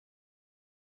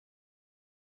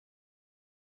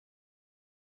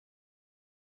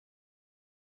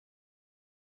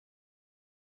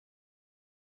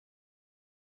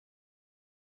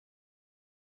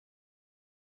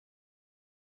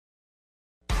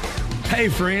Hey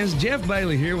friends, Jeff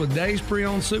Bailey here with Dave's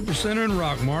Pre-Owned Super Center in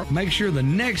Rockmart. Make sure the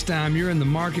next time you're in the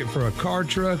market for a car,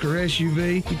 truck, or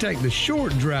SUV, you take the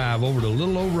short drive over to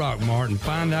little old Rockmart and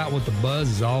find out what the buzz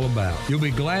is all about. You'll be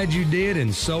glad you did,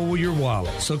 and so will your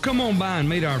wallet. So come on by and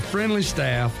meet our friendly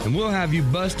staff, and we'll have you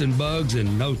busting bugs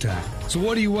in no time. So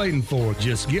what are you waiting for?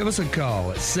 Just give us a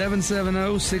call at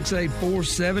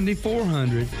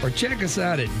 770-684-7400 or check us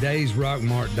out at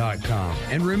daysrockmart.com.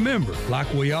 And remember,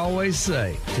 like we always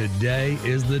say, today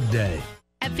is the day.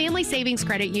 At Family Savings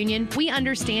Credit Union, we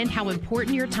understand how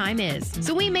important your time is.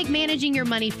 So we make managing your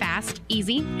money fast,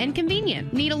 easy, and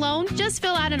convenient. Need a loan? Just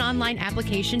fill out an online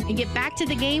application and get back to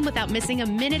the game without missing a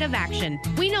minute of action.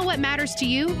 We know what matters to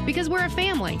you because we're a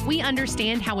family. We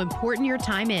understand how important your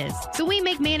time is. So we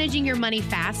make managing your money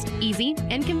fast, easy,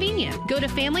 and convenient. Go to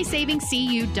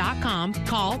FamilySavingsCU.com,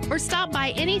 call, or stop by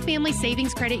any Family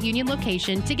Savings Credit Union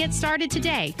location to get started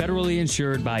today. Federally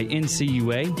insured by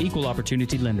NCUA, Equal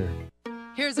Opportunity Lender.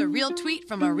 Here's a real tweet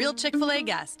from a real Chick-fil-A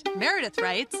guest. Meredith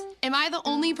writes, "Am I the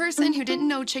only person who didn't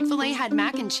know Chick-fil-A had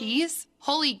mac and cheese?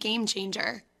 Holy game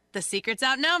changer." The secret's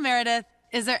out now, Meredith.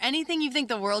 Is there anything you think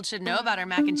the world should know about our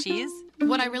mac and cheese?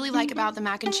 What I really like about the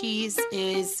mac and cheese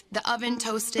is the oven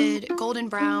toasted, golden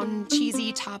brown,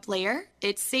 cheesy top layer.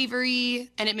 It's savory,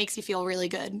 and it makes you feel really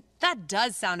good. That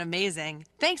does sound amazing.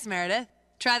 Thanks, Meredith.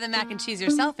 Try the mac and cheese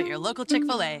yourself at your local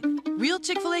Chick-fil-A. Real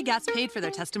Chick-fil-A guests paid for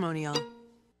their testimonial.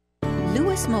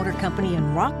 Lewis Motor Company in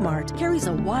Rockmart carries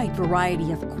a wide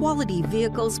variety of quality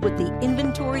vehicles with the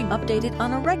inventory updated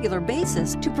on a regular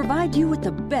basis to provide you with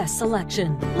the best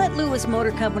selection. Let Lewis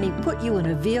Motor Company put you in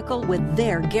a vehicle with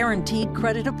their guaranteed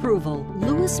credit approval.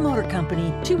 Lewis Motor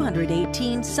Company,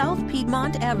 218 South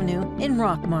Piedmont Avenue in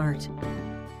Rockmart.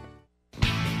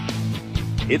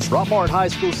 It's Rockmart High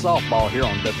School softball here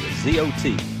on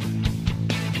WZOT.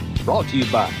 Brought to you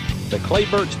by the Clay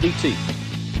Birch Boutique,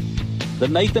 the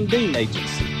Nathan Dean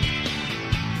Agency,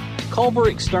 Culver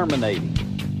Exterminating,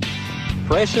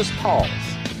 Precious Paws,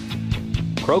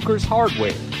 Croker's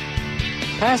Hardware,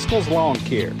 Pascal's Lawn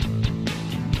Care,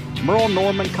 Merle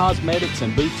Norman Cosmetics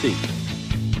and Boutique,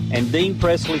 and Dean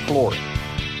Presley Flooring.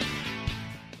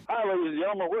 Hi, ladies and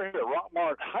gentlemen. We're here at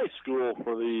Rockmart High School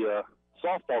for the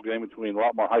softball game between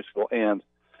Rockmart High School and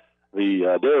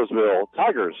the Adairsville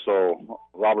Tigers. So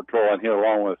Robert Troy here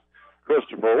along with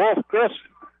Christopher Wolf. Chris,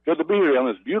 good to be here on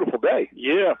this beautiful day.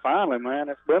 Yeah, finally, man.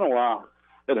 It's been a while.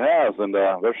 It has, and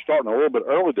they're starting a little bit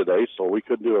early today, so we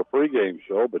couldn't do a pregame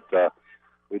show, but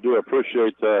we do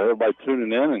appreciate everybody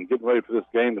tuning in and getting ready for this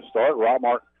game to start.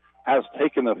 Rockmart has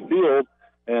taken the field,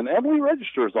 and Emily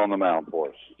Register's on the mound for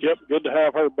us. Yep, good to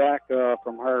have her back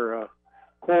from her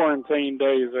quarantine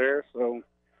days there. So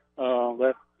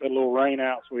that little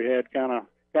rainouts we had kind of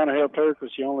helped her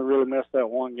because she only really missed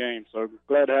that one game. So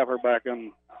glad to have her back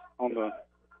on the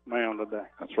mound today.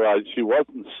 That's right. She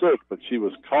wasn't sick, but she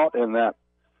was caught in that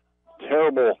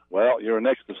terrible, well, you're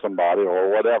next to somebody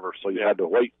or whatever, so you had to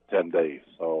wait 10 days.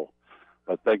 So,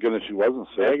 but thank goodness she wasn't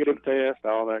sick. Negative test,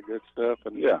 all that good stuff.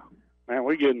 And yeah. Man,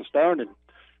 we're getting started.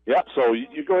 Yep, so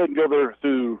you go ahead and go there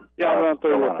through. Yeah, I'll run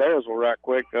through Adairsville right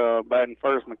quick. Batting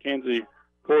first, Mackenzie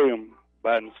Pulliam.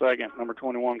 Batting second, number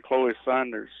 21, Chloe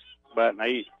Sanders. Batting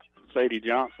eighth, Sadie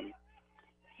Johnson.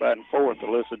 Batting fourth,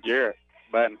 Alyssa Jarrett.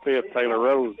 Batting fifth, Taylor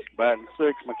Rose. Batting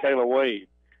sixth, Michaela Wade.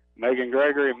 Megan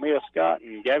Gregory, Mia Scott,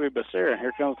 and Gabby Becerra.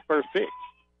 Here comes the first pitch.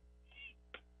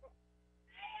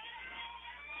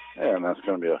 Yeah, and that's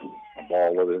going to be a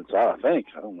ball with it inside, I think.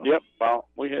 I don't know. Yep, well,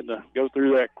 we had to go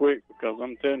through that quick because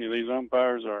I'm telling you, these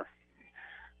umpires are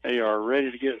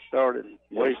ready to get started and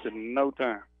wasted no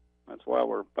time. That's why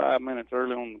we're 5 minutes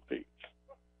early on the pitch.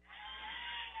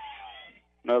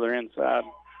 Another inside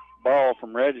ball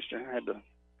from Register. Had to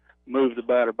move the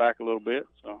batter back a little bit,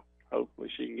 so hopefully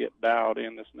she can get dialed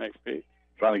in this next pitch.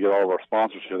 Trying to get all of our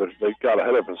sponsors here. They got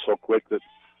ahead of us so quick that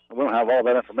we don't have all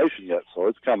that information yet, so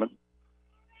it's coming.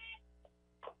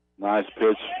 Nice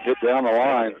pitch, hit down the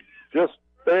line, just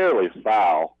barely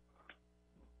foul.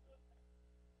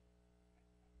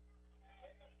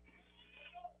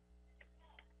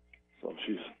 So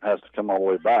she has to come all the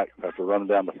way back after running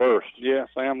down to first. Yeah,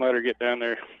 Sam let her get down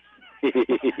there.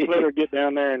 Let her get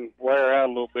down there and wear her out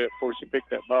a little bit before she picked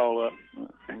that ball up.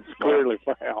 It's clearly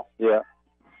foul. Yeah.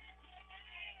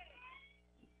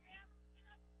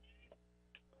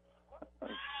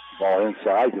 Ball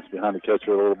inside, gets behind the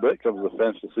catcher a little bit, comes to the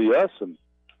fence to see us. And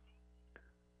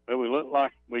well, we look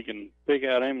like we can pick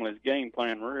out Emily's game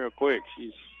plan real quick.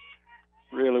 She's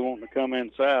really wanting to come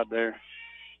inside there.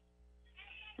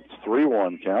 It's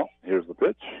 3-1 count. Here's the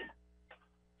pitch.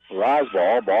 Rise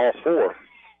ball, ball 4.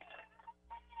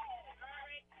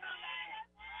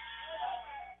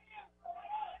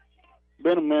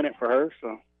 been a minute for her,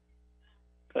 so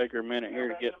take her a minute here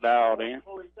to get dialed in.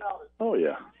 Oh,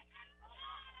 yeah.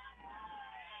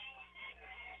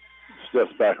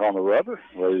 Steps back on the rubber,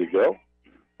 ready to go.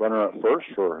 Runner up first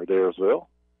for Adairsville.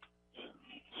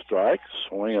 Strike,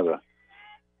 swing of the...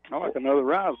 I like another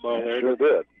rise ball there. Sure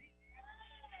did.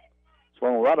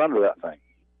 Swung right under that thing.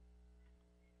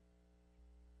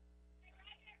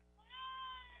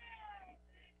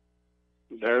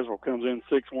 Adairsville comes in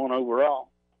 6-1 overall.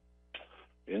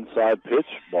 Inside pitch,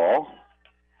 ball.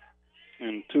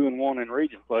 And 2-1 in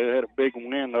region play. They had a big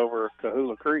win over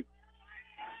Kahula Creek,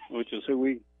 which is who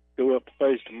we go up to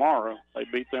face tomorrow. They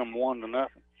beat them 1-0.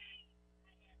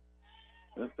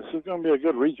 This is going to be a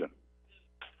good region.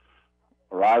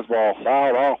 A rise ball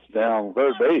fouled off down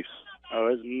third base. Oh,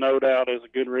 there's no doubt it's a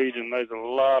good region. There's a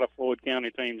lot of Floyd County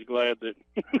teams glad that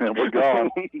we're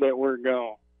gone. that we're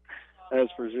gone. That's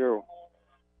for sure.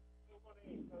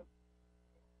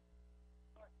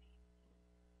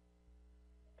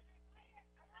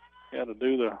 Got to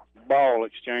do the ball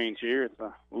exchange here. It's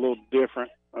a little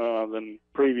different than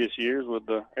previous years with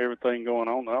everything going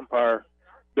on. The umpire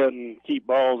doesn't keep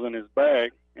balls in his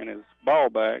bag, in his ball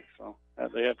bag, so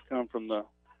they have to come from the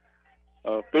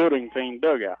fielding team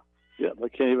dugout. Yeah, they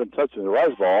can't even touch the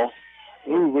rise ball.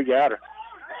 Ooh, we got her.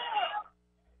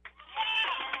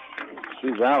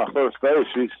 She's out at first base.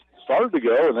 She started to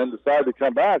go and then decided to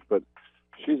come back, but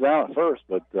she's out at first.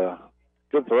 But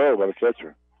good throw by the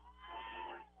catcher.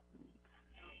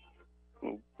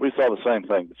 We saw the same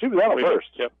thing. She was out at first.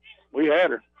 Yep, we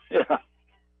had her. Yeah.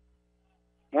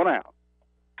 One out.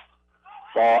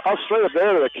 Ball out straight up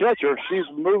there to the catcher. She's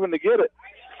moving to get it.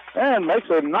 And makes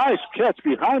a nice catch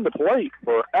behind the plate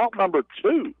for out number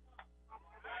 2.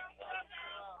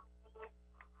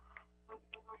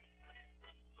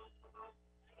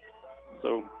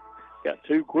 So, got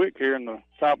 2 quick here in the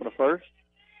top of the first.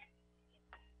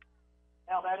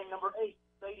 Now batting number 8,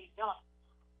 Sadie Johnson.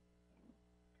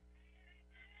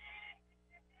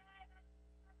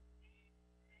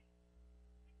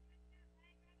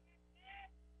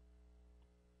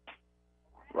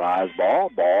 Rise ball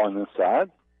on this side.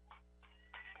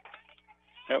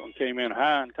 That one came in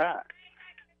high and tight.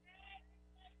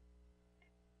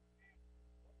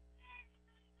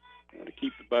 Got to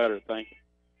keep the batter thinking.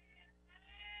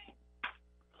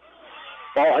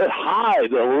 Ball hit high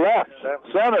to left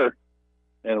center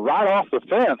and right off the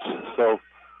fence. So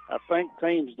I think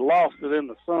teams lost it in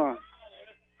the sun.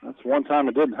 That's one time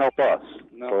it didn't help us.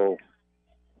 No. So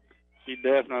she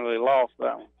definitely lost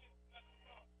that one.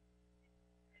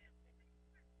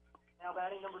 Now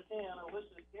batting number 10,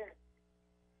 Alyssa Garrett.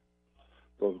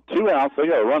 So 2 outs. They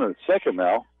got a runner at second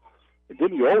now. It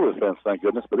didn't go over the fence, thank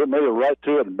goodness, but it made it right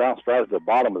to it and bounced right at the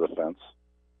bottom of the fence.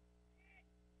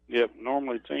 Yep,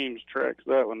 normally teams tracks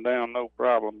that one down, no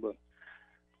problem, but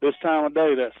this time of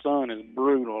day, that sun is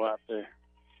brutal out there.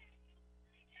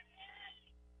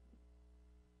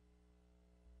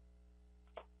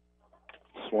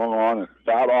 Swung on and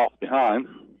fouled off behind.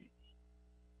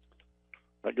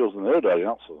 That goes in their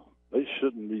dugout, so they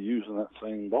shouldn't be using that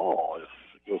same ball if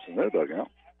it goes in their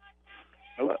dugout.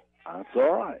 But that's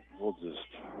all right. We'll just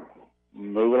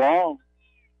move along.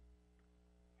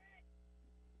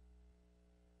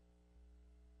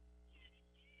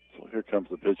 So here comes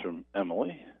the pitch from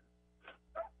Emily.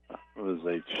 It was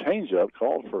a changeup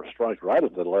called for a strike right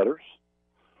at the letters.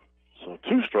 So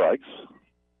 2 strikes.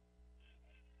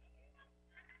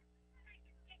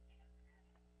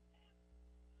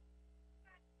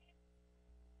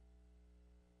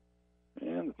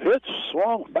 And the pitch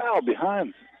swung foul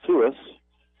behind to us.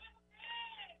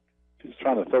 He's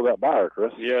trying to throw that by her,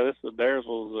 Chris. Yeah, this is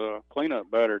Adairsville's cleanup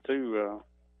batter, too,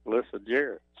 Alyssa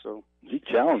Jarrett. So he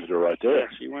challenged her right there. Yeah,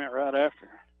 she went right after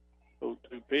her.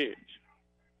 0-2 pitch.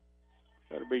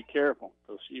 Got to be careful,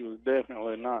 because she was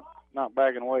definitely not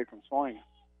backing away from swinging.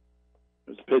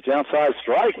 There's a pitch outside,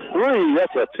 strike 3.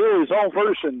 That's a Terry's own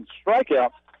version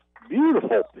strikeout.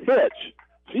 Beautiful pitch.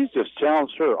 She's just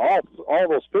challenged her all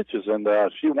those pitches, and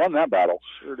she won that battle.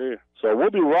 Sure did. So we'll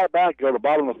be right back. Go to the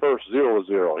bottom of the first, 0-0.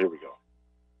 Here we go.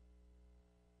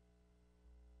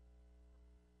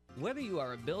 Whether you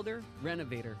are a builder,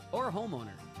 renovator, or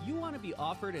homeowner, you want to be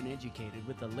offered and educated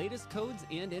with the latest codes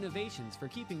and innovations for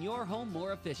keeping your home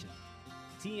more efficient.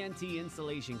 TNT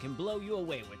Installation can blow you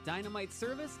away with dynamite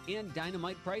service and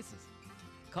dynamite prices.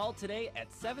 Call today at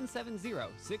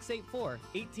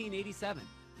 770-684-1887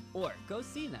 or go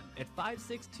see them at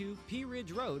 562 P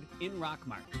Ridge Road in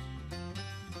Rockmart.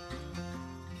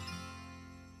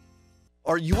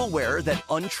 Are you aware that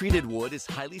untreated wood is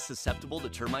highly susceptible to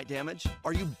termite damage?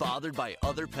 Are you bothered by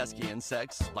other pesky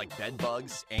insects like bed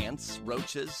bugs, ants,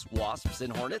 roaches, wasps,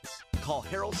 and hornets? Call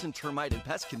Harrelson Termite and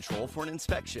Pest Control for an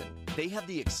inspection. They have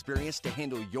the experience to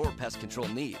handle your pest control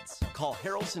needs. Call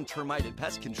Harrelson Termite and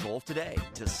Pest Control today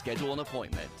to schedule an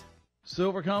appointment.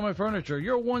 Silver Comet Furniture,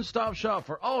 your one-stop shop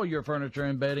for all your furniture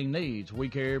and bedding needs. We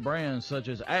carry brands such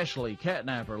as Ashley,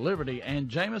 Catnapper, Liberty, and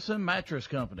Jameson Mattress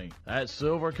Company. That's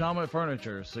Silver Comet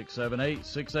Furniture,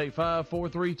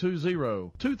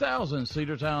 678-685-4320, 2000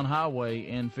 Cedartown Highway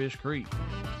in Fish Creek.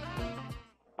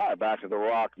 All right, back at the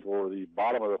Rock for the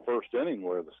bottom of the first inning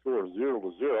where the score is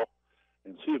 0-0.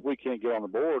 And see if we can't get on the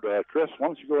board. Chris, why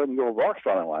don't you go ahead and go over our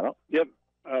starting lineup? Yep.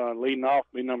 Leading off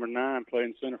will be number 9,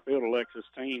 playing center field, Alexis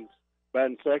Teams.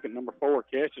 Batting second, number 4,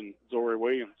 catching, Zori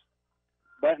Williams.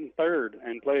 Batting third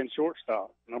and playing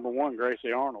shortstop, number 1,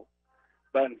 Gracie Arnold.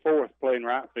 Batting fourth, playing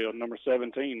right field, number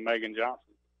 17, Megan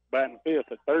Johnson. Batting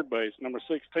fifth at third base, number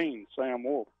 16, Sam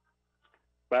Wolf.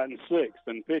 Batting sixth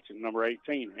and pitching, number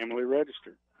 18, Emily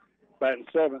Register. Batting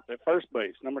seventh at first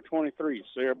base, number 23,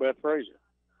 Sarah Beth Frazier.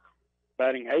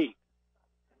 Batting eighth,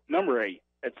 number 8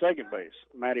 at second base,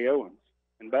 Maddie Owens.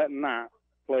 And batting ninth,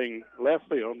 playing left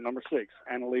field, number 6,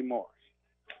 Annalie Morris.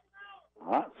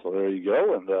 All right, so there you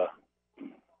go. And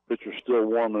pitcher's still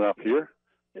warming up here.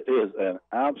 It is an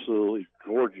absolutely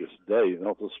gorgeous day. You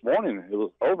know, this morning it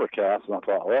was overcast, and I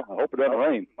thought, well, I hope it doesn't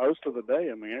rain. Most of the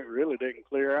day, I mean, it really didn't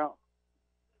clear out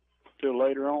till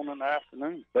later on in the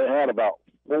afternoon. They had about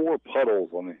 4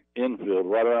 puddles on the infield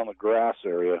right around the grass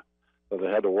area that they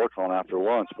had to work on after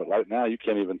lunch. But right now, you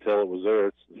can't even tell it was there.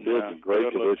 It's in great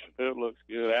condition. Field looks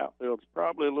good. Outfield's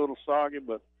probably a little soggy,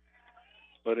 but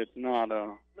it's not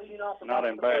in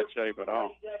bad shape at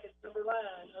all.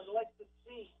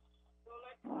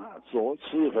 All right, so let's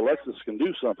see if Alexis can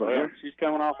do something here. She's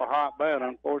coming off a hot bat.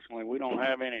 Unfortunately, we don't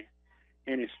have any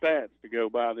stats to go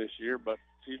by this year, but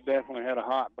she's definitely had a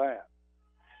hot bat.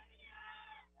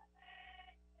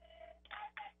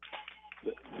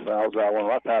 Fouls that one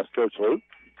right past Coach Luke.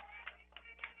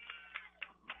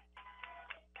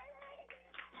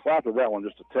 Slapped that one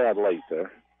just a tad late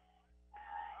there.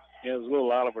 Yeah, it was a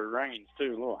little out of her range,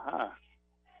 too, a little high.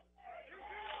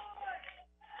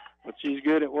 But she's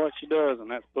good at what she does, and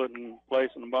that's placing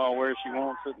the ball where she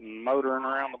wants it and motoring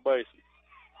around the bases.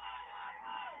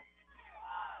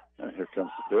 And here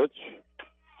comes the pitch.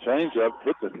 Change up,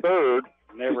 hit the third.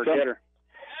 Never get her.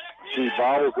 She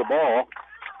bobbles the ball.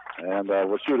 And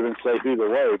she would have been safe either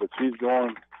way, but she's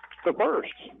going to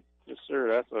first. Yes, sir.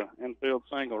 That's an infield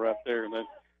single right there. That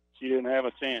she didn't have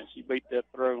a chance. She beat that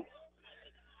throw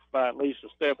by at least a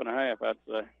step and a half, I'd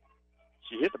say.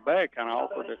 She hit the bag kind of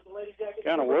awkward. It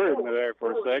kind of worried me there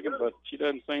for a second, but she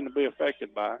doesn't seem to be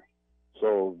affected by it.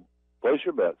 So place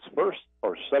your bets. First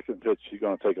or second pitch she's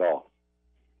going to take off?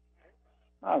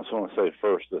 I just want to say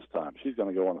first this time. She's going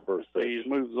to go on the first pitch. He's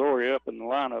moved Zori up in the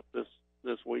lineup this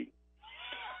week.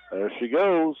 There she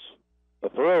goes. The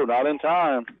throw, not in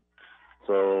time.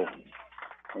 So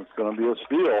it's going to be a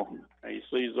steal. Now you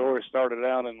see Zori started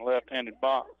out in the left-handed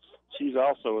box. She's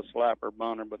also a slapper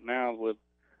bunter, but now with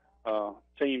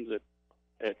Teams at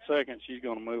second, she's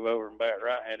going to move over and bat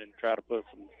right-handed and try to put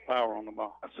some power on the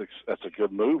ball. That's a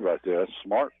good move right there. That's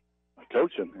smart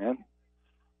coaching, man.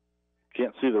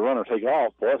 Can't see the runner take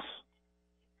off, plus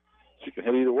she can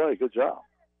hit either way. Good job.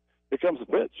 Here comes the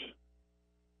pitch.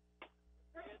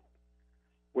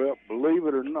 Well, believe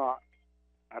it or not,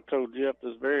 I told Jeff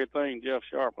this very thing, Jeff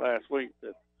Sharp, last week,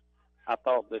 that I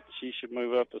thought that she should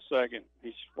move up to second.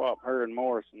 He swapped her and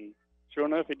Morris, and sure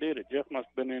enough, he did it. Jeff must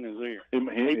have been in his ear. He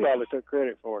probably took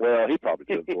credit for it. Well, he probably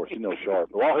did for it. He knows Sharp.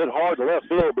 The ball hit hard to left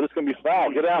field, but it's going to be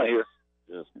foul. Get out of here.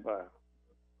 Just foul.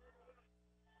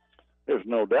 There's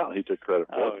no doubt he took credit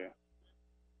for it. Oh, yeah.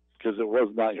 Because it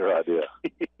was not your idea.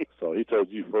 So he told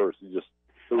you first. He just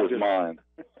threw his mind.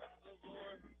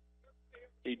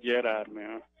 He Jedi'd,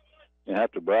 man. You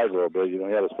have to brag a little bit. You know,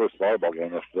 he had his first volleyball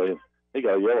game yesterday. He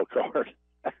got a yellow card.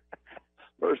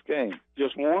 First game.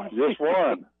 Just one? Just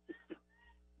one.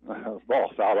 The ball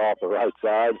fouled off the right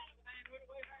side.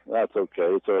 That's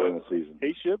okay. It's early in the season.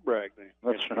 He should brag then.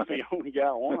 That's right. If he only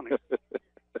got one.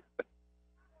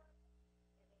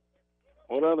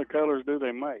 What other colors do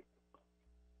they make?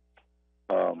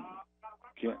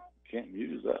 Can't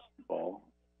use that ball.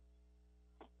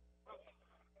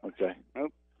 Okay.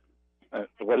 Nope.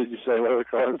 What did you say? What other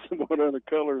cards? What other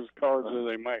colors cards do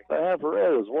they make? They have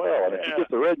red as well. And if you get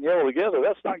the red and yellow together,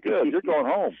 that's not good. You're going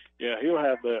home. Yeah, he'll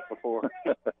have that before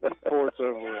it's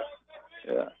over with.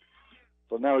 Yeah.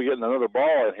 So now we're getting another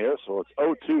ball in here, so it's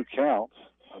 0-2 count.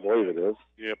 I believe it is.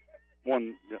 Yep.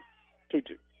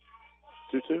 2-2.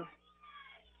 2-2?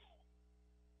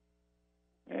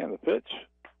 And the pitch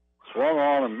swung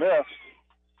on and missed.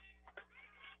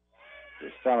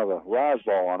 Just kind of a rise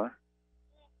ball on her.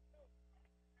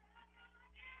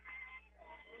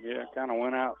 Yeah, kind of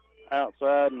went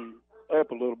outside and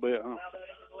up a little bit, huh?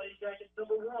 Lady Jackets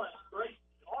number 1, Gracie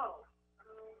Arnold.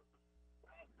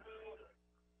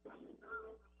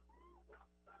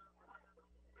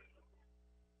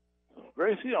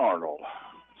 Gracie Arnold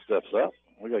steps up.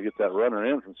 We got to get that runner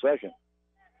in from second.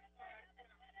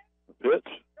 The pitch,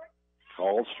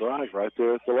 called strike right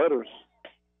there at the letters.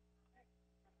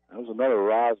 That was another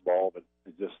rise ball, but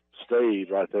it just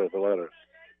stayed right there at the letters.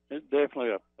 It's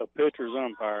definitely a pitcher's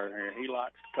umpire here. He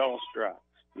likes to call strikes.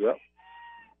 Yep.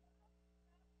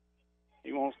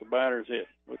 He wants the batters hit,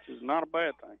 which is not a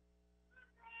bad thing.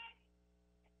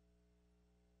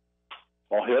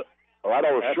 Ball hit right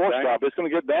over shortstop. It's going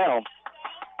to get down,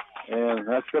 and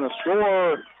that's going to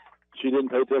score. She didn't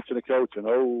pay attention to coach, and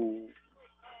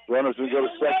runner's going to go to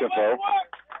second, though.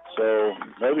 So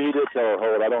maybe he did tell her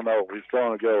hold. I don't know. He's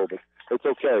trying to go, but it's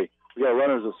okay. We got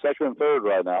runners at second and third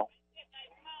right now.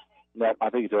 No, I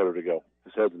think he told her to go.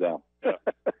 His head's down.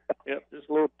 Yep, just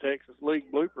a little Texas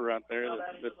League blooper right there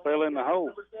that fell in the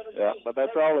hole. Yeah, but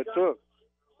that's all it took.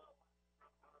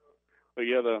 But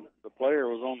yeah, the player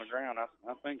was on the ground. I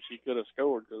think she could have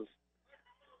scored because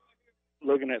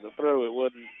looking at the throw, it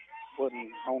wasn't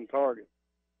on target.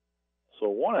 So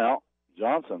 1 out.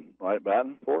 Johnson, right,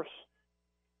 batting for us?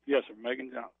 Yes, sir, Megan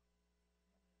Johnson.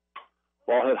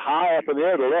 Ball hit high up in the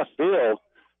air to left field.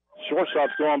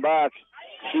 Shortstop's going back.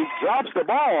 She drops the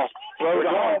ball. Throws it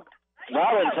home.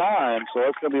 Not in time, so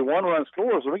it's going to be 1-run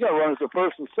score. So we got runners at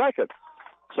first and second.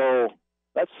 So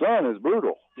that sun is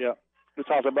brutal. Yeah. We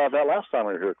talked about that last time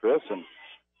we were here, Chris, and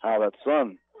how that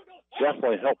sun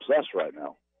definitely helps us right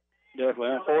now.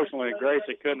 Definitely. Unfortunately,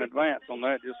 Gracie couldn't advance on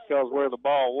that just because where the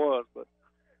ball was, but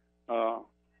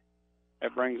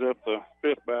that brings up the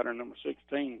fifth batter, number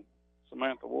 16,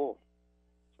 Samantha Wolf.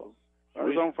 So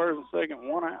runners on first and second,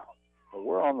 1 out. Well,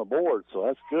 we're on the board, so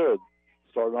that's good.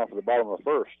 Starting off at the bottom of the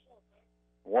first.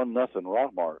 1-0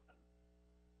 Rockmart.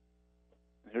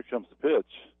 Here comes the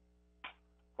pitch.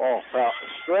 Ball foul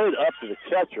straight up to the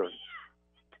catcher.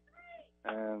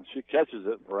 And she catches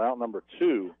it for out number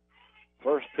 2.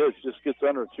 First pitch just gets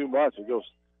under too much. It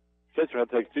goes, catcher had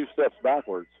to take 2 steps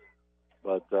backwards.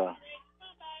 But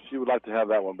she would like to have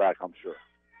that one back, I'm sure.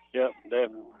 Yep,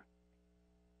 definitely.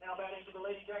 Now batting for the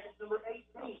Lady Jackets number 18.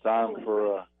 It's time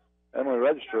for Emily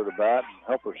Register to bat and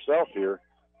help herself here.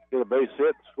 Get a base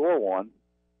hit, score 1.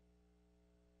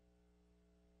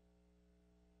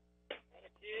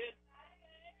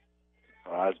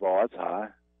 Rise ball, that's high.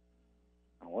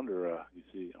 I wonder, you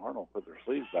see Arnold put their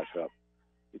sleeves back up.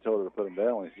 He told her to put them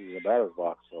down when he's in the batter's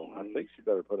box, so I think she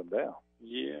better put them down.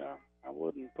 Yeah, I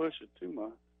wouldn't push it too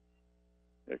much.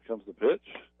 Here comes the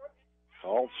pitch.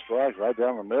 Called strike right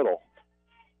down the middle.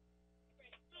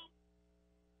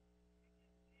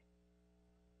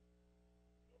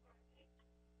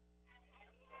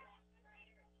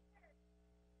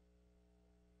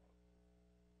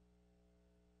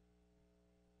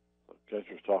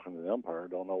 Catcher's talking to the umpire.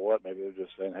 Don't know what. Maybe they're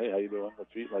just saying, hey, how you doing?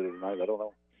 What you eating later tonight? I don't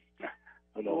know. I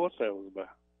don't know what that was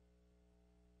about.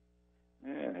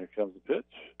 And here comes the pitch.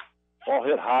 Ball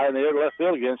hit high in the air to left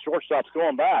field again. Shortstop's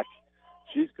going back.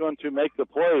 She's going to make the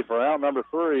play for out number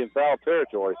 3 in foul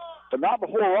territory. But not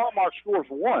before Rockmart scores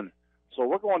 1. So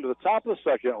we're going to the top of the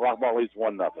second. Rockmart leads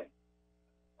 1-0.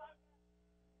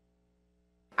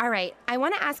 All right, I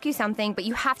want to ask you something, but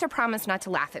you have to promise not to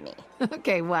laugh at me.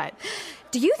 Okay, what?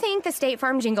 Do you think the State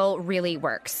Farm jingle really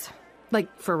works?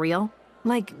 Like, for real?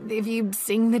 Like, if you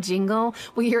sing the jingle,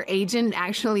 will your agent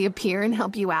actually appear and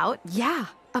help you out? Yeah.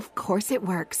 Of course it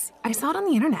works. I saw it on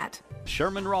the internet.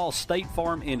 Sherman Ross State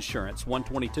Farm Insurance,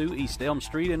 122 East Elm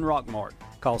Street in Rockmart.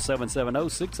 Call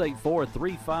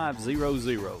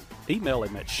 770-684-3500. Email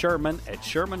him at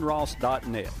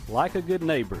sherman@shermanross.net. Like a good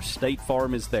neighbor, State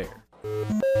Farm is there.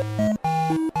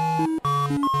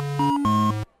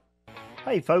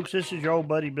 Hey folks, this is your old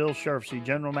buddy Bill Sherfsey,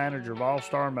 General Manager of All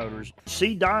Star Motors.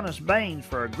 See Donis Baines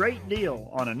for a great deal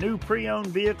on a new pre-owned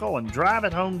vehicle and drive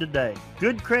it home today.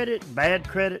 Good credit, bad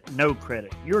credit, no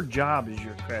credit. Your job is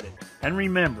your credit. And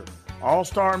remember, All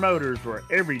Star Motors, where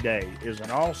every day is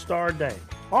an all-star day.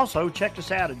 Also, check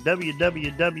us out at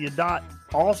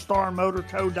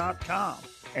www.allstarmotorco.com.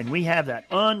 And we have that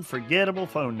unforgettable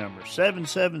phone number,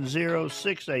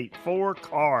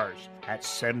 770-684-CARS. That's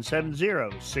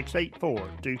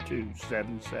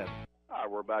 770-684-2277. All right,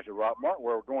 we're back at Rockmart,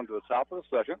 where we're going to the top of the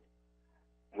second.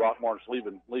 Rockmart's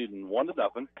leading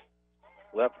 1-0.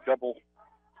 Left a couple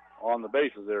on the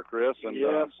bases there, Chris. And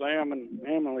yeah, Sam and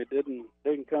Emily didn't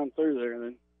come through there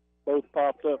then. both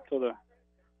popped up to the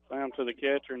Sam to the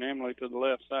catcher and Emily to the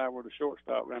left side where the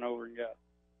shortstop ran over and got.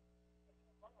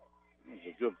 It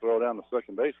was a good throw down the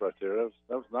second base right there.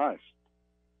 That was nice.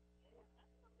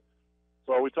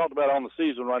 So we talked about on the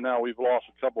season right now. We've lost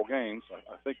a couple games.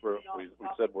 I think we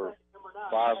said we're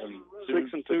 5-2,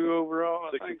 6-2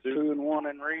 overall. 6-2, 2-1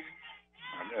 in region.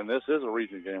 And this is a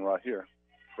region game right here,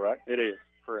 correct? It is,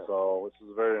 correct. So this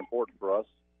is very important for us.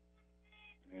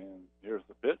 And here's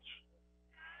the pitch,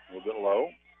 a little bit low.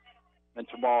 And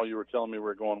tomorrow you were telling me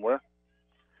we're going where?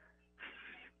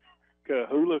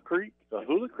 Kahula Creek.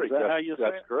 Kahula Creek. Is that how you say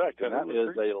it? That's correct. Kahula and that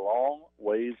is Creek? a long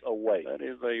ways away. That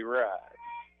is a ride.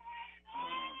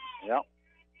 Yep.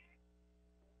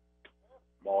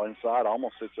 Ball inside,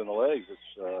 almost sits in the legs.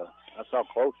 It's that's how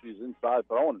close he's inside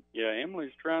throwing. Yeah,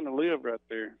 Emily's trying to live right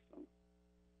there.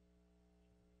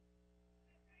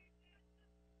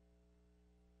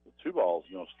 The 2 balls,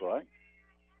 no strike.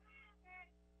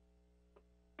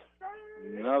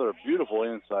 Another beautiful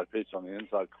inside pitch on the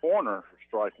inside corner for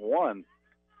strike 1.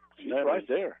 She's right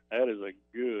there. That is a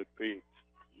good pitch.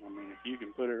 I mean, if you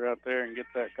can put it right there and get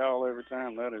that call every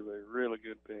time, that is a really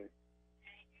good pitch.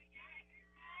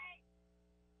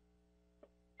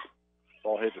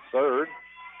 Ball hit to third.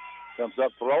 Comes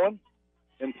up throwing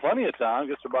in plenty of time.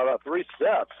 Gets about 3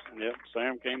 steps. Yep,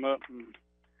 Sam came up and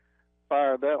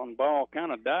fired that one. Ball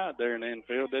kind of died there in the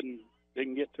infield.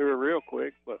 Didn't get to her real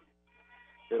quick, but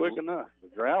quick enough. The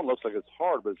ground looks like it's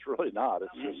hard, but it's really not.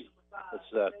 It's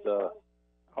just that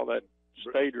all that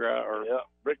stay dry or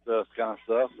brick dust kind of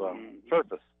stuff. Surface.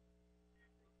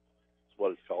 That's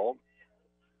what it's called.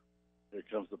 Here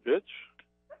comes the pitch.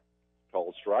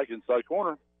 Called strike inside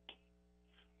corner.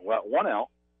 We got 1 out.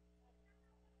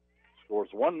 Scores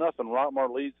 1-0.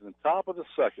 Rockmart leads in the top of the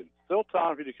second. Still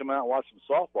time for you to come out and watch some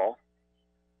softball.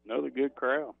 Another good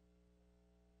crowd.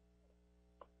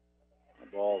 The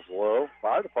ball's low.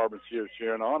 Fire department's here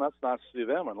cheering on. That's nice to see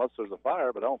them, unless there's a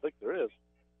fire, but I don't think there is.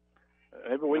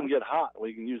 Maybe we can get hot.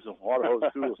 We can use the water hose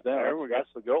to cool us down. That's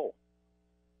the goal.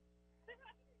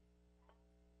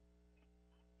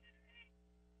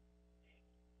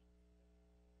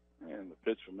 And the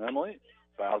pitch from Emily.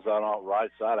 Fouls out on the right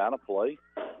side, out of play.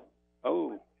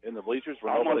 Oh. In the bleachers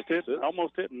where nobody can sit.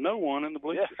 Almost hit no one in the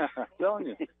bleachers. Yeah, I'm telling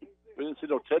you. We didn't see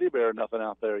no teddy bear or nothing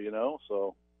out there,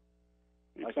 so.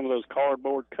 Like some of those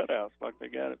cardboard cutouts like they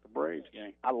got at the Braves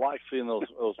game. I like seeing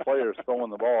those players throwing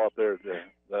the ball up there,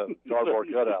 the cardboard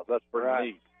cutouts. That's pretty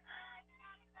neat.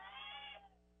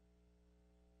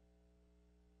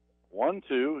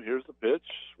 1-2. Here's the pitch.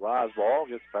 Rise ball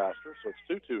gets past her, so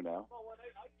it's 2-2 now.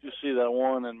 Did you see that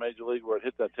one in Major League where it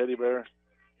hit that teddy bear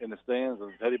in the stands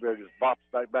and the teddy bear just bops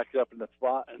back up in the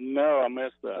spot? No, I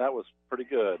missed that. That was pretty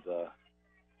good.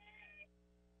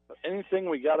 But anything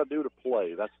we got to do to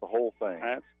play, that's the whole thing.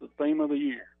 That's the theme of the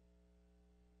year.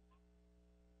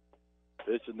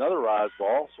 It's another rise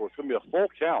ball, so it's going to be a full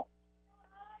count.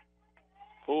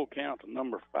 Full count to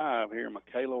number 5 here,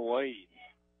 Michaela Wade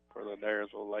for the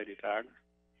Adairsville Lady Tigers.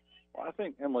 Well, I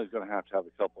think Emily's going to have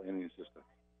a couple innings just to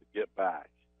get back.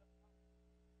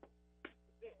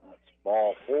 That's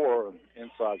ball 4,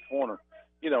 inside corner.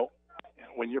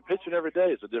 When you're pitching every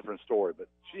day, it's a different story, but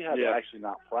she had to actually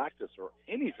not practice or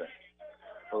anything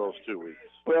for those 2 weeks.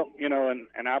 Well,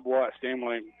 and I've watched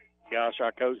Emily. Gosh,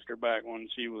 I coached her back when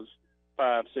she was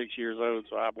 5, 6 years old,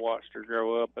 so I've watched her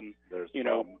grow up, and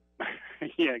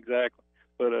yeah, exactly.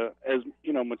 But as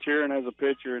maturing as a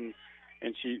pitcher, and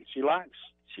she likes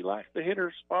to hit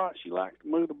her spot. She likes to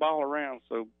move the ball around.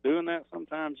 So doing that,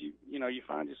 sometimes you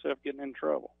find yourself getting in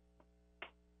trouble.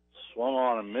 Swung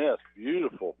on and missed.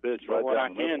 Beautiful pitch right what I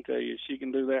down the middle. can tell you is she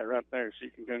can do that right there. She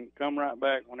can come right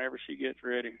back whenever she gets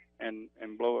ready and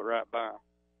blow it right by.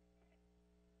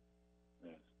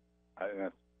 Yes.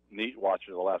 That's neat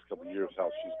watching the last couple of years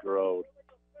how she's grown.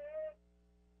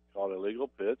 Called a legal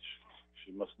pitch.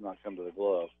 She must not come to the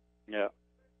glove. Yeah.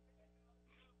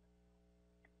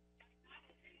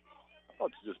 I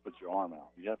thought you just put your arm out.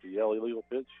 You have to yell illegal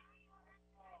pitch?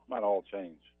 Might all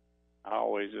change. I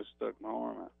always just stuck my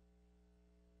arm out.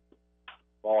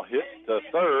 Ball hit to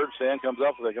third. Shan comes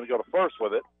up. They're going to go to first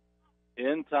with it.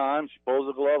 In time, she pulls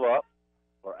the glove up.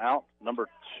 We're out number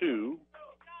 2.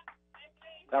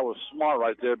 That was smart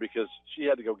right there because she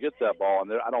had to go get that ball,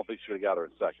 and I don't think she would have got her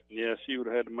at second. Yeah, she would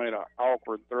have had to make an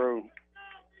awkward throw.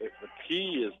 The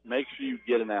key is make sure you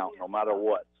get an out no matter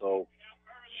what. So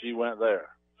she went there.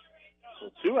 So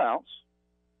 2 outs.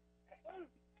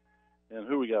 And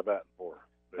who we got batting for?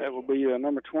 That will be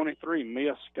number 23,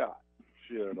 Mia Scott.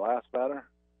 She her last batter?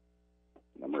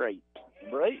 Number 8.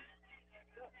 Number 8.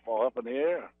 Ball up in the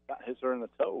air. Hits her in the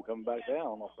toe coming back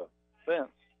down off the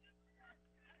fence.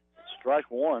 strike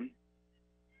one.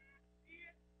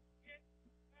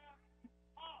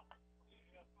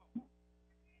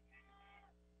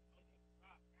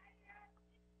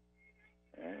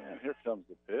 And here comes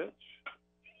the pitch.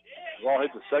 The ball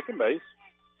hit the second base.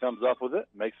 Comes up with it,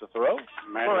 makes the throw.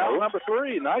 For out number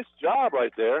 3. Nice job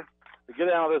right there to get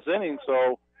out of this inning.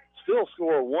 So still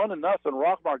score 1-0.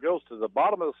 Rockmart goes to the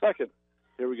bottom of the second.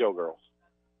 Here we go, girls.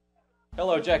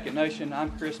 Hello, Jacket Nation.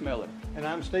 I'm Chris Miller. And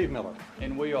I'm Steve Miller.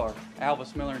 And we are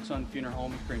Alvis Miller & Son Funeral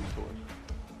Home and Crematory.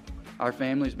 Our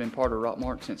family has been part of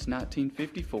Rockmart since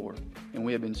 1954, and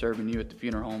we have been serving you at the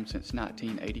funeral home since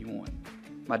 1981.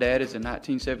 My dad is a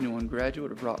 1971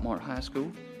 graduate of Rockmart High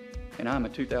School, and I'm a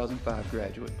 2005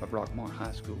 graduate of Rockmart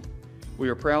High School. We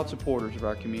are proud supporters of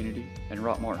our community and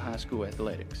Rockmart High School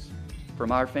athletics.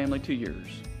 From our family to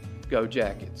yours, go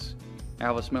Jackets.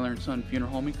 Alvis Miller & Son Funeral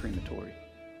Home and Crematory,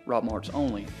 Rockmart's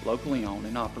only locally owned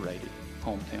and operated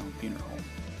hometown funeral home.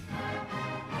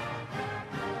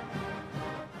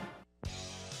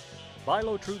 Buy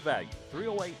low, true value.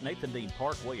 308 Nathan Dean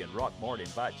Parkway in Rockmart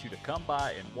invites you to come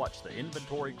by and watch the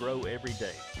inventory grow every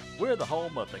day. We're the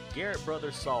home of the Garrett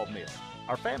Brothers Sawmill.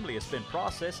 Our family has been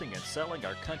processing and selling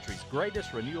our country's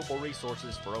greatest renewable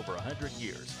resources for over 100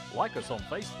 years. Like us on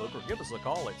Facebook or give us a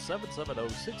call at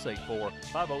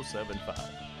 770-684-5075.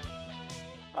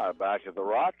 All right, back at the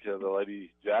Rock, the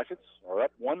Lady Jackets are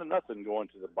up 1-0 going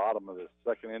to the bottom of the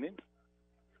second inning.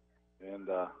 And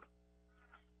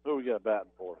who we got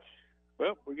batting for us?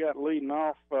 Well, we got leading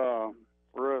off for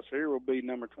us here will be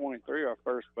number 23, our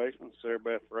first baseman, Sarah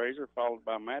Beth Fraser, followed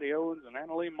by Maddie Owens and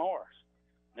Annalie Morris.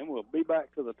 Then we'll be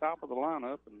back to the top of the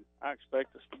lineup, and I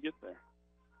expect us to get there.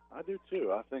 I do,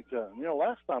 too. I think,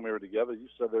 last time we were together, you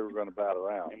said they were going to bat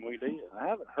around. And we did. I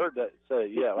haven't heard that say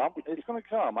yet. It's going to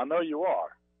come. I know you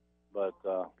are. But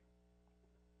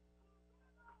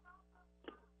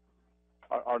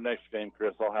our next game,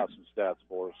 Chris, I'll have some stats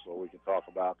for us so we can talk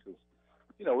about because,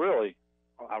 really,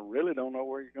 I really don't know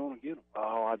where you're going to get them.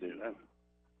 Oh, I do.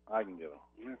 I can get them.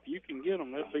 If you can get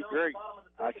them, that'd be great.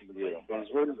 I can get them. Because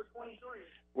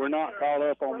we're not caught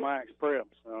up on max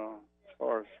preps as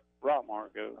far as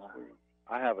Rockmart goes.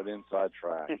 I have an inside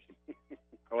track.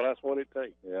 Well, that's what it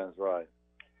takes. Yeah, that's right.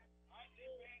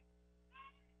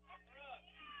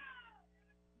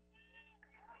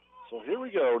 So here we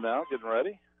go now, getting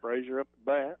ready. Frazier up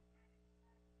the bat.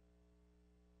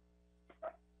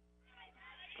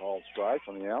 Called strike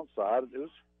on the outside. It was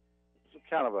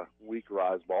kind of a weak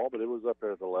rise ball, but it was up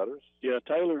there at the letters. Yeah,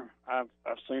 Taylor, I've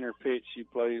seen her pitch. She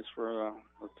plays for a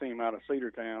team out of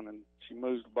Cedartown, and she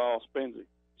moves the ball, spins it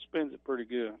pretty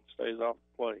good, stays off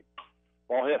the plate.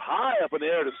 Ball hit high up in the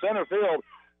air to center field.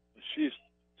 She's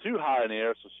too high in the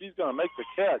air, so she's going to make the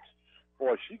catch.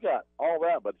 Boy, she got all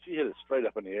that, but she hit it straight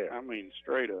up in the air. I mean,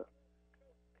 straight up.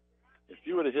 If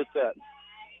you would have hit that,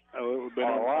 it would have been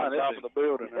on top of the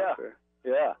building up there.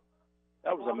 Yeah,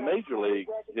 that was a major league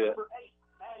hit.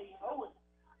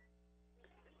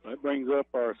 That brings up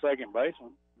our second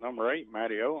baseman, number 8,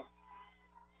 Maddie Owen,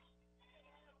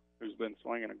 who's been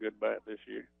swinging a good bat this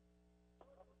year.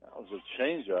 That was a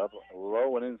changeup,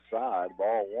 low and inside,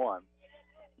 ball 1.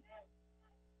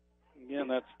 Again,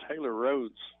 that's Taylor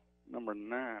Rhodes, number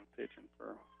 9, pitching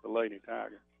for the Lady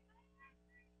Tiger.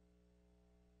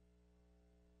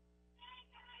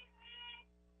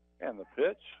 And the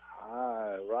pitch,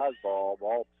 high rise ball,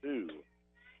 ball 2.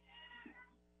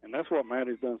 And that's what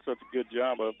Maddie's done such a good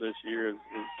job of this year is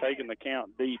taking the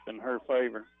count deep in her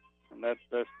favor, and that's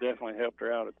definitely helped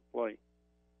her out at the plate.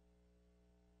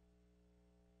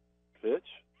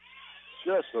 Pitch,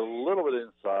 just a little bit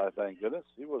inside, thank goodness.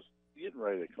 He was getting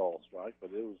ready to call strike,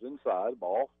 but it was inside,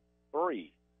 ball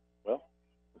 3. Well,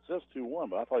 it says 2-1,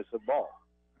 but I thought he said ball.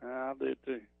 I did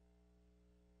too.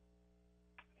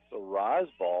 So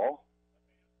rise ball.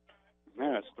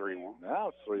 Now it's 3-1. Now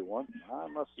it's 3-1.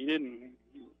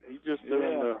 He's just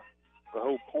doing the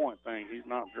whole point thing. He's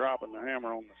not dropping the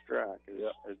hammer on the strike,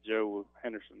 as Joe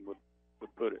Henderson would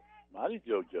put it. Mighty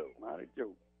Joe. Mighty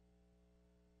Joe.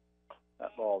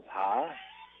 That ball's high.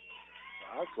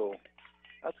 So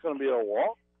that's going to be a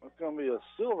walk. That's going to be a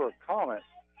Silver Comet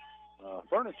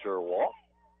furniture walk.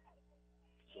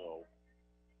 So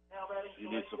if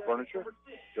you need some furniture,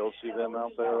 go see them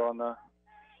out there on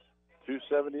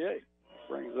 278.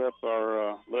 Brings up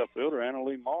our left fielder,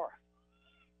 Annalie Morris.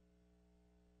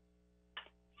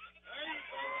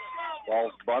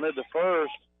 Ball's bunted to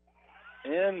first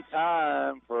in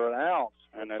time for an out.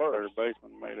 And that third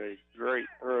baseman made a great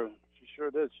throw. She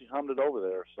sure did. She hummed it over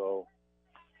there. So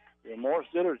Morris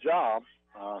did her job.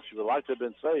 She would like to have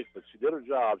been safe, but she did her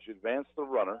job. She advanced the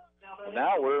runner. And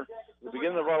now we're at the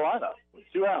beginning of our lineup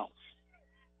with 2 outs.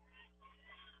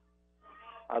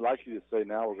 I'd like you to say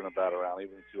now we're going to bat around,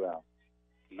 even 2 outs.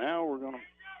 Now we're going to.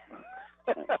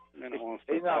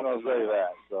 He's not going to say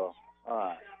that, so all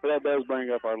right. But that does bring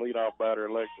up our leadoff batter,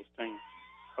 Alexis Ting.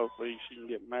 Hopefully she can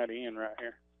get Maddie in right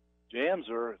here. Jams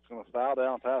her. It's going to foul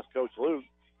down past Coach Luke.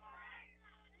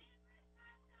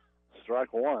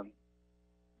 Strike one.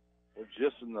 We're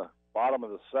just in the bottom of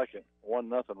the second.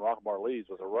 1-0 Rockmart leads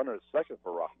with a runner at second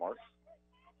for Rockmart.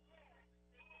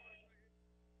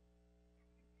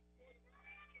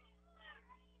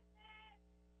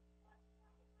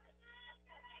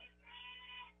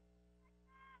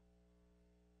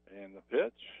 And the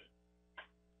pitch.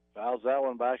 Fouls that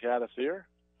one back at us here.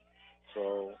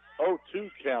 So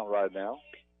 0-2 count right now.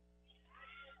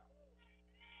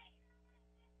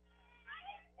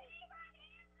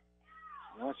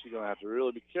 Now she's going to have to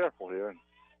really be careful here and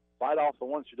fight off the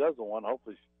one she doesn't want.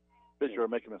 Hopefully, pitcher will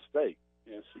make a mistake.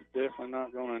 Yeah, she's definitely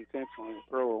not going to intentionally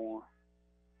throw her one.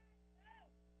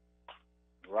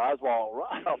 Rise ball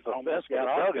right off the fence, got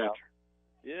a dugout.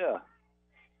 Yeah.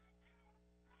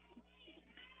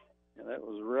 Yeah, that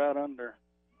was right under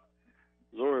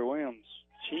Zori Williams'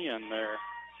 chin there.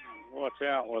 Watch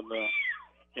out with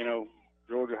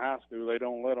Georgia High School. They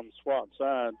don't let them swap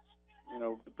sides,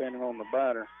 depending on the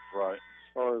batter. Right.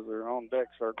 As far as their on-deck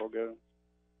circle goes.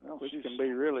 Well, which can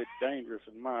be really dangerous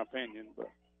in my opinion. But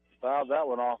fouled that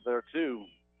one off there, too.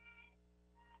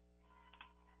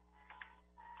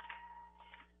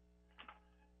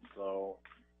 So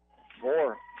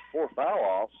four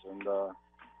foul-offs, and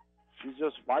she's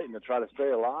just fighting to try to stay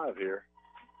alive here.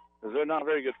 Because they're not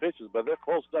very good pitches, but they're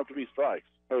close enough to be strikes.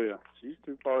 Oh, yeah. She's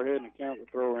too far ahead in the count to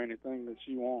throw anything that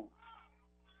she wants.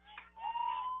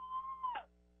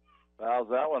 Fouls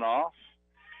that one off.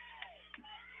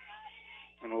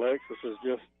 And Alexis is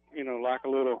just, like a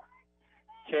little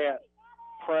cat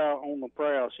on the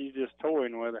prowl. She's just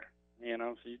toying with her.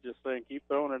 She's just saying, keep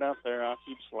throwing it out there. I'll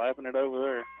keep slapping it over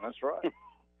there. That's right.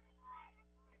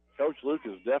 Coach Luke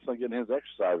is definitely getting his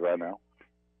exercise right now.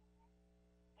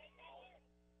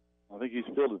 I think he's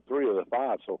fielded 3 of the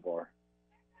 5 so far.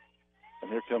 And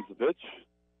here comes the pitch.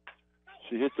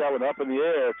 She hits that one up in the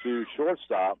air to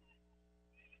shortstop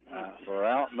for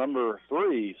out number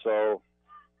 3. So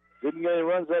didn't get any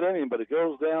runs that inning, but it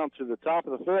goes down to the top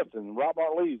of the 5th, and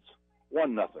Rockmart leads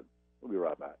 1-0. We'll be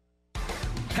right back.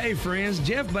 Hey friends,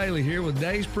 Jeff Bailey here with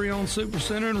Dave's Pre-Owned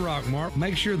Supercenter in Rockmart.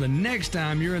 Make sure the next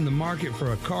time you're in the market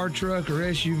for a car, truck, or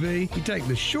SUV, you take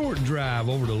the short drive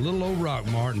over to little old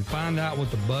Rockmart and find out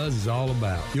what the buzz is all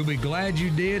about. You'll be glad you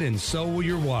did, and so will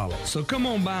your wallet. So come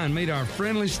on by and meet our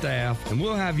friendly staff, and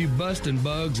we'll have you busting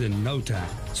bugs in no time.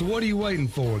 So what are you waiting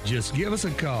for? Just give us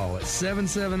a call at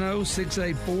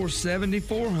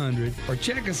 770-684-7400 or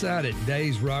check us out at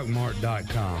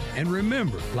daysrockmart.com. And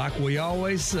remember, like we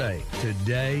always say,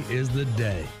 today is the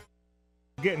day.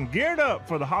 Getting geared up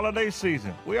for the holiday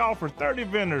season. We offer 30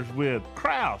 vendors with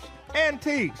crafts,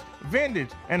 antiques, vintage,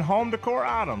 and home decor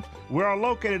items. We are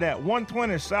located at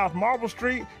 120 South Marble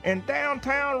Street in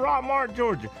downtown Rockmart,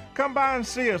 Georgia. Come by and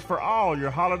see us for all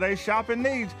your holiday shopping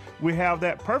needs. We have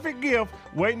that perfect gift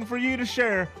waiting for you to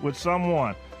share with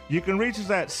someone. You can reach us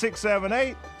at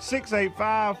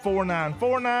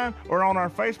 678-685-4949 or on our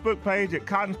Facebook page at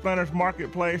Cotton Splinters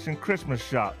Marketplace and Christmas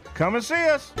Shop. Come and see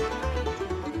us.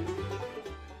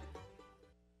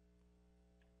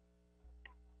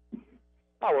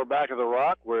 Oh, we're back at the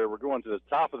Rock where we're going to the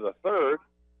top of the 3rd.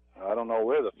 I don't know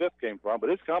where the 5th came from, but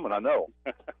it's coming, I know.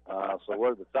 So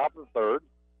we're at the top of the 3rd,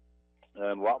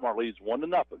 and Rockmart leads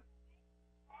 1-0.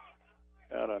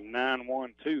 Got a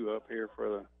 9-1-2 up here for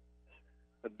the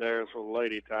Adairsville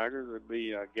Lady Tigers. It'd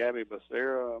be Gabby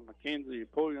Becerra, Mackenzie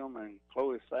Pulliam, and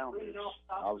Chloe Saunders.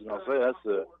 I was going to say that's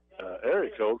the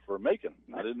area code for Macon.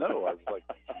 I didn't know. I was like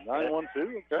 9-1-2.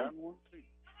 Okay. 9-1-2.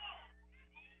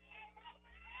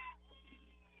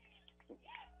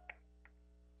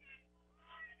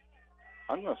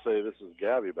 I'm going to say this is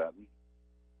Gabby batting.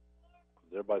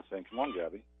 Everybody's saying, come on,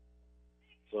 Gabby.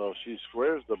 So she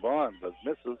squares the bunt, but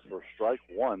misses for strike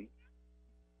 1.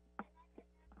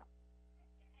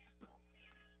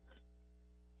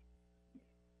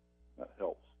 That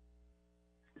helps.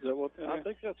 Is that what that I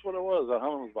think that's what it was. I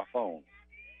hung with my phone.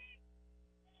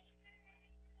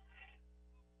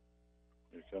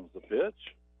 Here comes the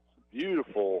pitch.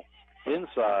 Beautiful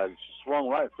inside. She swung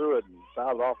right through it and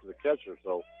fouled off to the catcher.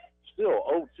 So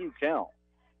still 0-2 count.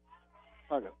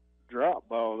 Like a drop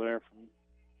ball there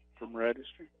from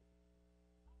Registry.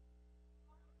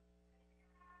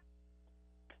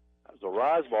 That was a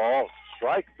rise ball.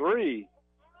 Strike 3.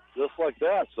 Just like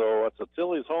that. So it's a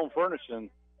Tilly's Home Furnishing.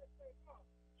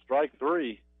 Strike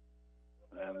 3.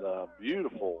 And a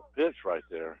beautiful pitch right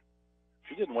there.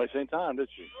 She didn't waste any time, did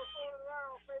she?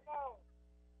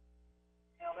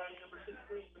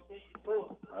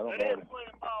 I don't know.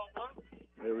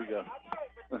 Here we go.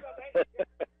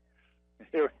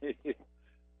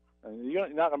 You're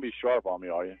not going to be sharp on me,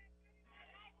 are you?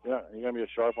 You're going to be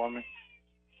sharp on me?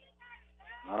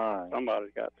 All right.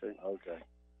 Somebody's got to. Okay.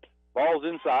 Ball's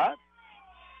inside.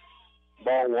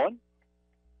 Ball 1.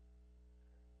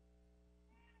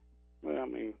 Well, I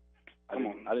mean, I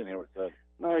didn't hear what it said.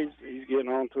 No, he's getting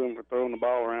on to him for throwing the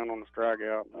ball around on the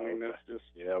strikeout. I mean, that's just...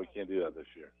 Yeah, we can't do that this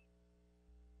year.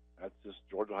 That's just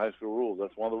Georgia high school rules.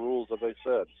 That's one of the rules that they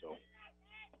said.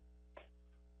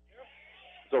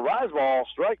 So rise ball,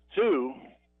 strike 2.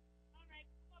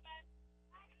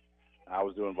 I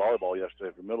was doing volleyball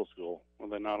yesterday for middle school. Well,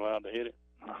 they're not allowed to hit it.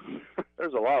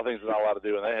 There's a lot of things they're not allowed to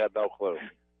do, and they had no clue.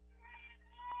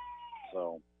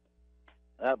 So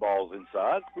that ball's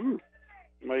inside. Ooh,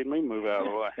 made me move out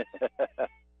of the way.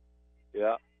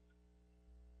 Yeah.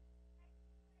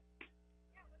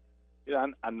 Yeah,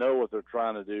 I know what they're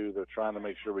trying to do. They're trying to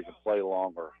make sure we can play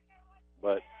longer.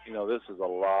 But, this is a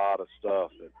lot of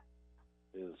stuff that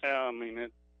is... Yeah, I mean,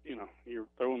 you're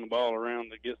throwing the ball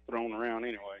around that gets thrown around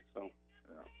anyway, so...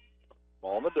 Yeah.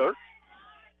 Ball in the dirt.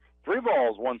 3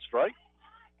 balls, 1 strike.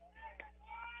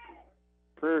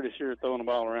 Pretty sure throwing the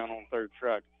ball around on third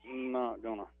strike not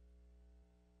going to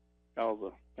cause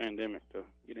a pandemic to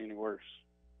get any worse.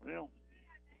 Well,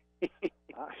 it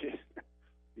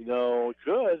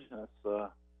could. That's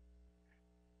ball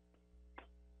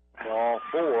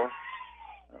 4.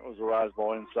 That was a rise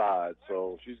ball inside.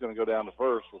 So she's going to go down to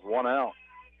first with 1 out.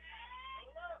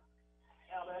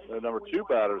 The number 2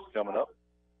 batter's coming up.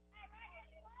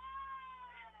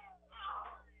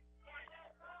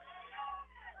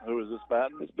 Who is this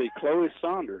batting? This be Chloe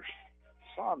Saunders.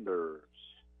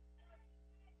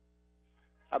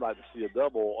 I'd like to see a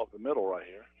double up the middle right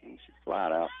here. And she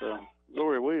flied out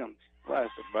Zoe Williams.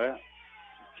 Classic bat.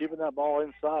 She's keeping that ball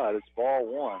inside. It's ball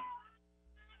 1.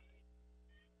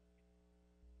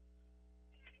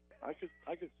 I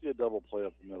could see a double play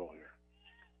up the middle here.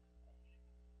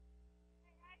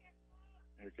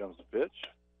 Here comes the pitch.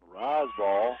 Rise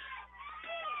ball.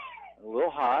 A little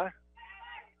high.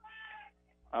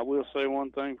 I will say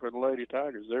one thing for the Lady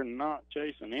Tigers. They're not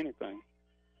chasing anything.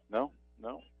 No.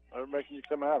 They're making you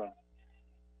come at them.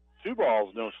 2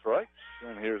 balls, no strikes.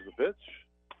 And here's the pitch.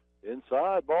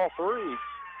 Inside, ball 3.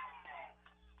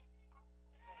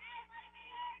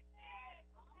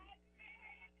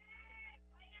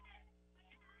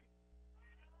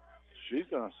 She's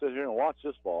going to sit here and watch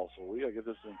this ball, so we got to get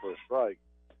this in for a strike.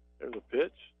 There's a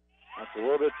pitch. That's a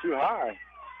little bit too high.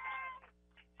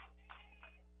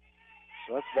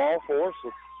 So that's ball 4.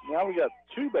 So now we got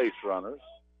 2 base runners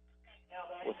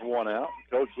with 1 out.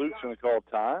 Coach Luke's going to call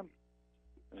time,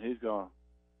 and he's going to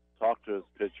talk to his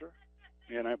pitcher.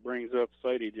 Yeah, and that brings up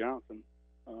Sadie Johnson.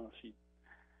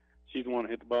 She's the one that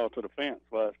hit the ball to the fence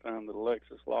last time that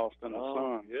Alexis lost in the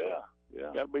sun. Yeah.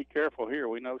 Got to be careful here.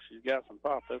 We know she's got some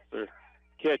pop. That's their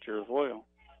catcher as well.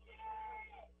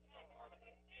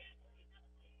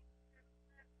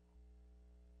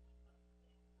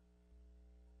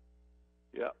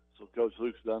 Yeah, so Coach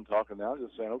Luke's done talking now,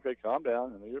 just saying, okay, calm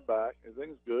down, and you're back.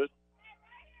 Everything's good.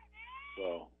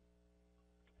 So,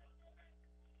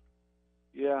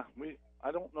 yeah,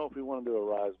 I don't know if we want to do a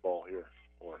rise ball here.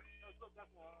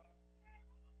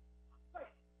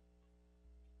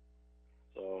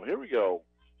 So here we go.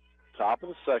 Top of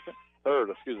the top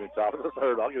of the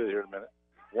third. I'll get it here in a minute.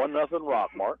 1-0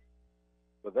 Rockmart.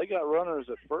 But they got runners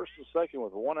at first and second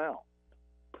with 1 out.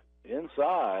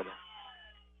 Inside.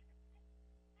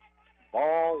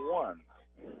 Ball 1.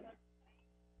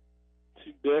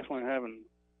 She's definitely having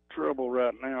trouble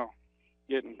right now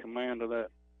getting command of that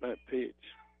pitch.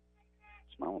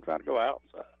 She might want to try to go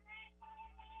outside.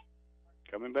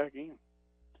 Coming back in.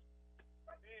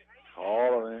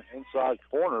 Call an inside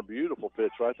corner. Beautiful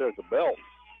pitch right there at the belt.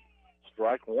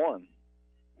 Strike 1.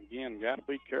 Again, got to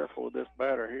be careful with this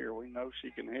batter here. We know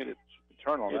she can hit it. She can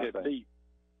turn on hit that it thing. Deep.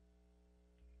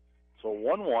 So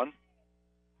 1-1.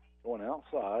 Going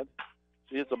outside.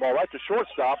 She hits the ball right to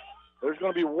shortstop. There's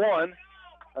going to be 1.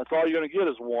 That's all you're going to get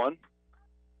is 1.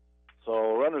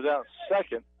 So runner's out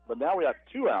second. But now we have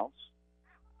 2 outs.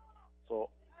 So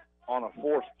on a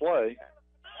forced play.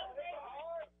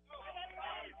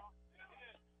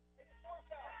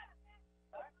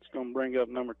 It's going to bring up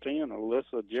number 10,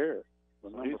 Alyssa Jarrett, the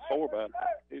number 4 batter.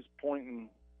 He's pointing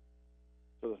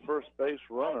to the first base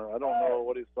runner. I don't know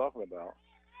what he's talking about.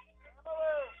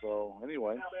 So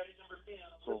anyway,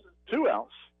 so 2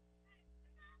 outs.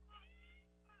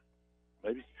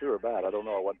 Maybe 2 are bad. I don't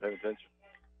know. I wasn't paying attention.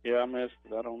 Yeah, I missed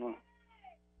it. I don't know.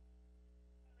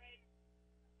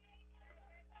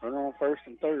 Runner on first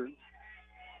and third.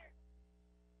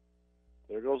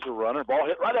 There goes the runner. Ball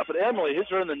hit right up at Emily. Hits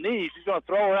her in the knee. She's going to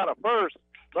throw her out at first.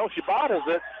 No, she bobbles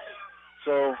it.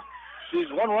 So she's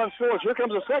 1 run scores. Here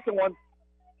comes the second one.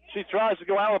 She tries to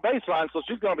go out of the baseline, so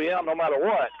she's going to be out no matter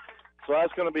what. So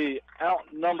that's going to be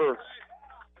out number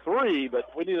 3, but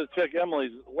we need to check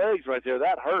Emily's legs right there.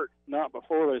 That hurt. Not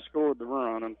before they scored the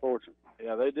run, unfortunately.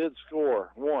 Yeah, they did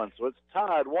score 1, so it's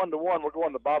tied 1-1. We're going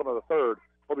to the bottom of the third.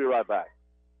 We'll be right back.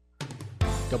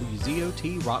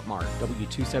 WZOT Rockmart,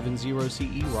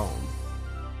 W270CE Rome.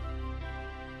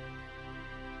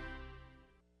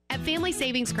 At Family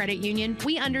Savings Credit Union,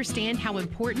 we understand how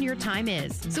important your time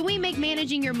is. So we make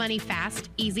managing your money fast,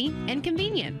 easy, and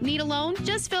convenient. Need a loan?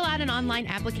 Just fill out an online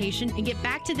application and get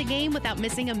back to the game without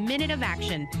missing a minute of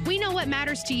action. We know what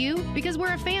matters to you because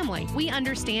we're a family. We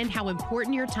understand how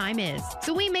important your time is.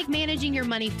 So we make managing your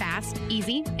money fast,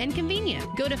 easy, and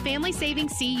convenient. Go to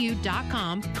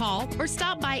FamilySavingsCU.com, call, or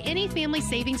stop by any Family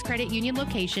Savings Credit Union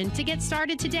location to get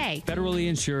started today. Federally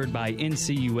insured by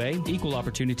NCUA, Equal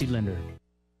Opportunity Lender.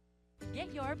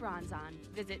 Get your bronze on.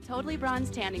 Visit Totally Bronze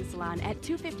Tanning Salon at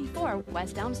 254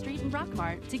 West Elm Street in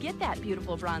Rockmart to get that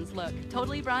beautiful bronze look.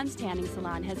 Totally Bronze Tanning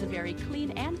Salon has a very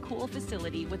clean and cool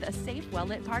facility with a safe,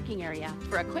 well-lit parking area.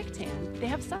 For a quick tan, they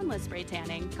have sunless spray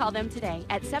tanning. Call them today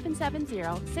at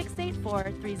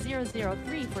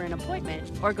 770-684-3003 for an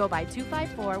appointment or go by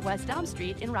 254 West Elm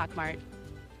Street in Rockmart.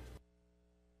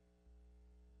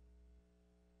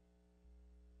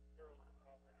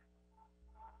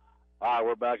 All right,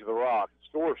 we're back at the Rock.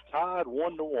 Score's tied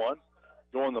 1-1,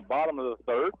 going the bottom of the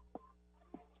third.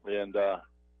 And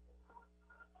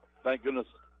thank goodness,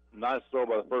 nice throw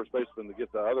by the first baseman to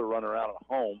get the other runner out at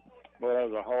home. Well, that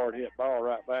was a hard hit ball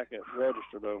right back at the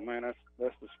register, though, man.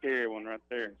 That's the scary one right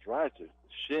there. It's right to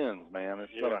shins, man.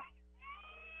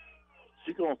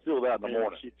 She's going to feel that in the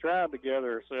morning. She tried to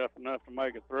gather herself enough to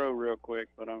make a throw real quick,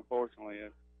 but unfortunately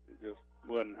it just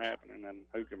wasn't happening, and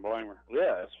who can blame her?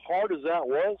 Yeah, as hard as that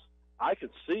was, I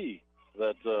could see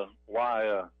that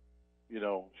why,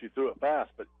 she threw it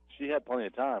fast, but she had plenty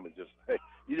of time. It just, hey,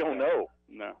 you don't know.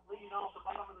 No.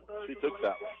 She took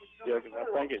that one. Yeah, because I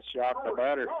think it shocked the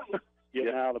batter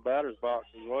getting out of the batter's box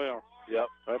as well. Yep.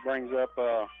 That brings up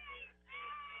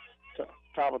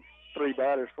top of 3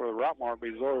 batters for the Rockmart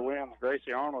Vs Adairsville Williams,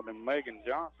 Gracie Arnold, and Megan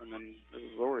Johnson, and this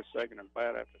is Lori's second at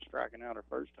bat after striking out her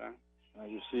first time. Now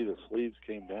you see the sleeves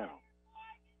came down.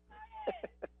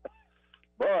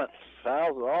 But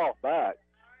fouls it off back.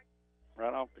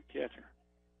 Right off the catcher.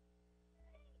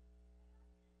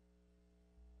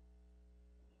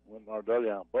 Went in our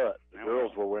dugout, but the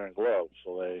girls were wearing gloves,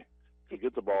 so they could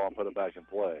get the ball and put it back in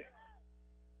play.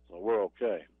 So we're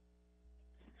okay.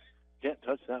 Can't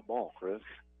touch that ball, Chris.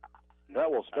 That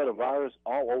will spread a virus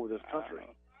all over this country.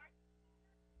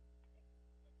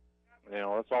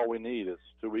 That's all we need is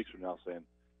 2 weeks from now saying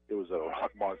it was a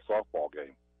Rockmart softball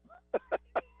game.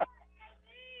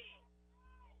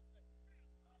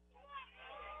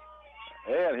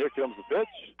 And here comes the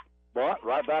pitch. Bunt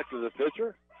right back to the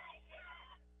pitcher.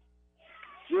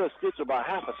 Just gets her by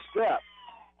half a step.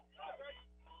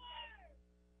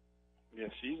 Yeah,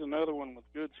 she's another one with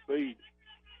good speed.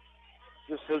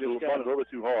 Just hit it a little bit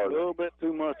too hard. A little bit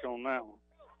too much on that one.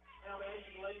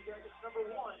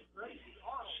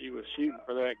 She was shooting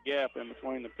for that gap in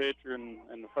between the pitcher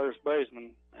and the first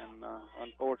baseman, and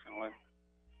unfortunately,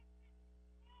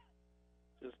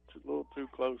 just a little too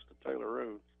close to Taylor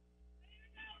Rhodes.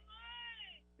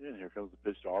 And here comes the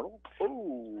pitch to Arnold.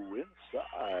 Oh,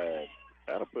 inside.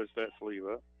 That'll push that sleeve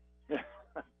up.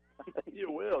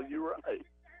 You will. You're right.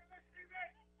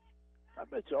 I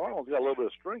bet you Arnold's got a little bit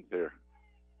of strength there.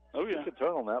 Oh, yeah. He can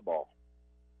turn on that ball.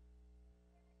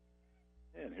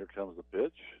 And here comes the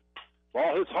pitch.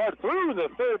 Ball hits hard through the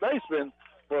third baseman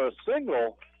for a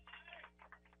single.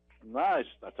 Nice.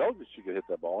 I told you she could hit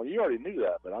that ball. You already knew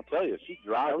that, but I'll tell you, she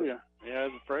drives Oh, it. yeah. Yeah,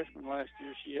 as a freshman last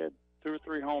year, she had 2 or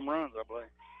 3 home runs, I believe.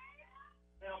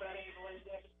 Now batting in the Lady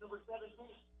Jackets, number 17,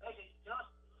 Megan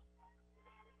Johnson.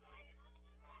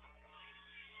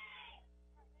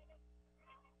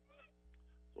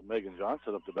 So Megan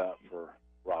Johnson up to bat for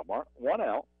Rockmart. 1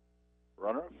 out.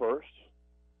 Runner at first.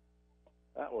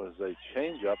 That was a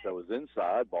changeup that was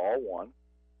inside, ball 1.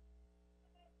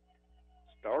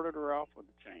 Started her off with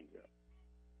a changeup.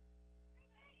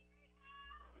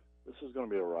 This is going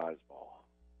to be a rise ball.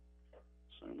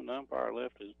 Assuming the umpire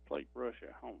left his plate brush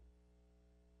at home.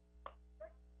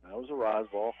 That was a rise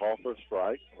ball, call for a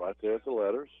strike, right there at the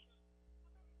letters.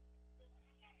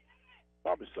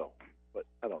 Probably so, but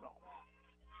I don't know.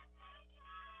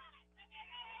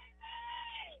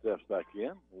 Steps back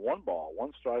in. 1 ball,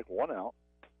 1 strike, 1 out.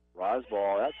 Rise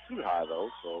ball, that's too high, though.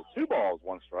 So 2 balls,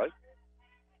 1 strike.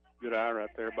 Good eye right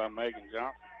there by Megan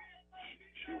Johnson.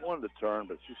 She wanted to turn,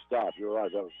 but she stopped. You're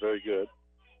right. That was very good.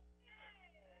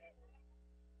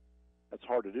 That's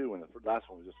hard to do when the last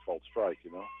one was just called strike,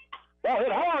 you know. Ball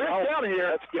hit hard. It's down here.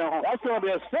 That's gone. That's going to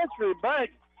be a Century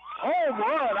Bank home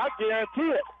run. I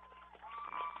guarantee it.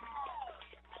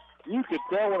 You could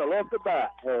tell when it left the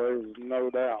bat. Oh, there's no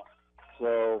doubt.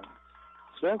 So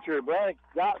Century Bank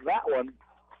got that one.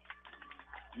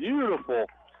 Beautiful.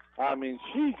 I mean,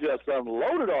 she just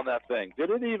unloaded on that thing.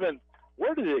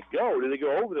 Where did it go? Did it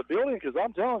go over the building? Because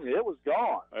I'm telling you, it was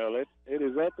gone. Well, it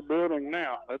is at the building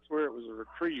now. That's where it was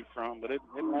retrieved from, but it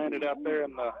landed out there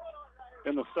in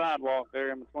the sidewalk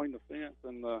there in between the fence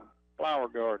and the flower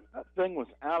garden. That thing was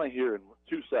out of here in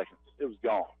 2 seconds. It was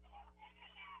gone.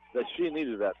 That she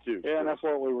needed that too. Yeah, and that's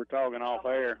what we were talking off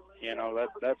air. You know,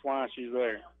 that's why she's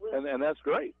there. And that's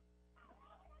great.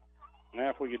 Now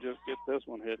if we could just get this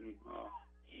one hitting,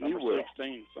 number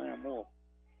 16, Sam Wolf.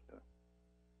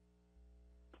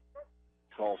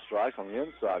 Call strike on the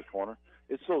inside corner.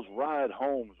 It's those ride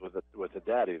homes with the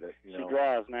daddy that, you know. She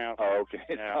drives now. Oh, okay.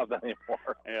 It's Yeah. not that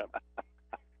anymore. Yeah.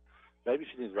 Maybe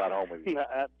she needs to ride home with you.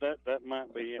 that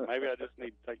might be it. Maybe I just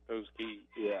need to take those keys.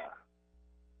 Yeah.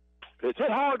 It's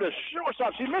hit hard to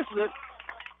shortstop. She misses it.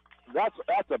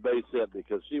 That's a base hit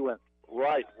because she went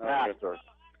right past her.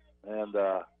 And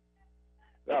that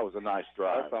was a nice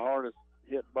drive. That's the hardest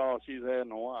hit ball she's had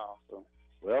in a while. So.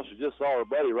 Well, she just saw her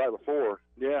buddy right before.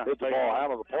 Yeah. Hit the ball out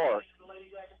of the park.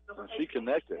 And she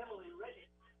connected.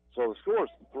 So the score is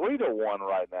 3-1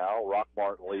 right now.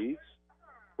 Rockmart leads.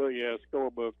 But yeah,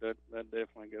 scorebook that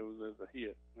definitely goes as a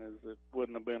hit, as it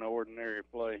wouldn't have been an ordinary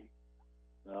play.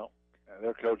 No. And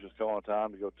their coach is calling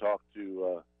time to go talk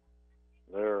to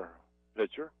their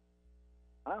pitcher.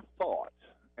 I thought,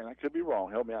 and I could be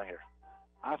wrong, help me out here.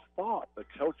 I thought the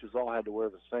coaches all had to wear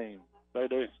the same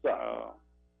stuff.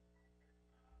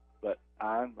 But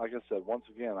like I said, once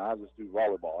again, I just do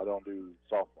volleyball. I don't do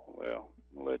softball. Well,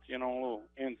 I'll let you in on a little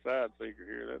inside secret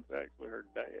here. That's actually her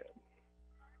dad.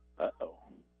 Uh-oh.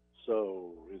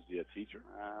 So is he a teacher?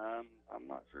 I'm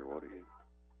not sure what he is.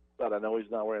 But I know he's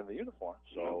not wearing the uniform,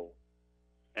 so.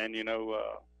 And, you know,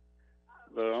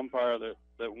 the umpire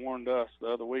that warned us the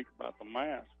other week about the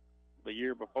mask, the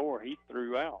year before, he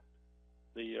threw out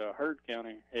the Heard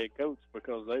County head coach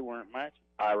because they weren't matching.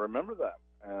 I remember that.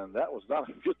 And that was not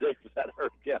a good day for that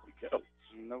Heard County coach.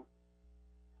 Nope.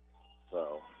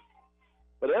 So,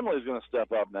 but Emily's going to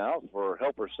step up now for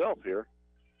help herself here.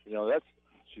 You know,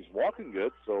 she's walking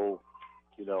good, so,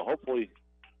 you know, hopefully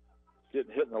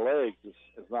getting hit in the legs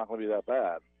is not going to be that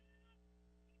bad.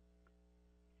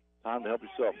 Time to help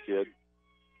yourself, kid.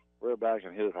 Rear back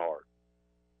and hit it hard.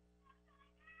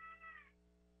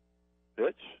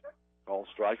 Pitch. Call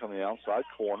strike on the outside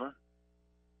corner.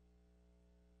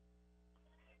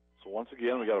 So once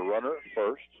again, we got a runner at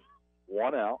first.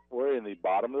 1 out. We're in the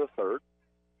bottom of the third.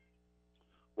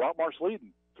 Rockmart's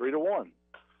leading 3-1.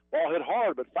 Ball hit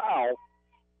hard, but foul.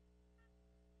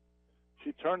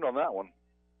 She turned on that one.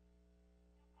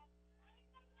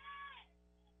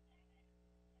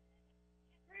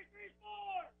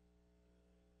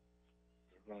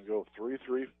 They're going to go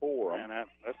 3-3-4. And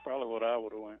that's probably what I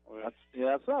would have went with.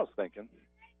 That's what I was thinking.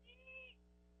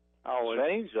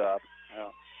 Change up. Yeah.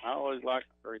 I always like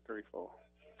 3-3-4.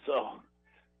 So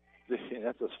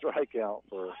that's a strikeout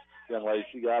for a young lady.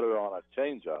 She got her on a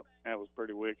changeup. That was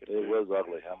pretty wicked. It was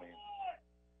ugly. I mean,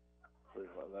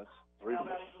 that's 3.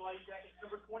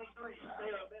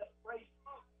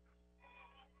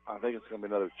 I think it's going to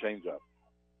be another changeup.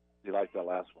 You like that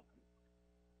last one?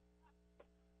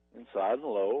 Inside and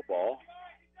low ball.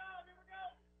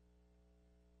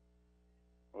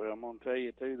 Well, I'm going to tell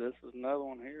you, too, this is another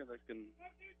one here that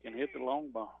can hit the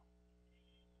long ball.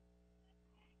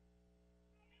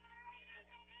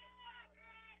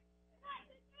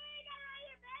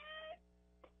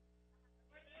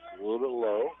 A little bit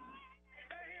low.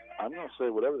 I'm going to say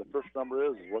whatever the first number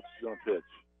is what she's going to pitch.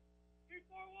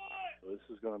 So this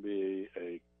is going to be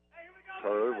a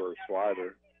curve or a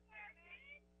slider.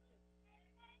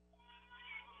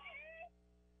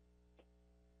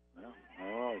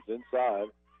 Oh, it's inside.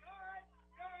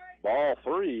 Ball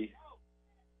 3.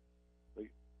 We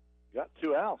got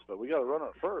 2 outs, but we got to run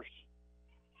at first.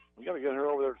 We got to get her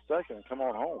over there at second and come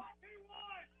on home.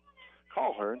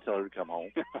 Call her and tell her to come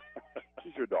home.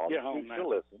 She's your daughter. Get home now. She'll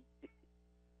listen.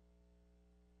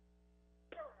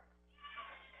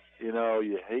 You know,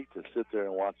 you hate to sit there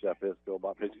and watch that pitch go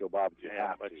by, but you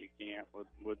have but to. you can't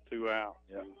with 2 outs.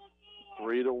 Yeah.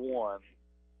 3-1.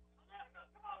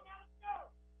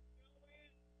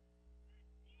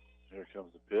 Here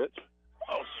comes the pitch.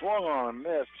 Oh, Swung on and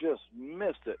missed, just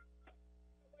missed it.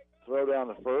 Throw down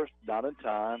the first, not in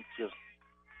time. Just,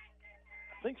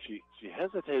 I think she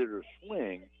hesitated her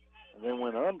swing and then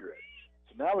went under it.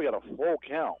 So now we got a full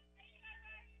count.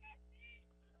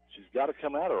 She's got to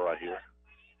come at her right here.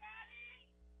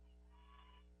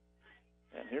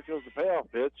 And here goes the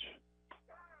payoff pitch.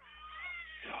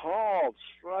 Called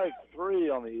strike 3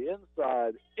 on the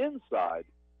inside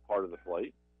part of the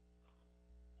plate.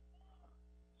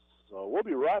 So we'll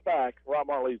be right back.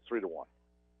 Rockmart leads 3-1.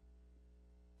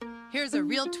 Here's a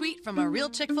real tweet from a real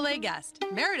Chick-fil-A guest.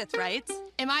 Meredith writes,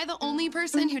 "Am I the only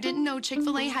person who didn't know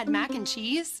Chick-fil-A had mac and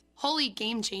cheese? Holy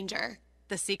game changer."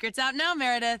 The secret's out now,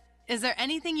 Meredith. Is there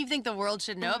anything you think the world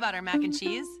should know about our mac and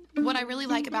cheese? What I really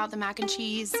like about the mac and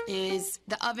cheese is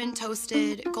the oven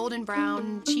toasted, golden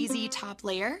brown, cheesy top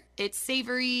layer. It's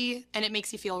savory, and it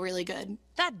makes you feel really good.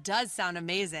 That does sound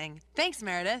amazing. Thanks,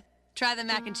 Meredith. Try the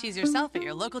mac and cheese yourself at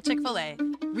your local Chick-fil-A.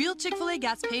 Real Chick-fil-A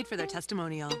gets paid for their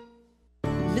testimonial.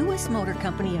 Lewis Motor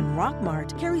Company in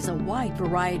Rockmart carries a wide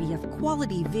variety of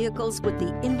quality vehicles with the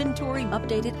inventory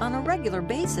updated on a regular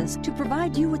basis to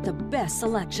provide you with the best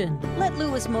selection. Let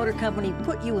Lewis Motor Company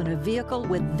put you in a vehicle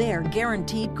with their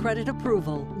guaranteed credit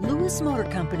approval. Lewis Motor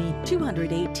Company,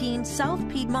 218 South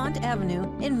Piedmont Avenue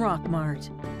in Rockmart.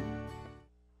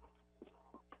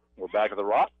 We're back at the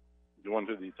Rock, going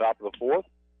to the top of the fourth.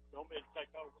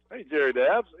 Hey, Jerry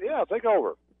Dabbs. Yeah, take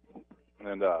over.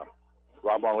 And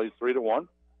Rockmart leads 3-1.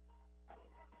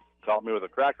 Caught me with a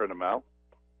cracker in the mouth.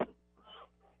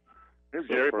 Here's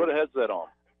Jerry. Put a headset on.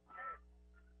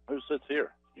 Who sits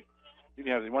here? You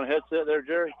can have one headset there,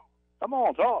 Jerry. Come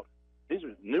on, talk. He's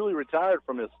newly retired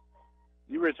from his.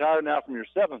 You retired now from your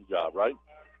 7th job, right?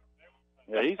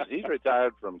 Yeah, he's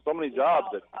retired from so many jobs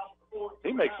that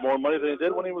he makes more money than he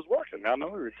did when he was working. I know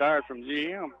he retired from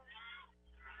GM.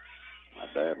 My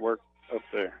dad worked up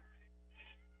there.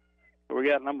 So we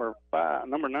got number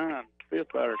 9,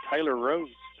 fifth batter, Taylor Rose,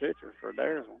 pitcher for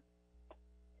Adairsville.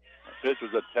 The pitch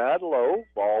was a tad low,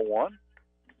 ball 1.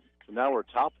 So now we're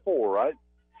top 4, right?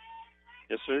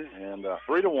 Yes, sir. And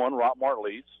 3-1, Rockmart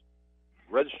leads.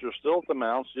 Register still at the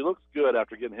mound. She looks good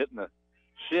after getting hit in the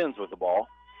shins with the ball.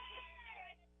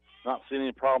 Not seeing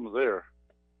any problems there.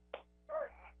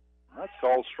 That's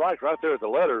called strike right there at the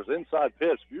letters. Inside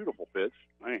pitch, beautiful pitch.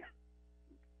 Man,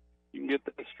 you can get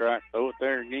that strike, throw it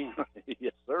there again.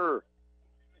 Yes, sir.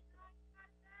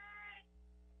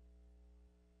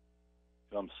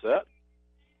 Comes set.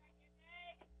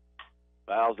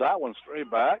 Fouls that one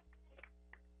straight back.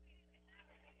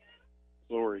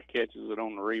 Lori catches it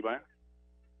on the rebound.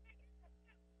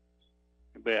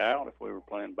 It'd be out if we were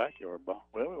playing backyard ball.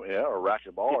 Well, yeah, or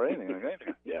racket ball or anything.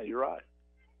 Yeah, you're right.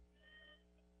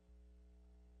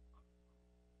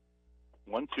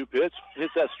 1-2 pitch.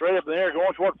 Hits that straight up in the air,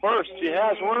 going toward first. She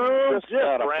has room. Just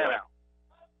ran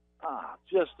out.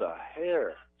 Just a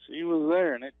hair. She was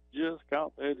there, and it just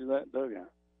caught the edge of that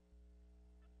dugout.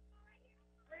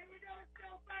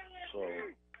 So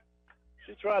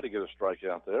she tried to get a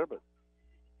strikeout there, but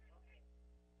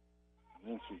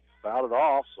then she fouled it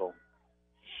off. So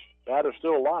batter's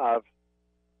still alive.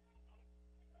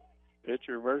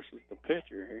 Pitcher versus the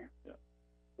pitcher here. Yeah.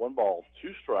 1 ball,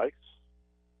 2 strikes.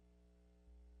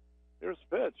 Here's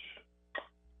the pitch.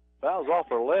 Fouls off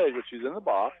her leg, but she's in the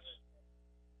box.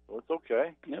 So it's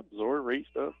okay. Yep, Zora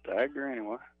reached up, tagged her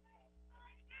anyway.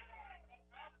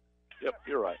 Yep,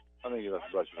 you're right. I think you left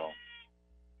to brush it home.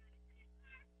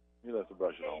 You left to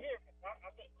brush it home.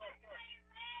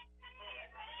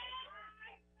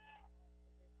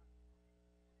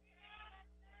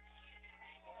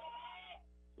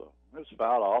 So it's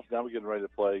fouled off. Now we're getting ready to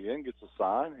play again. Gets a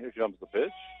sign. Here comes the pitch.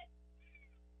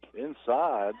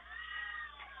 Inside.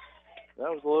 That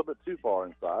was a little bit too far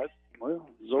inside. Well,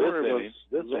 Zora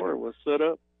was set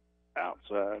up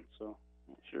outside, so I'm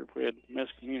not sure if we had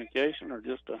miscommunication or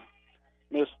just a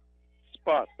missed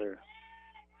spot there.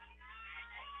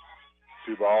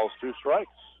 2 balls, 2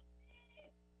 strikes.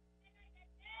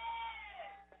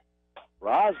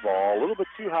 Rise ball, a little bit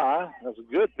too high. That was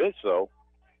a good pitch, though,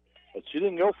 but she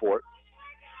didn't go for it.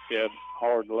 She had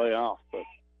hard to lay off, but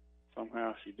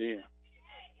somehow she did.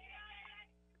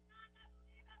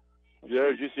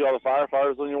 Jerry, did you see all the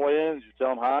firefighters on your way in? Did you tell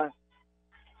them hi?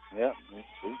 Yep.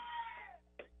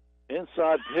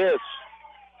 Inside pitch,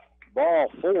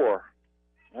 ball 4.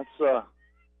 That's,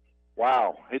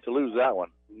 wow. Hate to lose that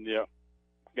one. Yep.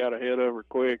 Got ahead of her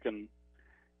quick and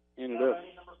ended up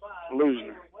losing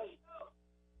her.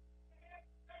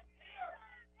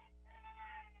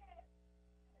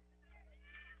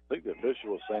 I think the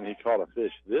official was saying he caught a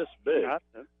fish this big.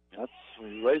 That's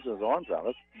he's raising his arms out.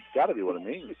 That's got to be what it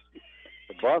means.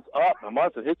 A Bunts up, and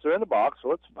once it hits her in the box,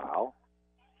 so it's foul.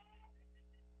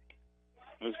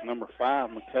 This is number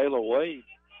 5, Michaela Wade.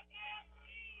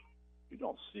 You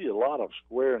don't see a lot of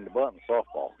squaring the bunt in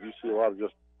softball. You see a lot of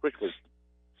just quickly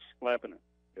slapping it.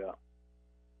 Yeah.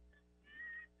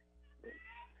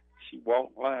 She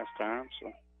walked last time,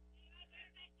 so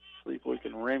see if we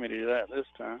can remedy that this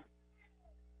time.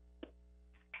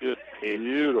 Good pitch.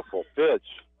 Beautiful pitch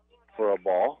for a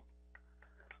ball.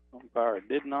 Umpire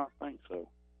did not think so.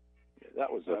 Yeah,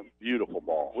 that was a beautiful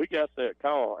ball. We got that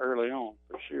call early on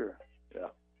for sure. Yeah.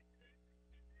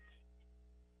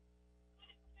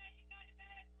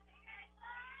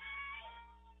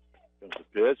 There's the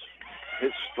pitch.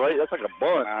 Hit straight. That's like a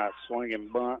bunt. Nice swinging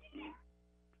bunt.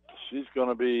 She's going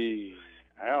to be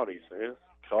out, he says.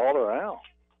 Called her out.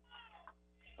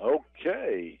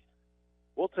 Okay.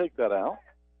 We'll take that out.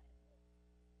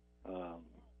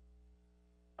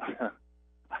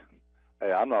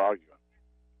 Hey, I'm not arguing.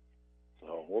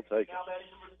 So we'll take it.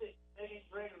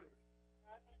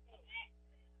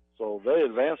 So they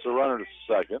advance the runner to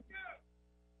second.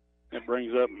 It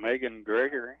brings up Megan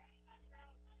Gregory,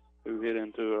 who hit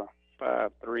into a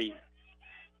 5-3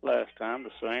 last time to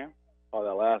Sam. Oh,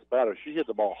 that last batter. She hit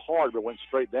the ball hard but went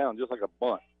straight down just like a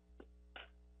bunt.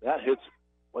 That hits.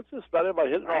 What's this about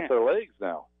everybody hitting off their legs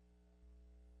now?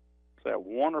 It's that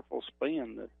wonderful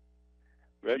spin that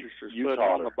registers you put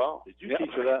taught on her. the ball. Did you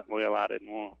teach her that? Well, I didn't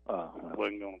want. I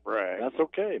wasn't going to brag. That's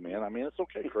okay, man. I mean, it's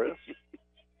okay, Chris.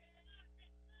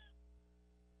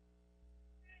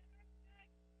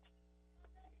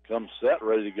 Comes set,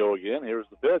 ready to go again. Here's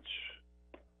the pitch.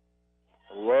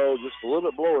 Low, just a little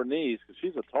bit below her knees because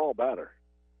she's a tall batter.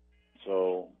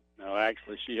 So, no,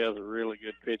 actually, she has a really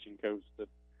good pitching coach that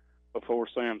before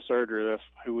Sam's surgery, that's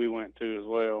who we went to as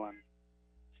well, and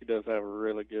she does have a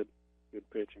really good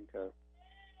pitching coach.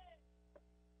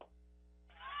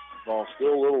 Ball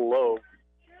still a little low.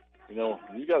 You know,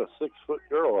 you got a 6-foot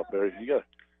girl up there. You got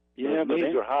yeah, but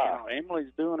knees are high.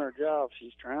 Emily's doing her job.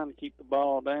 She's trying to keep the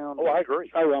ball down. Oh, I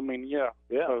agree. Oh, I mean, yeah.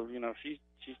 Yeah. So, you know, she's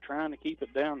trying to keep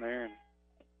it down there, and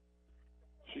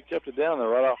she kept it down there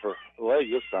right off her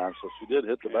leg this time, so she did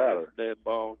hit the batter. Dead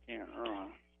ball can't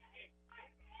run.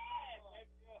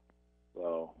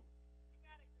 So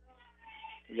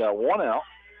we got one out.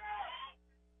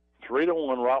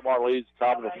 3-1. Rockmart leads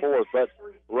top of the fourth, but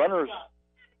runners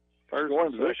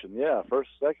scoring position. Yeah,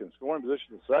 first, second, scoring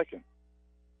position to second.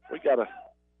 We gotta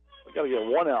get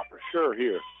one out for sure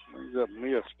here. Brings up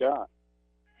Mia Scott.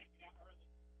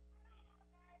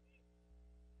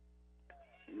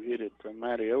 You hit it to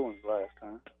Maddie Owens last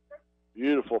time.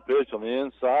 Beautiful pitch on the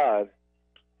inside.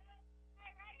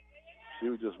 She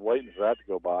was just waiting for that to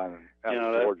go by, and that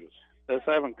was gorgeous. That's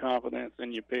having confidence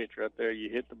in your pitch right there. You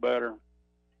hit the batter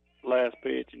last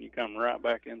pitch, and you come right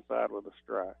back inside with a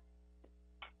strike.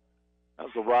 That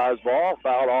was a rise ball,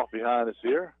 fouled off behind us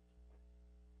here.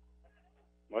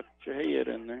 Watch your head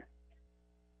in there.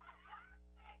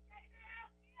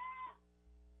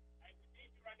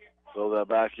 Throw that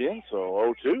back in,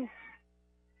 so 0-2.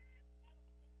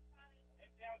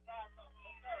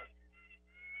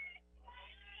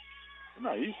 We're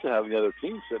not used to having the other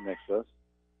team sitting next to us,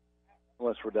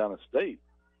 unless we're down at state.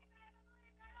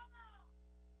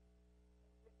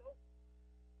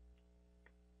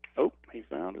 Oh, he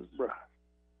found his brush.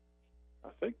 I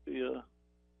think the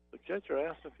catcher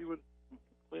asked if he would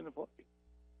clean the plate.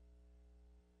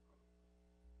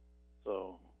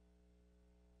 So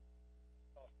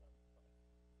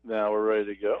now we're ready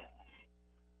to go.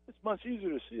 It's much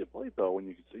easier to see a plate, though, when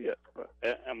you can see it. But,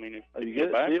 I mean, if you you get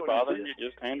get back, it, Father, you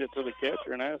just hand it to the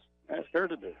catcher and ask her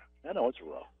to do it. I know it's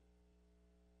rough.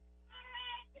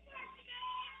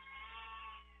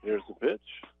 Here's the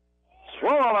pitch.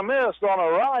 Swung on a miss on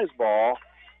a rise ball.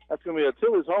 That's going to be a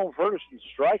Tilly's Home Ferguson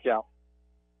strikeout.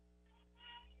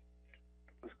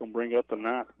 That's going to bring up the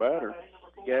ninth batter,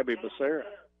 Gabby Becerra.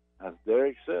 As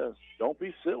Derek says, don't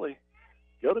be silly.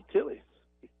 Go to Tilly's.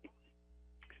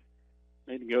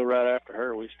 Need to go right after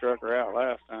her. We struck her out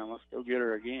last time. Let's go get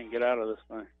her again. Get out of this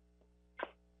thing.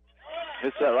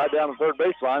 Hits that right down the third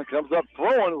baseline. Comes up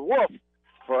throwing. Woof.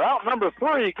 For out number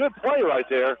 3. Good play right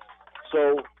there.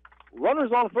 So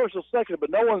runners on first and second, but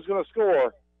no one's going to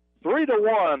score.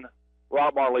 3-1.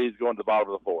 Rockmart leads going to the bottom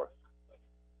of the fourth.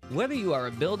 Whether you are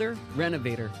a builder,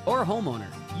 renovator, or homeowner,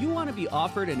 you want to be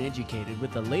offered and educated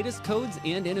with the latest codes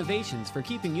and innovations for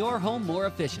keeping your home more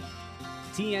efficient.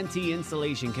 TNT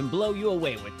Installation can blow you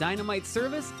away with dynamite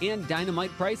service and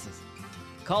dynamite prices.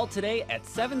 Call today at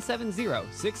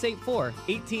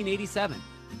 770-684-1887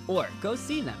 or go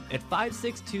see them at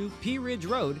 562 P Ridge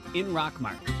Road in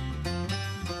Rockmart.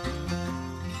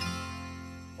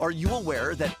 Are you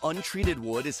aware that untreated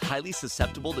wood is highly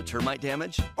susceptible to termite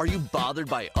damage? Are you bothered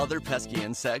by other pesky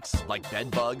insects like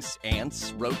bed bugs,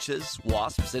 ants, roaches,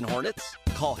 wasps, and hornets?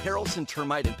 Call Harrelson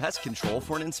Termite and Pest Control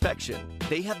for an inspection.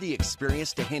 They have the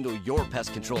experience to handle your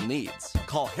pest control needs.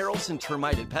 Call Harrelson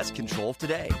Termite and Pest Control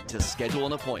today to schedule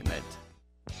an appointment.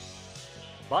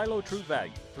 Buy Low True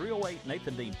Value, 308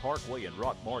 Nathan Dean Parkway in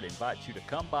Rockmart invites you to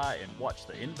come by and watch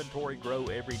the inventory grow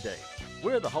every day.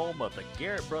 We're the home of the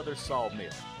Garrett Brothers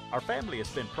Sawmill. Our family has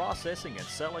been processing and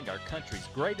selling our country's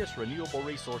greatest renewable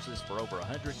resources for over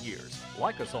 100 years.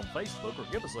 Like us on Facebook or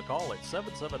give us a call at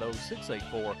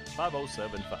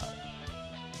 770-684-5075.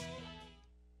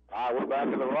 All right, we're back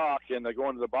in the Rock, and they're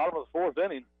going to the bottom of the fourth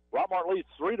inning. Rockmart leads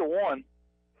 3-1.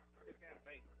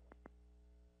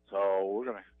 So we're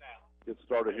going to get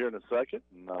started here in a second.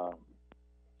 And,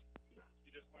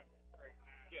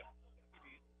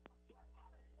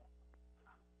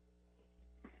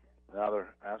 now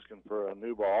they're asking for a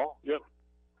new ball. Yep.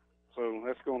 So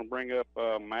that's going to bring up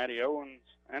Maddie Owens,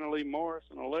 Annalie Morris,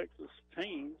 and Alexis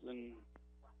Teams. And,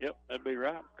 yep, that'd be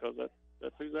right because that's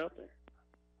who's out there.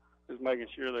 Just making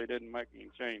sure they didn't make any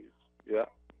changes. Yeah.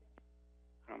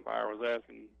 Umpire was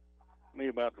asking me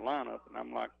about the lineup, and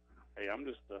I'm like, hey, I'm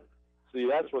just a See,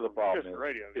 that's where the problem just is. a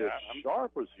radio If guy.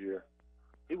 Sharp was here,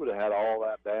 he would have had all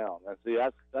that down. And see,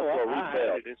 that's where we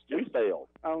failed. We failed.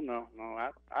 Oh, no,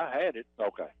 I had it.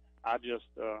 Okay. I just,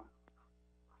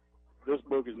 this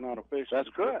book is not official. That's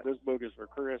correct. This book is for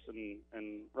Chris and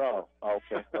Rob. Oh,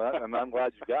 okay. Well, and I'm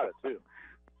glad you got it, too.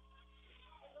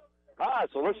 All right,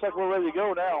 so it looks like we're ready to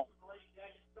go now.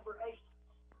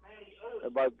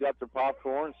 Everybody's got their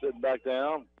popcorn, sitting back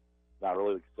down. Not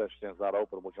really, the concession stand's not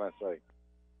open. What can I say?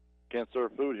 Can't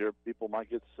serve food here. People might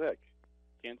get sick.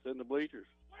 Can't sit in the bleachers.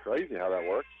 Crazy how that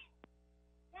works.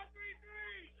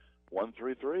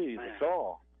 1-3-3 is the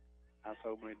call. I was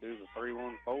hoping he'd do the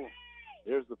 3-1-4.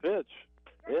 Here's the pitch.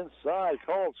 Inside,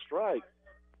 called strike.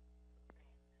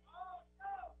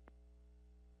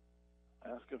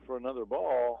 Asking for another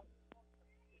ball.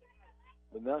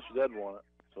 But now she doesn't want it,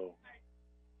 so.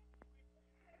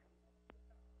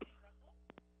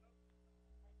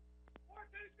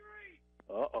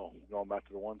 Uh-oh, going back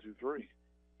to the 1-2-3.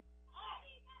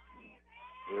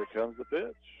 Here comes the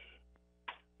pitch.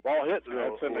 Ball hit.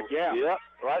 That's in the gap. Yep,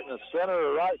 right in the center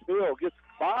of right field. Gets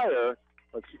fire,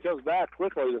 but she comes back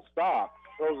quickly to stop.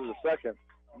 Throws it to second.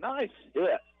 Nice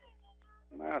hit.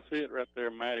 Nice hit right there.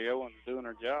 Maddie Owens doing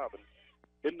her job and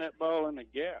hitting that ball in the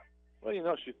gap. Well, you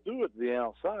know, she threw it to the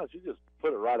outside. She just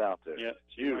put it right out there. Yeah,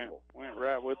 she beautiful. Went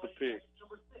right with the pick.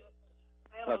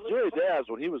 Now, Jerry Daz,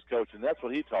 when he was coaching, that's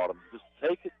what he taught him. Just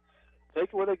take it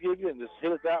what they give you and just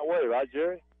hit it that way, right,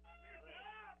 Jerry?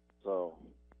 So,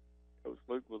 Coach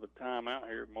Luke with a timeout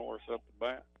here. Morris up the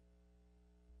bat.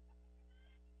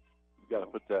 You got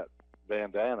to put that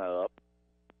bandana up.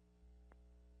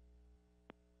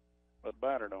 But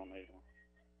batter don't need one.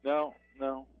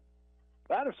 No.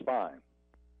 Batter's fine.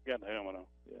 Got the helmet on.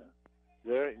 Yeah.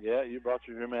 Jerry, yeah, you brought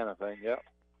your Humana thing. Yep.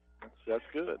 That's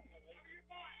good.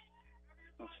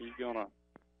 Well, she's going to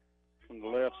from the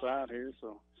left side here,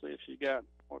 so see if she got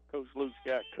what Coach Luke's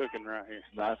got cooking right here.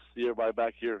 Nice to see everybody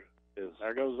back here.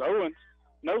 There goes Owens.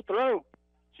 No throw.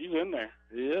 She's in there.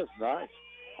 He is. Nice.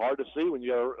 Hard to see when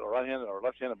you got a right-handed or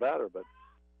left-handed batter, but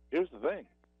here's the thing.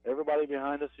 Everybody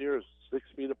behind us here is 6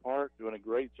 feet apart, doing a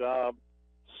great job,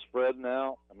 spreading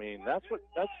out. I mean, that's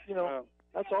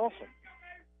awesome.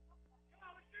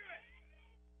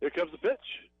 Here comes the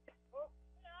pitch.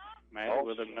 Maddie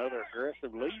with another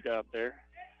aggressive lead out there.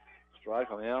 Strike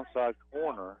on the outside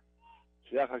corner.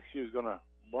 She acted like she was going to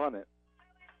bunt it.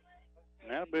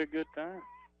 And that'll be a good time.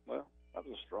 Well, that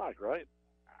was a strike, right?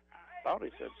 I thought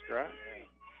he said strike.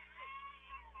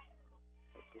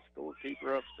 But the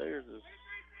scorekeeper upstairs has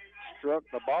struck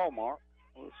the ball mark.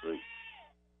 We'll see.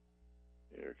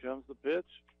 Here comes the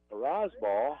pitch. A rise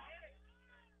ball.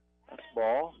 That's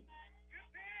ball.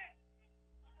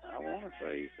 I want to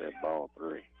say he said ball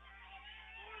 3.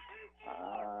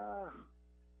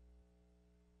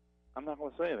 I'm not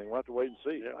going to say anything. We'll have to wait and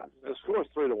see. Yeah, the score is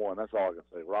 3-1. That's all I can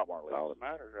say. Rockmart leads. All that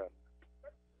matters, right?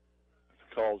 It's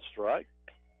a called strike.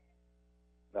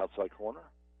 Outside corner.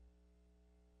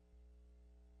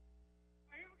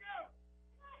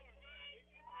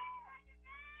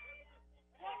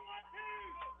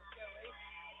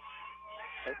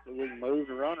 Hopefully we can move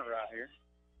the runner right here.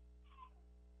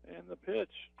 And the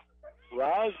pitch.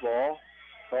 Rise ball.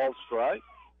 Called strike.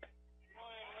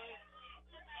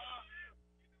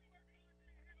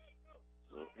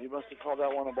 So he must have called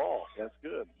that one a ball. That's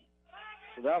good.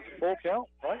 So now it's a full count,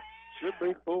 right? Should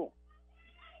be full.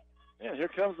 And here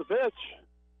comes the pitch.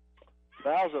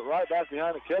 Fouls it right back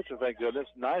behind the catcher, thank goodness.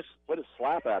 Nice way to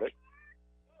slap at it.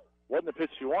 Wasn't the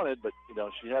pitch she wanted, but, you know,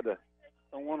 she had to.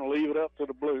 Don't want to leave it up to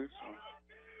the Blues. So.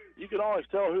 You can always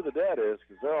tell who the dad is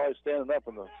because they're always standing up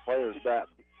in the player's bat,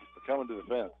 coming to the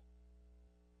fence.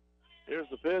 Here's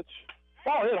the pitch.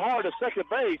 Ball hit hard to second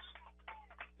base.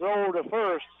 Throw over to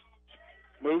first.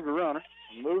 Move the runner.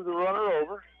 Move the runner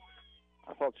over.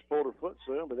 I thought she pulled her foot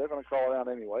soon, but they're going to call it out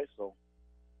anyway, so.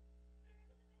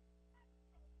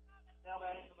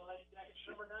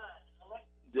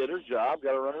 She did her job,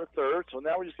 got a runner at third, so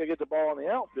now we just got to get the ball in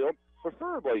the outfield,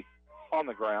 preferably on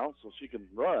the ground so she can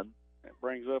run. That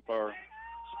brings up our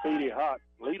speedy, hot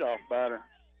leadoff batter,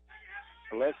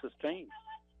 Alexis Team.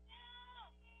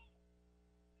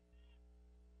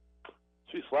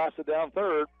 She slaps it down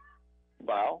third.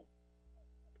 Foul.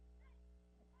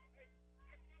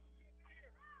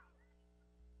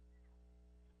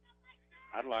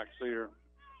 I'd like to see her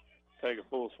take a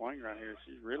full swing right here.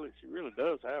 She really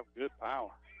does have good power.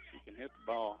 She can hit the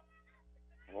ball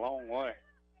a long way.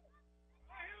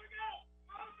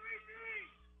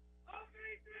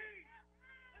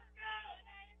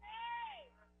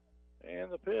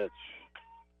 And the pitch.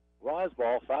 Rise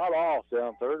ball fouled off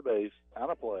down third base. Out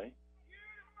of play.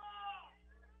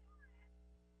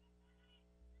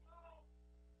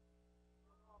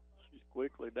 She's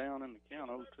quickly down in the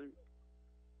count 0-2.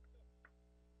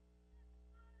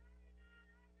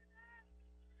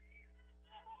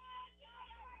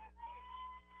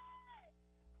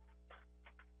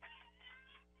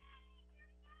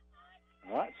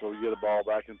 All right, so we get a ball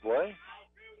back in play.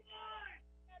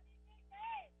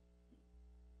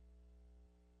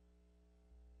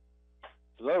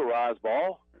 It's another rise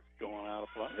ball. It's going out of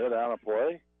play. Hit out of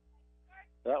play.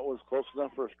 That was close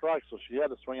enough for a strike, so she had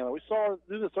to swing on it. We saw her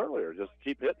do this earlier, just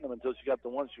keep hitting them until she got the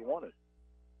one she wanted.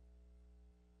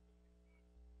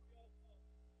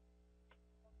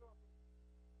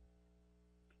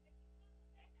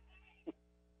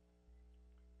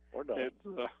 We're done.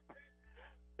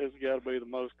 It's got to be the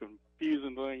most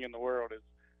confusing thing in the world is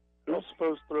who's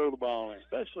supposed to throw the ball in.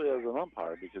 Especially as an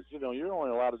umpire because, you know, you're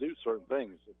only allowed to do certain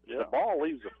things. If the ball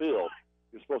leaves the field,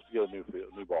 you're supposed to get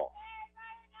a new ball.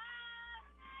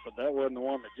 But that wasn't the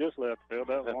one that just left the field.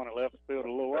 That was the one that left the field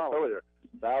a little while earlier.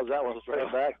 Fouls that one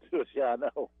straight back to us. Yeah, I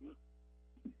know.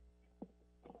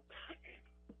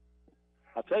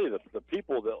 I'll tell you, the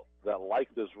people that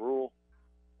like this rule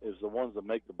is the ones that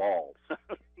make the balls.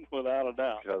 Without a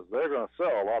doubt. Because they're going to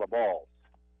sell a lot of balls.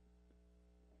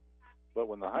 But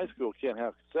when the high school can't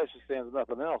have concession stands and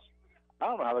nothing else, I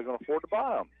don't know how they're going to afford to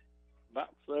buy them. About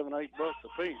 $7-8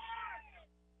 a piece.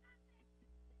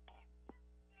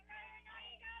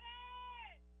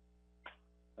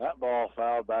 That ball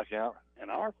fouled back out.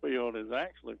 And our field is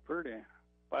actually pretty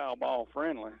foul ball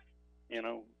friendly, you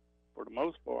know, for the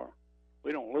most part.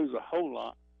 We don't lose a whole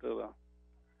lot to the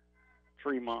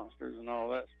tree monsters and all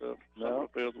that stuff. No. Some of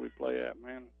the fields we play at,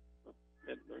 man,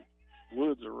 the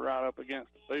woods are right up against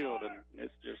the field, and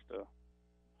it's just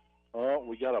Oh,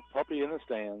 we got a puppy in the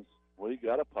stands. We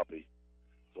got a puppy.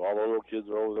 So all the little kids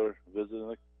are over there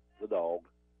visiting the dog.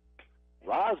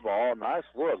 Rise ball, nice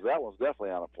look. That one's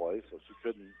definitely out of play, so she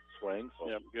couldn't swing. So.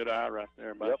 Yep, good eye right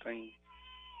there by Team.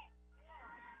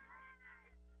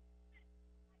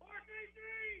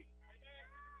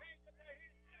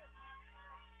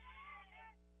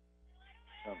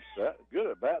 I'm set. Good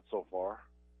at bat so far.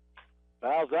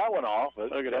 Fouls that one off.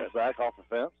 It comes back off the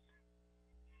fence.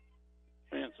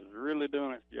 Fence is really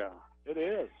doing its job. It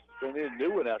is. They need a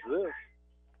new one after this.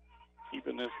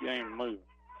 Keeping this game moving.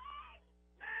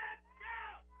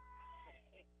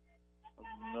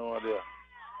 No idea.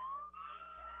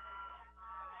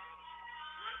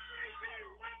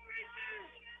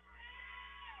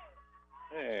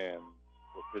 And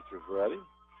the pitcher's ready.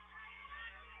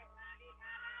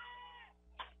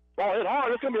 Ball hit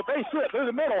hard. It's going to be a base hit through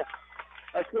the middle.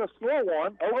 That's going to score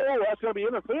one. Oh, that's going to be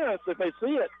interference if they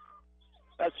see it.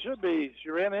 That should be. She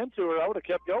ran into her. I would have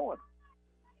kept going.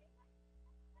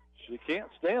 She can't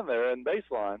stand there in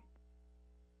baseline.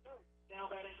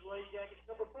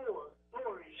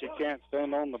 She can't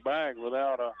stand on the bag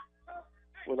without a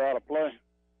play.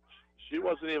 She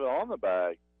wasn't even on the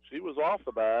bag. She was off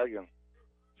the bag, and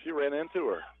she ran into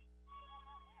her.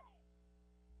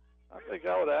 I think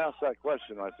I would have asked that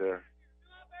question right there.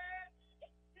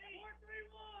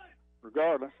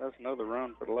 Regardless, that's another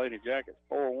run for the Lady Jackets,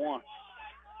 4-1,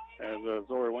 as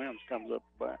Zori Williams comes up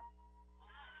the bat.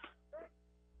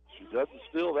 She doesn't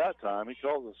steal that time. He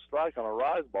calls a strike on a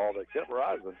rise ball that kept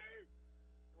rising.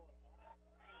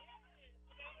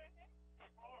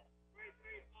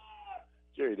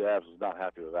 Jerry Dabbs was not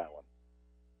happy with that one,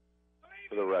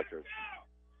 for the record.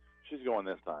 She's going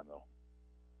this time, though.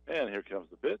 And here comes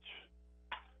the pitch.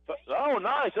 Oh,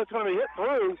 nice. That's going to be hit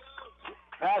through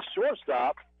past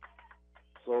shortstop.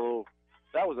 So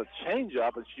that was a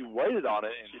changeup, and she waited on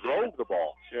it and drove the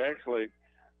ball. She actually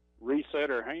reset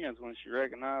her hands when she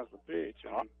recognized the pitch.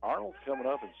 And Arnold's coming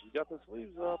up, and she's got the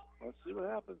sleeves up. Let's see what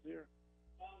happens here.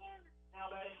 Now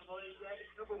batting for the Lady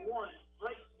Jackets, number 1,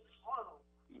 Gracie Arnold.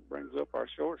 It brings up our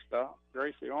shortstop,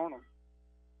 Gracie Arnold.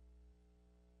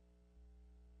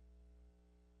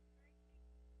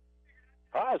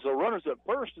 All right, so runners at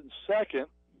first and second.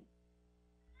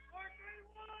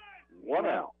 1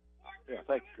 out. Yeah,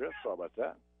 thank you, Chris. Sorry about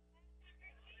that.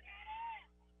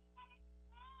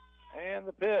 And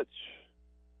the pitch.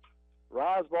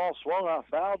 Rise ball swung out,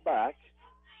 fouled back.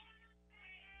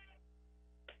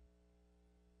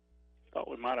 Thought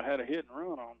we might have had a hit and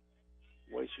run on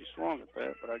the way she swung at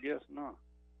that, but I guess not.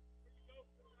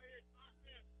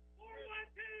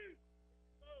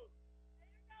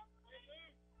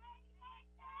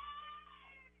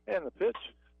 And the pitch.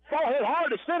 Ball hit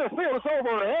hard to center field. It's over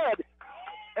her head.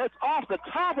 It's off the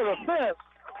top of the fence.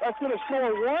 That's going to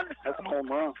score 1. That's a home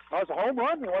run. Oh, it's a home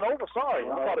run? It went over. Sorry.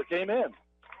 I thought it came in.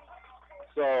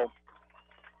 So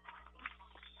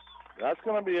that's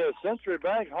going to be a Century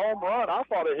Bank home run. I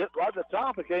thought it hit right at the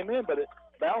top. It came in, but it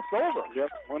bounced over. Yep,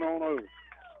 went on over.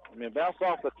 I mean, it bounced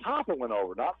off the top and went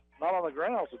over, not on the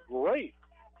ground. It's a great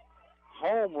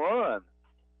home run.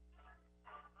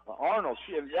 Arnold,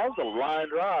 that was a line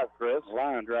drive, Chris.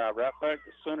 Line drive right back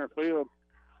to center field.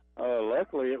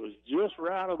 Luckily, it was just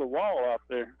right of the wall out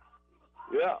there.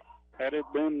 Yeah. Had it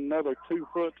been another 2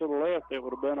 foot to the left, it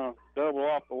would have been a double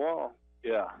off the wall.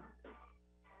 Yeah.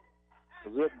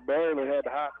 Because it barely had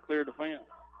the height to clear the fence.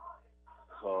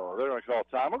 So they're going to call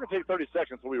time. We're going to take 30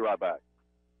 seconds. We'll be right back.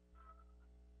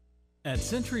 At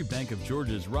Century Bank of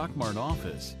Georgia's Rockmart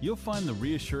office, you'll find the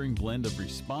reassuring blend of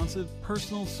responsive,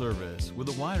 personal service with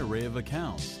a wide array of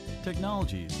accounts,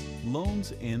 technologies,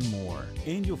 loans, and more.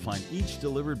 And you'll find each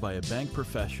delivered by a bank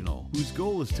professional whose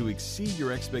goal is to exceed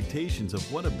your expectations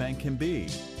of what a bank can be.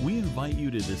 We invite you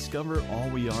to discover all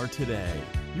we are today.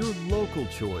 Your local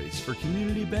choice for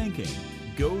community banking.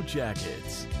 Go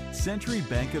Jackets. Century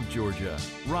Bank of Georgia,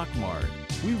 Rockmart.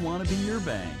 We want to be your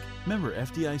bank. Member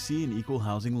FDIC and Equal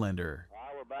Housing Lender. All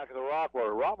right, we're back at the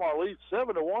Rockmart. Rockmart leads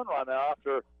 7-1 right now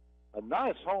after a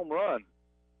nice home run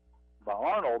by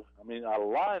Arnold. I mean, a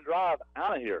line drive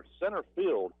out of here, center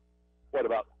field. What,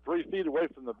 about 3 feet away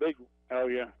from the big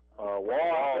wall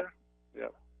out there?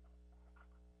 Yep.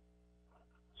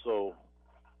 So,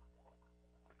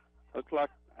 looks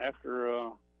like after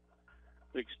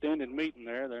the extended meeting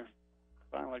there, they're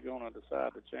finally going to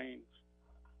decide to change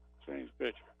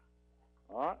pitcher.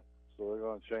 All right. So they're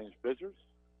going to change pitchers.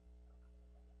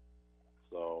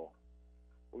 So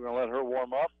we're going to let her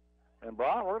warm up. And,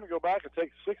 Brian, we're going to go back and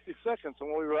take 60 seconds,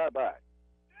 and we'll be right back.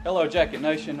 Hello, Jacket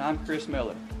Nation. I'm Chris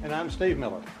Miller. And I'm Steve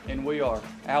Miller. And we are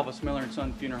Alvis Miller &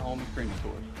 Son Funeral Home and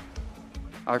Crematory.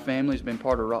 Our family's been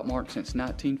part of Rockmart since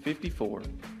 1954,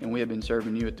 and we have been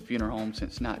serving you at the funeral home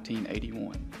since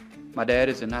 1981. My dad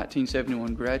is a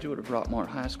 1971 graduate of Rockmart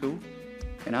High School,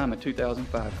 and I'm a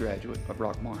 2005 graduate of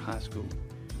Rockmart High School.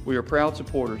 We are proud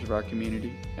supporters of our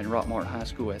community and Rockmart High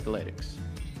School athletics.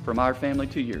 From our family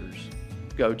to yours,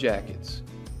 go Jackets.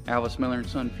 Alvis Miller &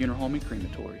 Son Funeral Home and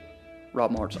Crematory,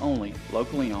 Rockmart's only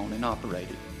locally owned and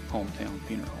operated hometown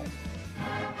funeral home.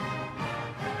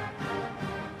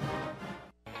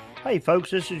 Hey folks,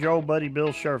 this is your old buddy Bill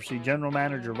Shurfsey, General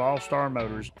Manager of All-Star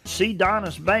Motors. See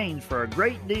Donis Baines for a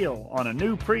great deal on a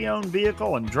new pre-owned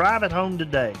vehicle and drive it home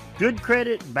today. Good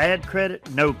credit, bad credit,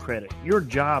 no credit. Your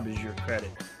job is your credit.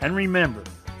 And remember,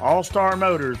 All-Star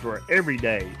Motors, where every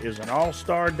day is an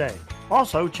all-star day.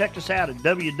 Also, check us out at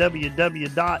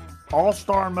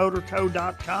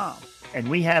www.allstarmotorco.com. And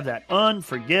we have that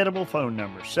unforgettable phone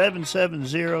number,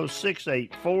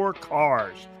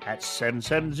 770-684-CARS. That's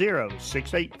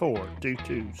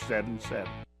 770-684-2277.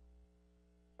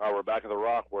 All right, we're back at the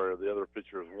Rock where the other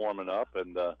pitcher is warming up,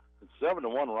 and it's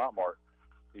 7-1 Rockmart.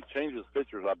 He changes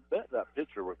pitchers. I bet that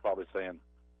pitcher was probably saying,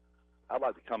 I'd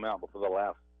like to come out before the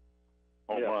last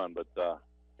home run. But yeah,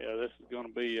 this is going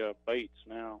to be Bates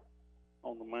now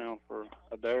on the mound for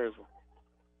Adairsville.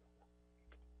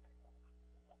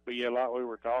 But yeah, like we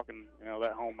were talking,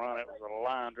 that home run, it was a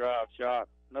line drive shot.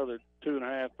 Another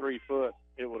 2.5, 3 foot,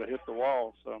 it would have hit the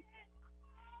wall. So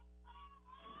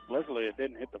luckily it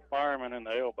didn't hit the fireman in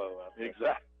the elbow.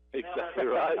 Exactly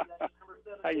right.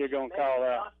 How you going to call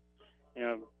that?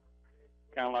 Kind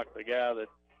of like the guy that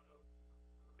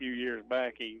a few years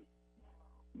back,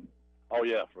 oh,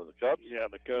 yeah, for the Cubs? Yeah,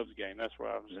 the Cubs game. That's where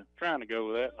I was trying to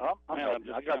go with that.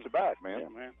 I got your back, man. Yeah,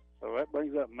 man. So that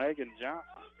brings up Megan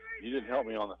Johnson. You didn't help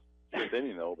me on the fifth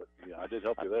inning, though, but yeah, I did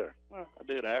help you there. Well, I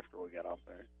did after we got off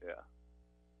there. Yeah.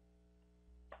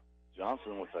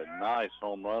 Johnson with a nice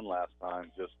home run last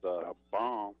time. Just a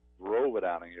bomb. Drove it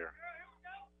out of here.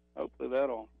 Hopefully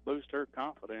that'll boost her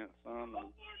confidence, son.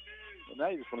 But now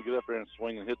you just want to get up there and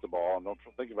swing and hit the ball, and don't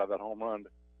think about that home run.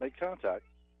 Make contact.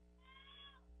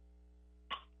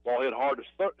 Ball hit hard to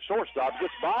shortstop.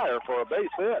 Gets by her for a base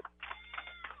hit.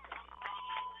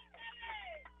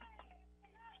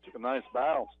 She took a nice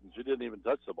bounce, and she didn't even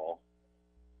touch the ball.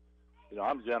 You know,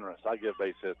 I'm generous. I give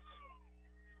base hits.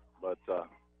 But,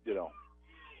 you know,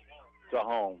 to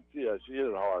home. Yeah, she hit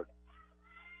it hard.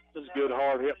 Just a good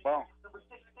hard hit ball.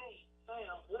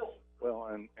 Well,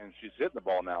 and she's hitting the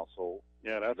ball now, so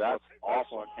yeah, that's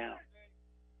awesome. What counts.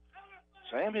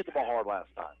 Sam hit the ball hard last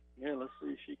time. Yeah, let's see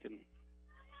if she can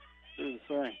do the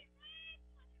same.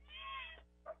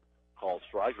 Called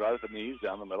strike right at the knees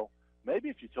down the middle. Maybe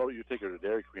if you told her you'd take her to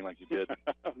Dairy Queen like you did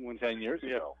 10 years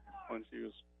ago. When she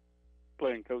was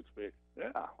playing coach pick.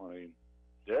 Yeah, I mean,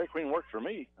 Dairy Queen worked for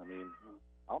me. I mean,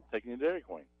 I'm taking you to Dairy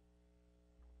Queen.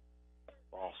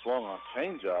 Ball swung on a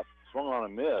changeup, swung on a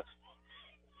miss.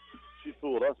 She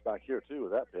fooled us back here, too,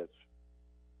 with that pitch.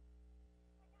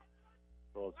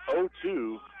 So it's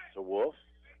 0-2 to Wolf.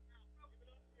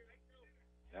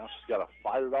 Now she's got to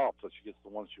fight it off so she gets the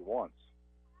one she wants.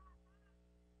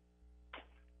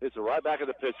 Hits it right back at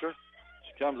the pitcher.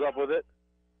 She comes up with it,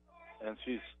 and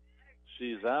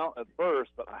she's out at first,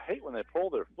 but I hate when they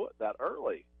pull their foot that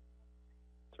early.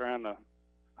 Try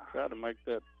to make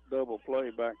that double play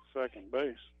back to second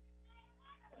base.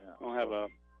 Yeah. We'll have a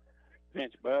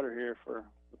pinch batter here for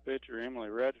the pitcher, Emily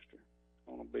Register. It's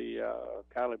going to be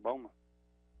Kylie Bowman.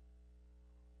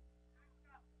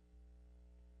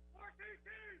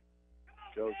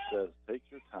 Coach says, take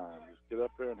your time. Just get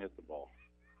up there and hit the ball.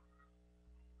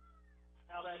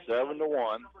 7-1.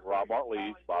 Rockmart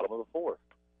leads, bottom of the fourth.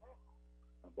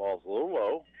 The ball's a little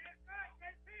low.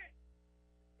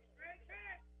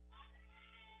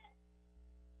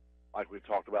 Like we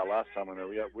talked about last time,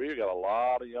 we got a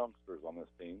lot of youngsters on this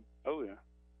team. Oh yeah,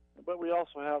 but we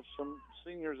also have some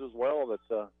seniors as well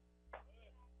that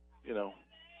you know,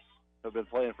 have been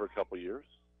playing for a couple years.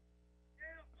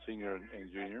 Senior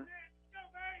and junior.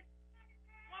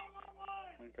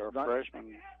 I think our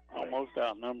freshmen almost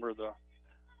outnumber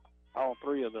all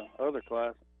three of the other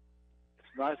classes.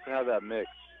 It's nice to have that mix.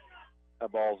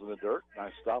 That ball's in the dirt.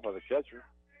 Nice stop by the catcher.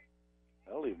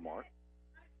 That'll leave a mark.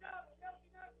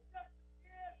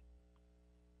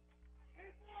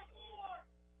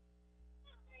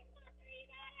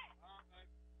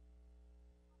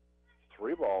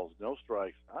 Three balls, no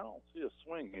strikes. I don't see a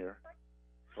swing here.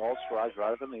 Called strike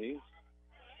right at the knees.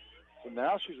 So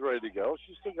now she's ready to go.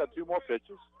 She's still got two more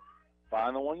pitches.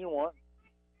 Find the one you want.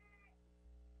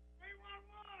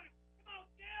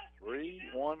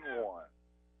 3-1-1.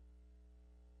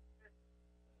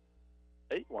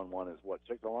 8-1-1 is what?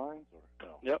 Check the lines? Or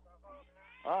no? Yep.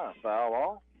 Foul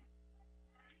ball.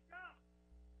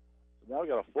 So now we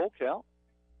got a full count.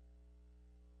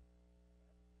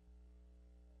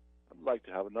 I'd like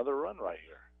to have another run right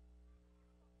here.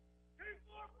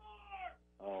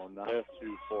 Oh, not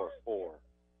 2-4-4.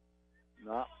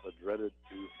 Not the dreaded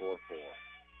 2-4-4.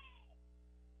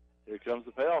 Here comes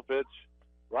the payoff pitch.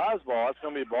 Rise ball. That's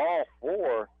going to be ball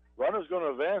 4. Runner's going to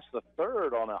advance to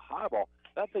third on a high ball.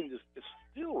 That thing just is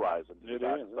still rising. It is.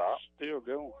 It's still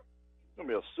going. It's going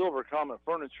to be a Silver Comet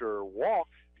Furniture walk.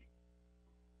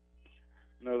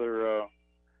 Another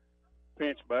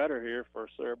pinch batter here for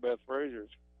Sarah Beth Frazier.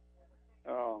 It's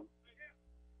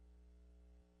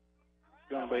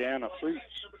going to be Anna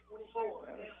Suits.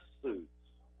 Anna Suits.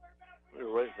 We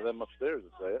were waiting for them upstairs to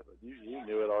say it, but you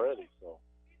knew it already, so.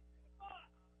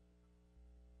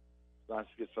 It's nice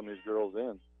to get some of these girls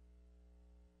in.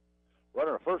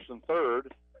 Runner first and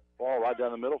third. Ball right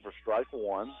down the middle for strike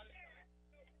 1.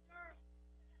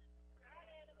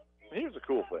 Here's the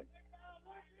cool thing.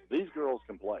 These girls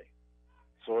can play.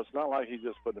 So it's not like he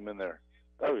just put them in there.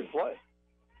 They can play.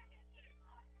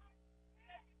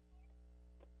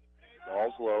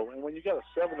 Ball's low. And when you got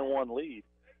a 7-1 lead,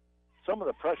 some of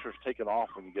the pressure is taken off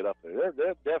when you get up there.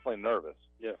 They're definitely nervous.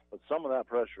 Yeah. But some of that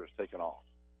pressure is taken off.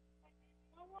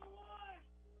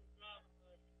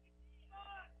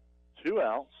 2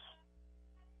 outs.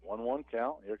 1-1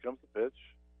 count. Here comes the pitch.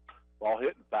 Ball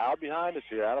hit and fouled behind us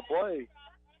here. Out of play.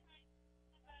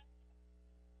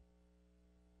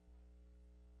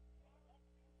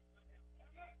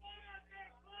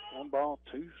 One ball,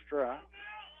 2 strikes.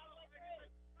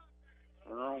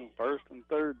 We're on first and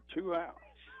third, 2 outs.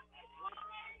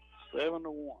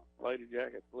 7-1. Lady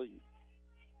Jackets lead.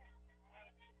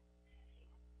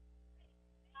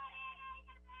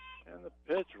 And the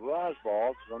pitch, rise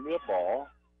ball. It's going to be a ball.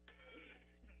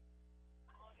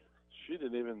 She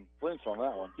didn't even flinch on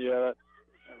that one. Yeah, that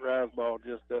rise ball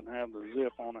just doesn't have the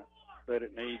zip on it that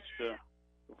it needs to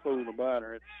fool the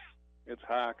batter. It's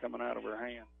high coming out of her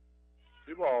hand.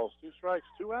 2 balls, 2 strikes,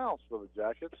 2 outs for the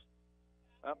Jackets.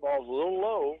 That ball's a little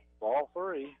low. Ball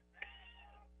 3.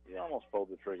 He almost pulled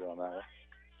the trigger on that one.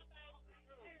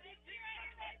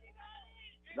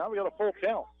 Now we got a full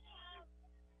count.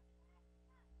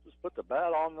 Just put the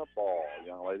bat on the ball,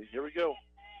 young lady. Here we go.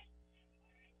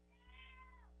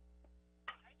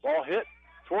 Ball hit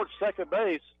towards second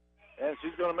base, and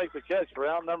she's going to make the catch for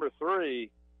round number 3.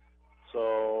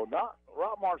 So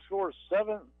Rockmart scores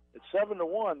 7. It's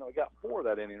 7-1. We got 4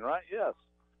 that inning, right? Yes.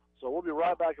 So we'll be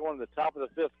right back at one of the top of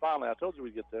the 5th finally. I told you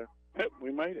we'd get there. Yep,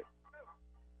 we made it.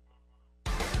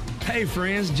 Hey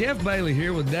friends, Jeff Bailey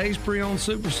here with Dave's Pre-Owned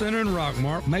Supercenter in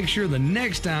Rockmart. Make sure the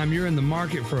next time you're in the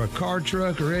market for a car,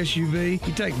 truck, or SUV,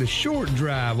 you take the short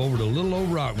drive over to little old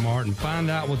Rockmart and find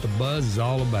out what the buzz is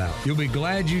all about. You'll be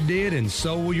glad you did, and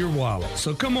so will your wallet.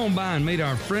 So come on by and meet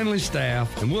our friendly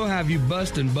staff, and we'll have you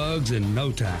busting bugs in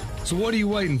no time. So what are you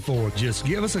waiting for? Just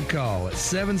give us a call at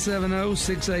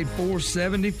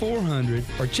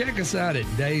 770-684-7400 or check us out at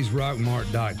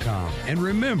daysrockmart.com. And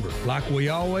remember, like we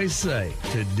always say,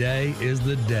 today is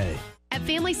the day. At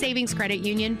Family Savings Credit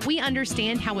Union, we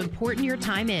understand how important your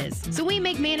time is. So we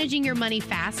make managing your money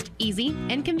fast, easy,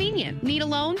 and convenient. Need a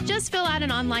loan? Just fill out an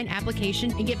online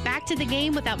application and get back to the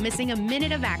game without missing a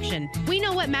minute of action. We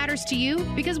know what matters to you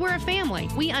because we're a family.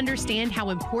 We understand how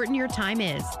important your time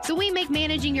is. So we make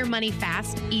managing your money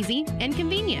fast, easy, and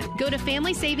convenient. Go to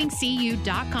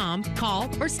FamilySavingsCU.com, call,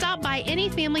 or stop by any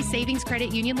Family Savings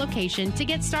Credit Union location to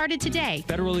get started today.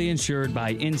 Federally insured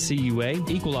by NCUA,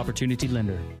 Equal Opportunity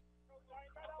Lender.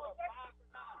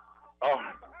 Oh,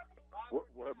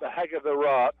 we're back at the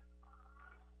rock.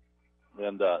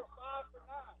 And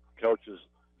coach is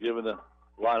giving the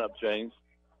lineup change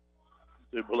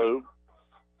to blue.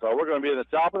 So we're going to be in the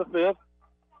top of the 5th.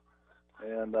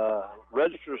 And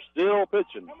Register still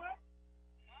pitching.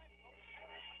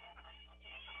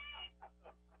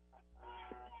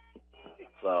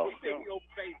 So.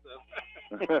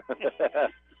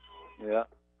 Yeah.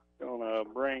 Gonna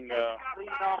bring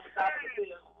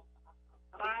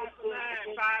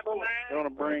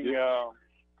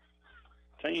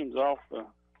teams off the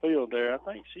field there. I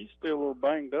think she's still a little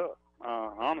banged up,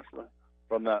 honestly.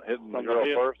 From that hitting the girl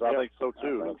first? I think so,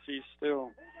 too. I think she's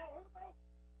still,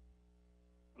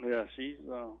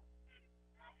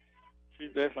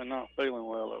 she's definitely not feeling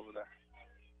well over there.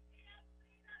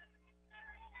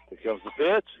 Here comes the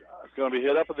pitch. It's going to be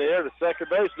hit up in the air to second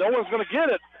base. No one's going to get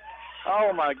it.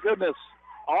 Oh, my goodness.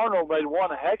 Arnold made one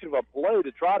heck of a play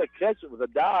to try to catch it with a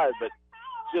dive, but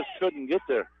just couldn't get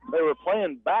there. They were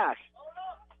playing back,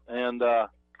 and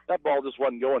that ball just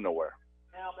wasn't going nowhere.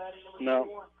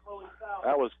 No.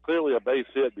 That was clearly a base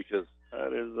hit because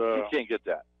that is you can't get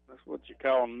that. That's what you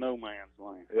call no man's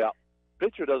land. Yeah.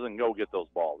 Pitcher doesn't go get those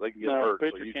balls. They can get hurt.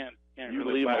 Pitcher so you can't you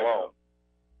really leave them alone. up.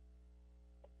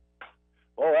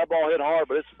 Oh, that ball hit hard,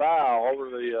 but it's foul over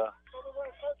the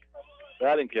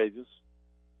batting cages.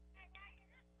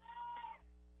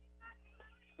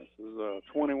 This is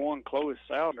 21, Chloe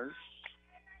Souders.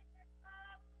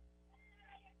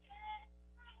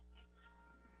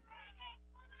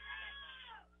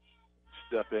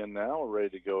 Step in now. We're ready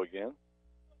to go again.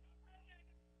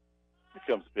 Here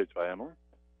comes the pitch by Emily.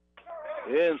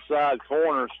 Inside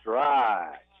corner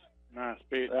strike. Nice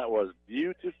pitch. That was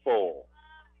beautiful.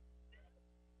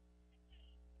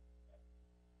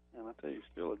 And I tell you,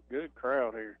 still a good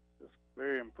crowd here. Just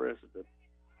very impressive that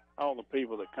all the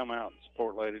people that come out and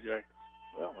support Lady Jackets.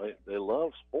 Well, they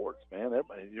love sports, man.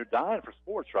 Everybody, you're dying for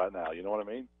sports right now. You know what I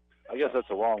mean? I guess that's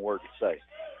a wrong word to say.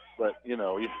 But, you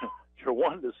know, you're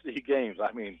wanting to see games.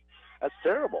 I mean, that's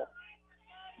terrible.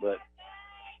 But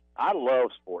I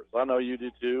love sports. I know you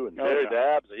do too. And Terry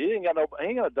Dabbs, he ain't got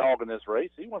a dog in this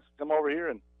race. He wants to come over here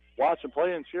and watch them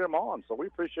play and cheer them on. So we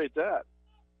appreciate that.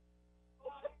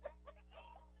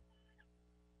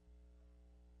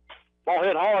 Ball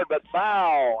hit hard, but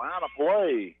foul, out of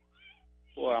play.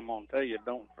 Boy, I'm going to tell you,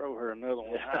 don't throw her another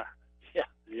one high.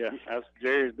 Yeah. That's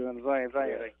Jerry's doing the same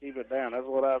thing. They keep it down. That's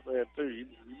what I said, too. You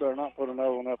better not put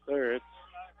another one up there.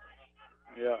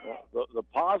 The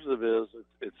positive is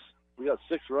it's we got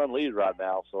 6-run lead right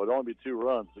now, so it'll only be 2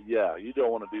 runs. But, yeah, you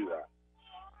don't want to do that.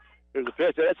 Here's a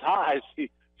pitch. It's high.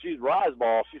 She's rise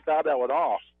ball. She fouled that one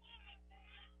off.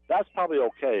 That's probably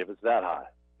okay if it's that high.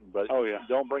 But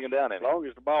don't bring it down any. As long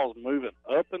as the ball's moving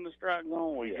up in the strike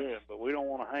zone, we good. But we don't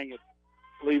want to hang it,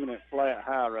 leaving it flat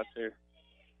high right there.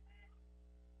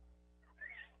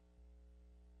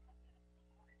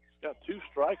 Got 2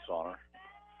 strikes on her.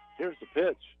 Here's the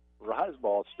pitch. Rise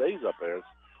ball stays up there.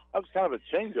 That was kind of a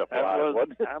change-up,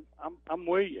 wasn't it? I'm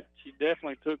with you. She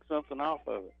definitely took something off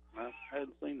of it. I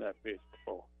hadn't seen that pitch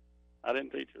before. I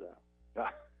didn't teach her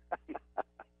that.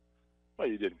 Well,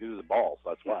 you didn't. It was a ball, so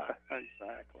that's why.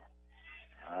 Exactly.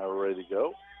 All right, ready to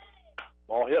go.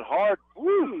 Ball hit hard.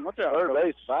 Woo! What's that? Third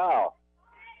base foul.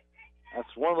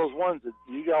 That's one of those ones that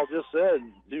you all just said,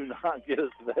 do not get it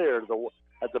there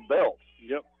at the belt.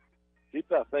 Yep. Keep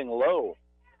that thing low.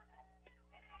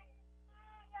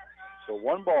 So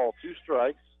 1 ball, 2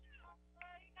 strikes.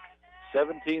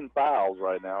 17 fouls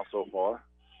right now so far.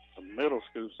 The middle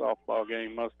school softball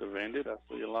game must have ended. I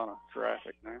see a lot of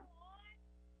traffic now.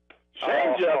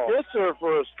 Change up. Hits her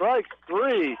for a strike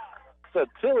 3. Said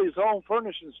Tilly's Home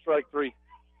Furnishing strike 3.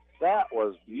 That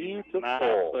was beautiful.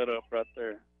 Nice set up right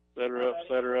there. Set her up,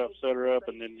 set her up, set her up,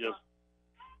 and then just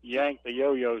yank the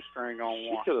yo-yo string on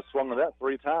one. She could have swung at that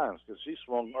 3 times because she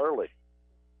swung early.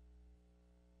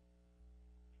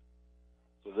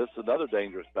 So this is another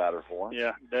dangerous batter for him.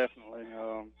 Yeah, definitely.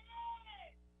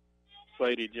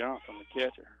 Sadie Johnson, the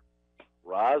catcher.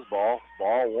 Rise ball,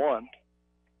 ball 1.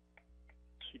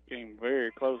 She came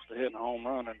very close to hitting a home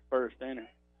run in the first inning.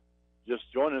 Just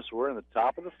joined us. We're in the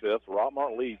top of the 5th.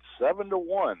 Rockmart leads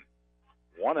 7-1.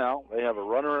 1 out. They have a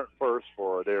runner at first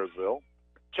for Adairsville.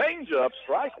 Change up,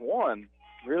 strike 1.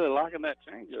 Really liking that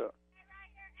change up.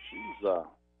 She's,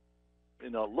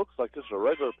 it looks like just a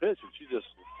regular pitch, and she just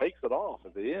takes it off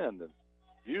at the end. And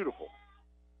beautiful.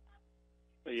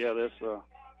 But yeah, this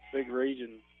big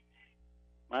region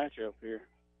matchup here.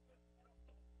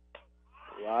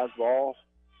 Rise ball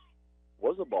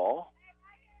was a ball.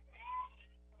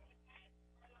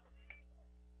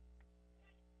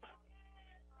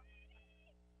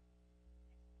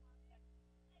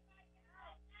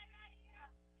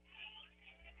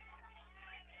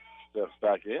 Steps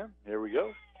back in. Here we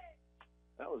go.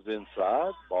 That was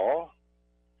inside. Ball.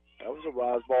 That was a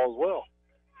rise ball as well.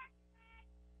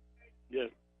 Yeah.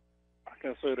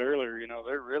 Like I said earlier,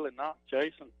 they're really not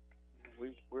chasing.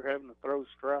 We're having to throw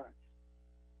strikes.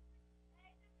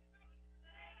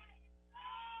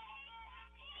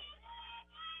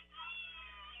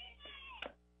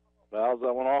 Fouls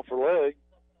that one off her leg.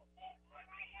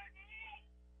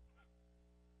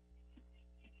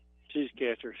 She's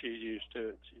catcher. She's used to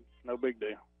it. No big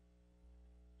deal.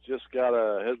 Just got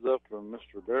a heads up from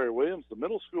Mr. Barry Williams. The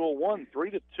middle school won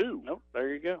 3-2. Nope,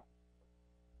 there you go.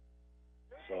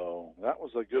 So that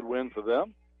was a good win for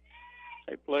them.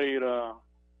 They played, was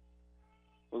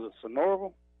it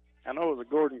Sonoraville? I know it was a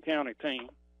Gordon County team.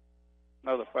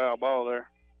 Another foul ball there.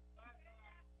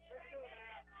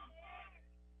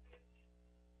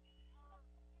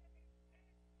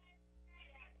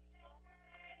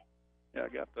 Yeah, I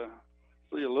got to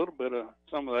see a little bit of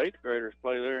some of the 8th graders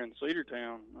play there in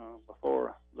Cedartown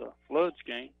before the Floods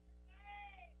game.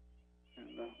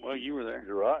 And, well, you were there.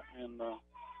 You're right. And some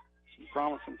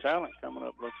promising talent coming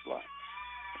up, looks like.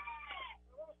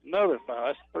 Another foul.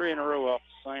 That's 3 in a row off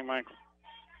the same ankle.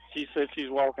 She said she's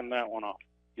walking that one off.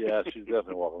 Yeah, she's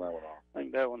definitely walking that one off. I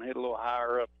think that one hit a little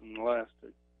higher up than the last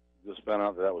 2. Just found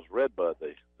out that was Redbud.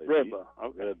 They Redbud,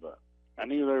 okay. Redbud. I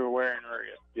knew they were wearing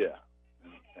red. Yeah,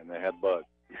 and they had Bud.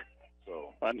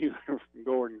 So I knew they were from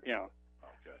Gordon County.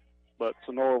 Okay. But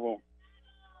Sonoraville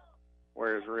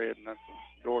wears red, and that's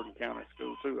a Gordon County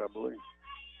school too, I believe.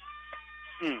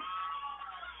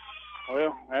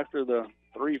 Well, after the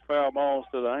 3 foul balls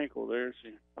to the ankle there,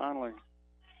 she finally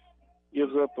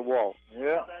gives up the walk.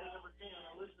 Yeah.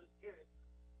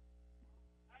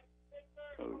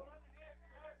 So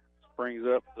brings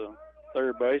up the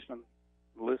third baseman,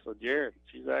 Alyssa Jarrett.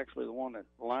 She's actually the one that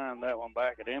lined that one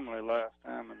back at Emily last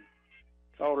time and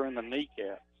caught her in the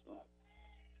kneecap. So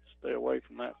stay away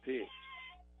from that pitch.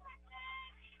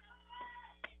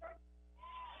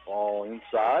 Ball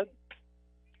inside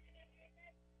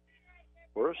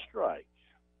for a strike.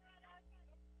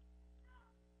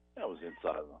 That was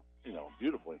inside,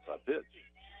 beautiful inside pitch.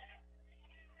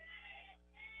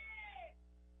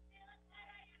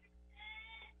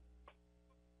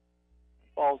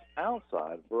 Ball's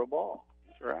outside for a ball.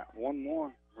 That's right.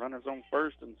 1-1. Runners on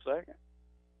first and second.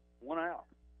 1 out.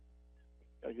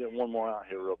 Got to get one more out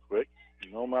here real quick.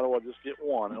 No matter what, just get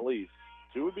 1 at least.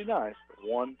 2 would be nice, but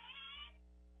 1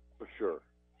 for sure.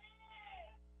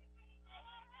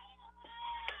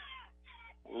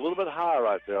 A little bit high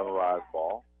right there on the rise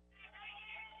ball.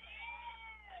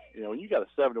 When you got a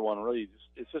 7-1 lead,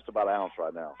 it's just about an ounce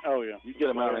right now. Oh, yeah. You get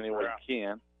them out any way you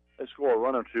can. They score a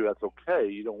run or 2, that's okay.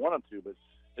 You don't want them to, but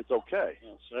it's okay.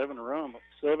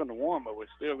 7-1, but we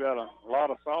still got a lot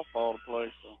of softball to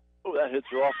play. So. Oh, that hits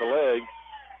her off the leg.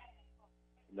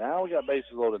 Now we got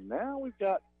bases loaded. Now we've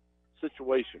got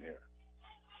situation here.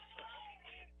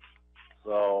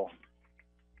 So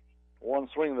one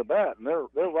swing of the bat, and they're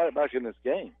right back in this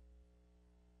game.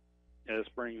 Yeah, this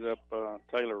brings up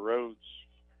Taylor Rhodes,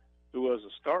 who was a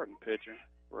starting pitcher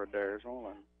for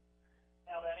Adairsville, and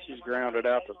she's grounded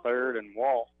out to third and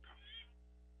walked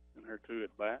in her 2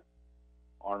 at bat.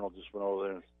 Arnold just went over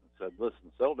there and said,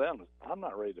 "Listen, settle down. I'm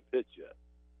not ready to pitch yet.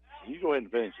 You go ahead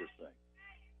and finish this thing."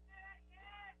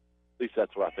 At least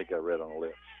that's what I think I read on the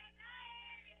lips.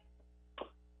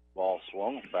 Ball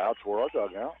swung, foul toward our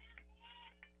dugout.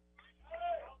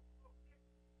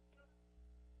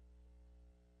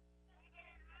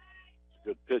 It's a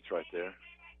good pitch right there.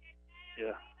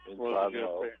 Yeah. Inside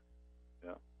low.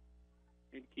 Yeah.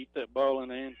 Need to keep that ball in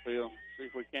the infield. See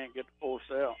if we can't get the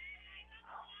force out.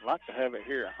 I'd like to have it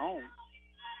here at home,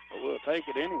 but we'll take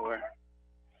it anywhere.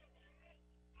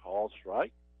 Called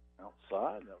strike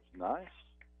outside. That was nice.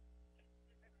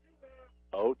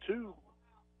 0-2.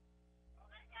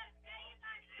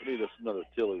 We need us another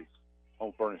Tilly's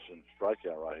home furnishing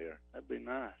strikeout right here. That'd be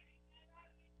nice.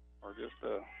 Or just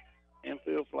a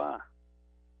infield fly.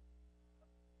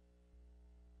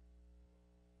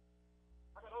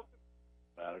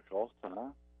 Batter calls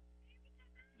time.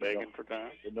 Begging for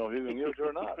time. Didn't know if he was going to give it to her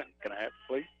or not. Can I have it,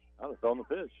 please? I was on the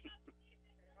pitch.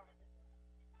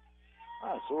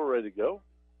 All right, so we're ready to go.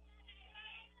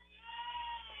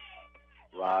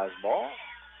 Rise ball.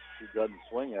 He doesn't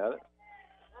swing at it.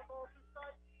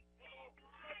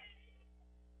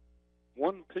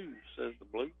 1-2, says the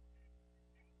blue.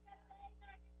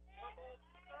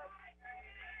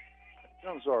 Here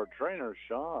comes our trainer,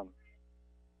 Sean.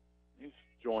 He's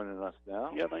joining us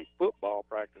now. Yeah, I think football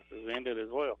practice has ended as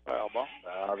well. Foul ball.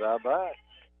 Now that back.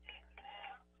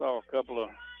 Saw a couple of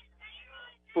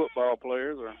football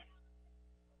players are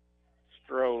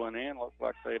strolling in. Looks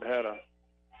like they'd had a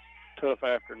tough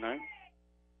afternoon.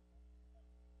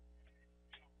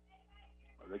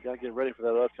 They got to get ready for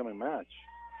that upcoming match.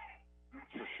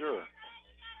 For sure.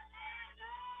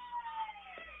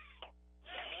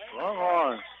 Swung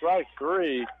on, strike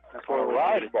 3 for a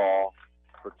rise ball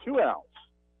for 2 outs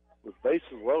with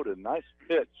bases loaded. Nice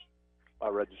pitch by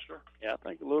Register. Yeah, I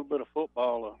think a little bit of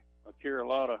football will cure a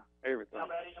lot of everything.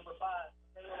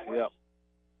 Yep.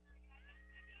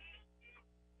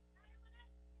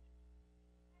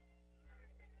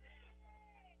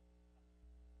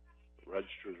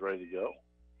 Register's ready to go.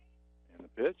 And the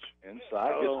pitch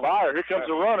inside gets fired. Here comes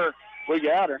the runner. We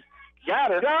got her.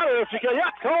 Got her. If she can,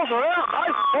 yeah, calls her out.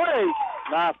 Nice play.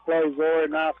 Nice play, Zoe.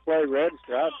 Nice play,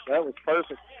 Register. That was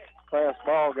perfect. Fast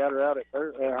ball got her out at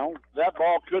home. That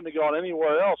ball couldn't have gone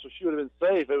anywhere else, so she would have been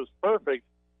safe. It was perfect.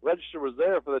 Register was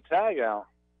there for the tag out.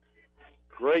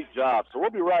 Great job. So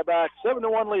we'll be right back.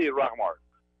 7-1 lead at Rockmart.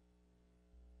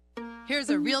 Here's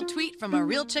a real tweet from a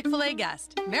real Chick-fil-A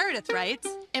guest. Meredith writes,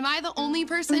 "Am I the only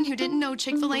person who didn't know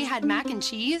Chick-fil-A had mac and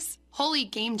cheese? Holy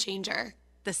game changer."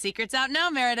 The secret's out now,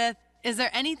 Meredith. Is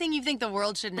there anything you think the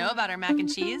world should know about our mac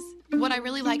and cheese? What I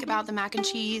really like about the mac and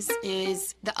cheese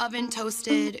is the oven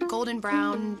toasted, golden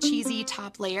brown, cheesy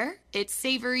top layer. It's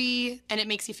savory, and it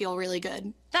makes you feel really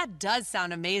good. That does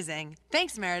sound amazing.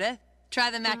 Thanks, Meredith.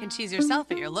 Try the mac and cheese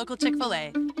yourself at your local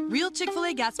Chick-fil-A. Real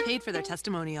Chick-fil-A gets paid for their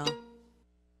testimonial.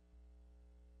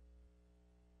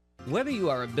 Whether you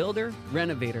are a builder,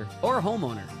 renovator, or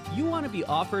homeowner, you want to be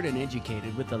offered and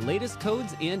educated with the latest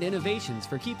codes and innovations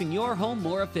for keeping your home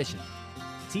more efficient.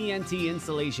 TNT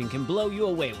Installation can blow you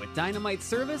away with dynamite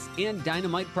service and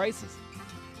dynamite prices.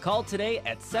 Call today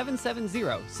at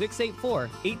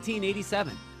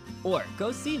 770-684-1887 or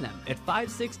go see them at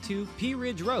 562 P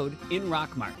Ridge Road in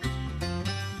Rockmart.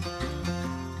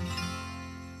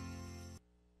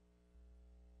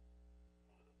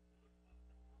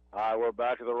 All right, we're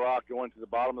back at the Rock going to the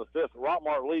bottom of the 5th.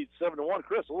 Rockmart leads 7-1.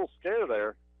 Chris, a little scared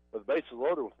there with bases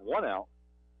loaded with 1 out.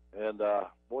 And,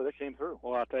 boy, they came through.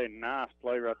 Well, I tell you, nice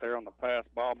play right there on the pass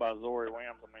ball by Zori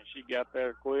Williams. I mean, she got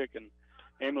there quick, and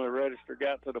Emily Register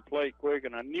got to the plate quick.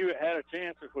 And I knew it had a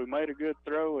chance if we made a good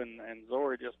throw, and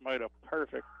Zori just made a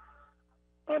perfect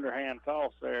underhand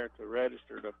toss there to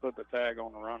Register to put the tag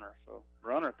on the runner. So the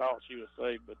runner thought she was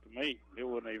safe, but to me, it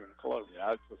wasn't even close.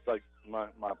 Yeah, it's just like my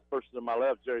person to my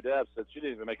left, Jerry Dabb, said she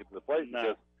didn't even make it to the plate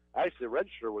because actually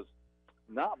Register was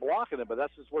not blocking it, but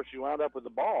that's just where she wound up with the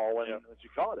ball when she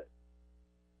caught it.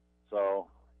 So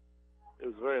it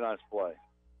was a very nice play.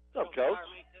 What's up, Coach?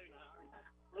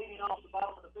 Leading off the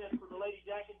bottom of the 5th for the Lady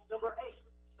Jackets, number 8,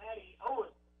 Maddie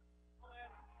Owens.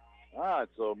 All right,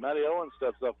 so Maddie Owens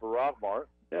steps up for Rockmart.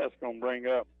 Yeah, it's going to bring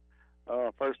up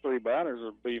first 3 batters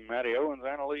will be Maddie Owens,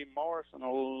 Annalie Morris, and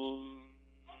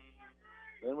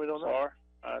then we don't know.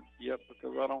 Yep,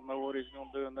 because I don't know what he's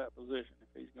going to do in that position.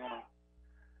 If he's going to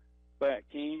bat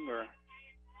king or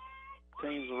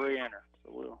teams will re-enter.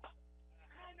 So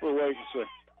we'll wait and see.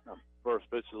 First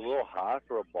pitch is a little high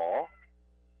for a ball.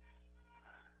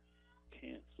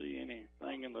 Can't see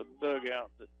anything in the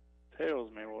dugout that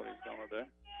tells me what he's going to do.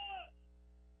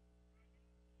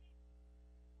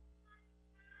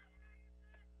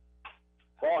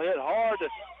 Ball hit hard to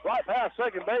right past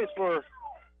second base for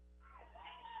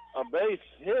a base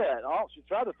hit. Oh, she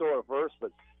tried to throw it first,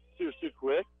 but she was too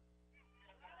quick.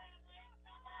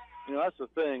 You know, that's the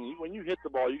thing. When you hit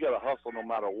the ball, you got to hustle no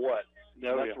matter what.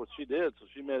 Oh, that's what she did, so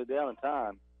she made it down in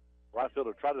time. Right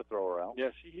fielder tried to throw her out. Yeah,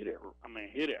 she hit it.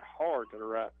 Hit it hard to the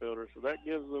right fielder, so that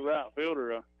gives the right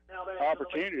fielder a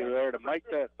opportunity there to make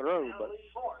that throw. But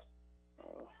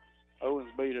Owens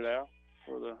beat it out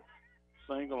for the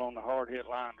single on the hard hit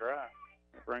line drive.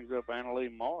 It brings up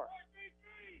Annalee Morris.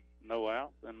 No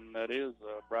outs, and that is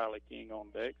Briley King on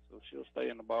deck, so she'll stay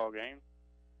in the ball game.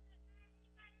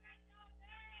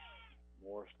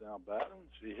 Morris down batting.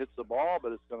 She hits the ball,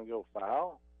 but it's going to go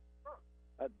foul.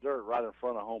 That dirt right in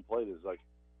front of home plate is like,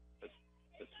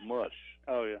 it's mush.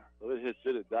 Oh, yeah. So it hits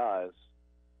it, it dies.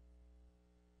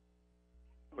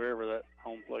 Wherever that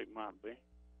home plate might be.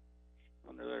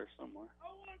 Under there somewhere.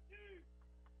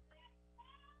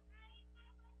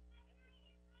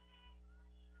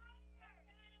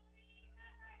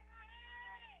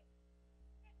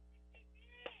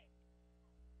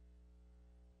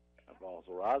 That ball's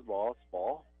a rise ball. It's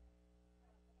ball.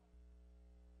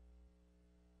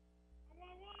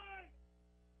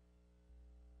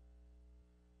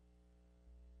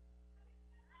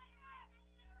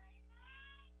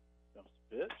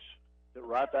 Pitch. Get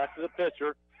right back to the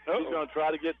pitcher. She's going to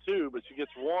try to get two, but she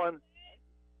gets one.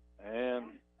 And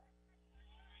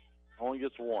only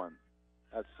gets one.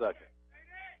 That's second.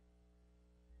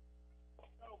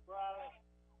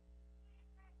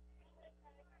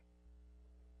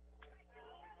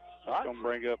 That's going to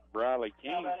bring up Briley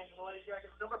King,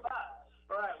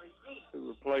 who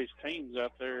replaced Teams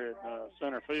out there in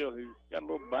center field, who got a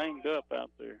little banged up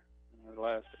out there in her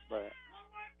last at bat.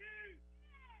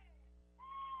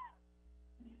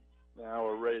 Now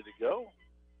we're ready to go.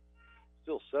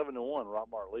 Still 7-1,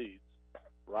 Rockmart leads.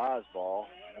 Rise ball,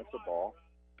 that's a ball.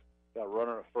 Got a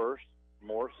runner at first.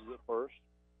 Morris is at first.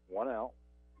 One out.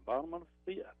 Bottom of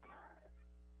the fifth.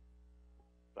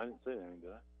 I didn't say anything,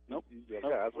 did I? Nope.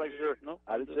 Okay, let's make sure. Nope.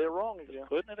 I didn't say it wrong again.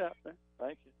 Putting it out there.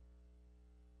 Thank you.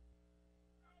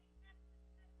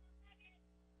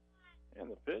 And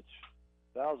the pitch.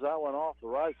 Fouls that one off the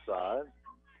right side.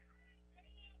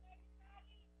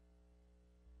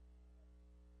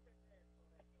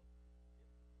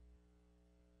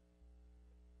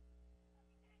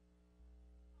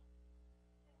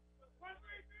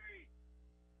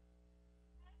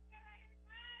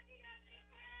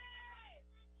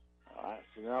 All right,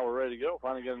 so now we're ready to go.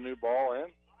 Finally get a new ball in.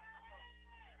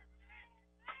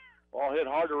 Ball hit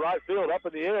hard to right field, up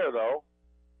in the air, though.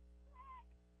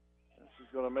 And she's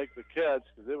going to make the catch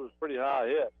because it was pretty high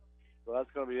hit. So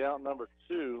that's going to be out number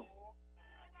 2.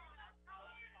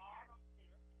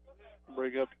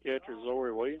 Bring up the catcher,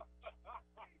 Zori Williams,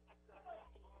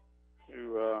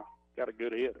 who got a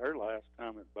good hit her last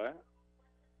time at bat.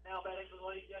 Now batting for the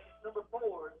Lady Jackets, number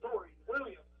 4, Zori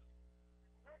Williams.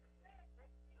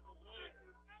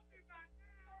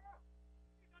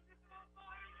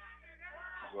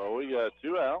 So we got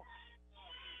 2 outs.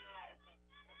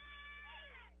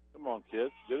 Come on,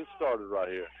 kids. Get it started right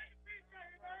here.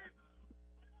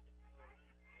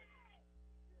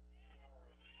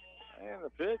 And the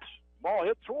pitch. Ball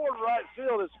hit toward right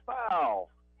field. It's foul.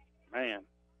 Man,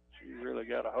 she really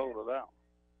got a hold of that one.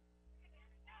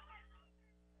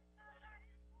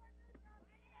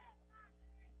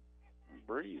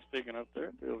 Breeze picking up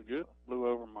there. Feels good. Blew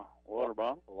over my water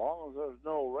bottle. As long as there's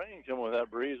no rain coming with that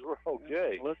breeze, we're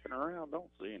okay. Looking around, don't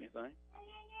see anything.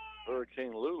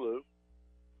 Hurricane Lulu.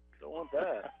 Don't want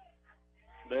that.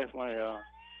 Definitely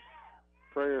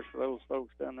prayers for those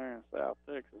folks down there in South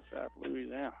Texas, South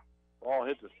Louisiana. Ball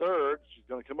hit to third. She's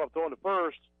going to come up throwing to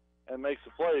first and makes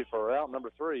the play for out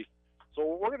number 3. So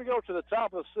we're going to go to the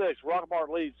top of the 6th. Rockmart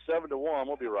leads 7-1.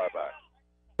 We'll be right back.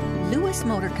 Lewis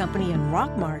Motor Company in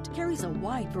Rockmart carries a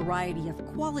wide variety of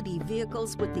quality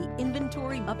vehicles with the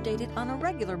inventory updated on a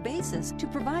regular basis to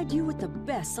provide you with the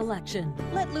best selection.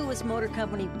 Let Lewis Motor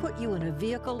Company put you in a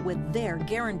vehicle with their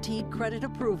guaranteed credit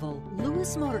approval.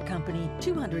 Lewis Motor Company,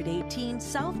 218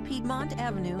 South Piedmont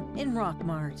Avenue in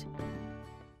Rockmart.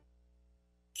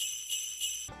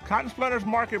 Cotton Splinters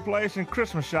Marketplace and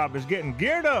Christmas Shop is getting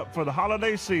geared up for the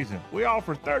holiday season. We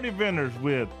offer 30 vendors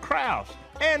with crafts,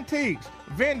 antiques,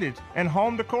 vintage, and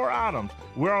home decor items.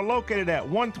 We are located at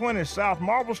 120 South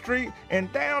Marble Street in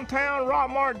downtown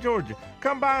Rockmart, Georgia.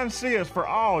 Come by and see us for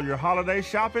all your holiday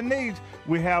shopping needs.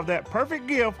 We have that perfect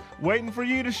gift waiting for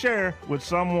you to share with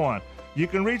someone. You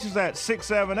can reach us at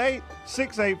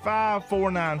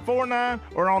 678-685-4949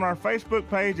 or on our Facebook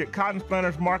page at Cotton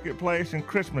Splinters Marketplace and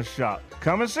Christmas Shop.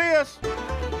 Come and see us. All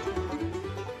right,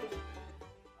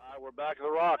 we're back at the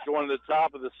Rock, going to the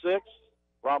top of the sixth.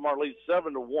 Rockmart leads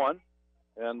 7-1,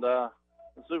 and let's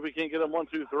see if we can't get them 1,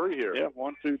 2, 3 here. Yeah,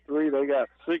 1, 2, 3. They got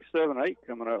 6, 7, 8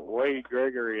 coming up. Wade,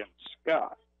 Gregory, and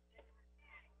Scott.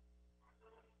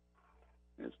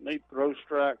 It's neat throw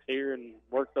strikes here and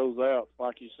work those outs,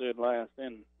 like you said last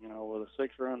inning. You know, with a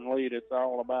 6-run lead, it's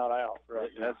all about outs right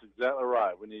now. That's exactly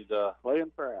right. We need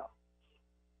playing for outs.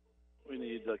 We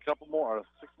need a couple more,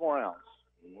 6 more outs.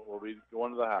 We'll be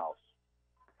going to the house.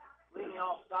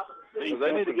 Because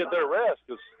they need to get their rest,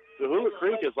 because Hula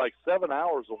Creek is like 7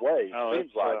 hours away. Oh,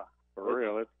 seems like for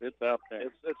real. It's out there.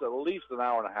 It's at least an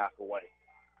hour and a half away.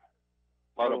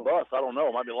 On a bus, I don't know.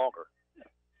 It might be longer.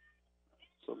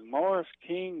 So Morris,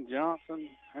 King, Johnson,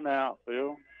 and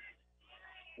outfield.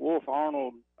 Wolf,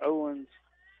 Arnold, Owens,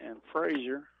 and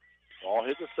Frazier. All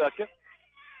hit the second.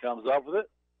 Comes up with it.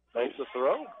 Makes the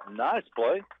throw. Nice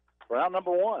play. Round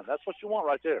number 1. That's what you want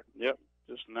right there. Yep.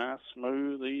 Just nice,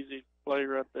 smooth, easy play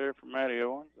right there for Matty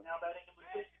Owens. Of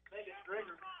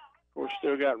course,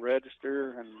 still got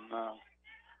Register and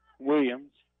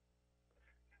Williams.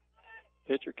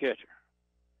 Pitcher, catcher.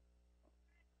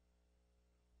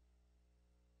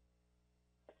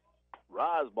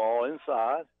 Rise ball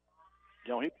inside.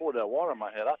 You know, he poured that water on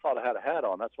my head. I thought I had a hat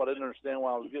on. That's why I didn't understand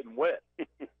why I was getting wet.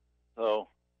 So,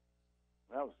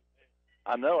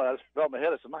 I know. I just felt my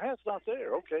head. I said, my hat's not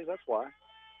there. Okay, that's why.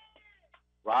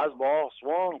 Rise ball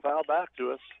swung, foul back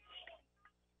to us.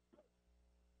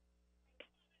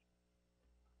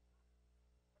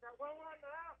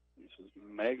 This is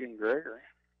Megan Gregory.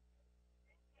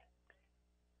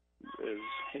 Is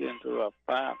hit into a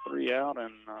 5-3 out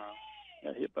and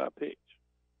got hit by a pitch.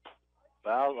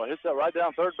 Foul hits that right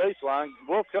down third baseline.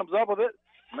 Wolf comes up with it,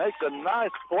 makes a nice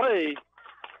play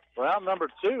for out number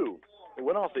 2. It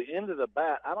went off the end of the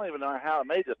bat. I don't even know how it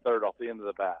made the third off the end of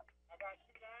the bat.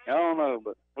 I don't know,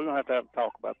 but we're going to have a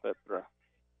talk about that throw.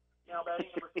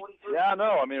 Yeah, I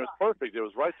know. I mean, it was perfect. It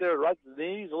was right there, right to the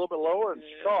knees, a little bit lower, and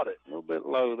she caught it. A little bit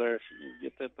low there. She can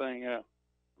get that thing out.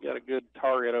 Got a good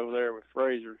target over there with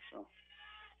Frazier, so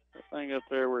that thing up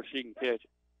there where she can catch it.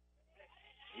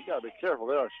 You got to be careful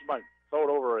there. She might throw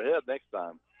it over her head next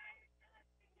time.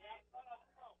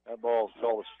 That ball's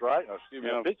called a strike. Or excuse me,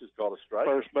 the pitch is called a strike.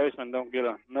 First baseman don't get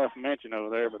enough mention over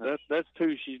there, but that's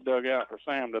 2 she's dug out for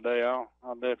Sam today. I'll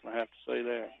definitely have to say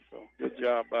that. So good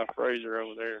job by Frazier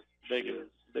over there,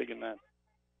 digging that,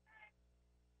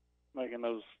 making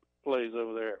those plays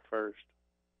over there at first.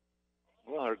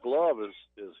 Well, her glove is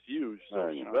huge, so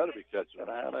you better be catching it.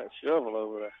 Gotta have that shovel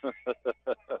over there.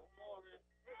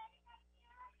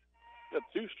 Got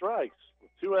 2 strikes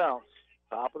with 2 outs.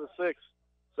 Top of the 6th.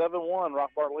 7-1,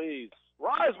 Rockmart leads.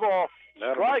 Rise ball,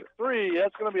 strike 3.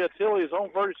 That's going to be Achilles'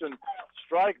 home version,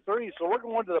 strike 3. So we're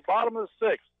going to the bottom of the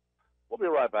 6th. We'll be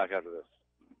right back after this.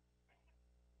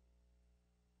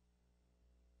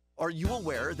 Are you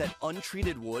aware that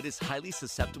untreated wood is highly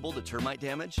susceptible to termite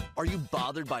damage? Are you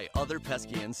bothered by other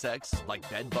pesky insects like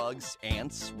bed bugs,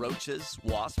 ants, roaches,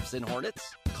 wasps, and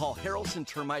hornets? Call Harrelson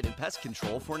Termite and Pest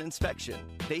Control for an inspection.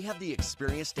 They have the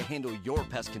experience to handle your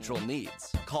pest control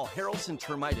needs. Call Harrelson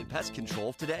Termite and Pest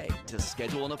Control today to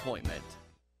schedule an appointment.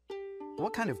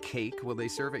 What kind of cake will they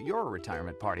serve at your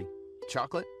retirement party?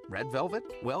 Chocolate? Red velvet?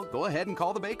 Well, go ahead and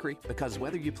call the bakery, because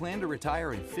whether you plan to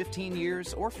retire in 15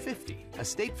 years or 50, a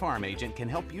State Farm agent can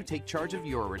help you take charge of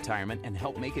your retirement and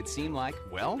help make it seem like,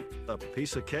 well, a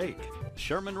piece of cake.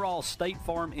 Sherman Ross State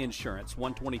Farm Insurance,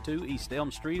 122 East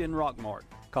Elm Street in Rockmart.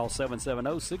 Call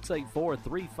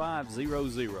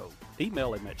 770-684-3500.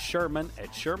 Email him at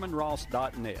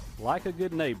sherman@shermanross.net. Like a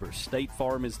good neighbor, State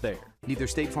Farm is there. Neither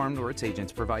State Farm nor its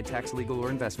agents provide tax, legal,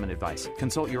 or investment advice.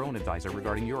 Consult your own advisor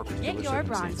regarding your particular Get your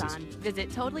bronze circumstances. on.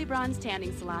 Visit Totally Bronze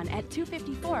Tanning Salon at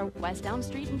 254 West Elm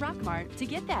Street in Rockmart to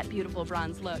get that beautiful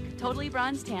bronze look. Totally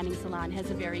Bronze Tanning Salon has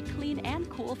a very clean and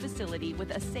cool facility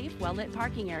with a safe, well-lit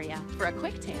parking area. For a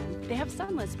quick tan, they have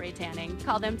sunless spray tanning.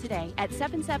 Call them today at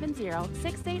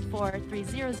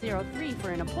 770-684-3003 for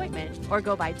an appointment or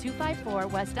go by 254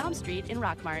 West Elm Street in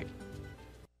Rockmart.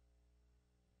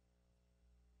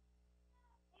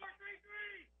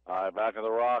 All right, back in the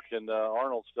Rock, and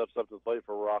Arnold steps up to the plate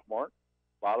for Rockmart.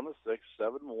 Bottom of the 6th,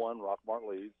 7-1, Rockmart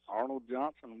leads. Arnold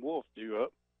Johnson Wolf due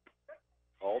up.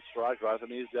 Called strike, right the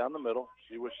knees down the middle.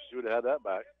 She wishes she would have had that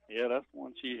back. Yeah, that's the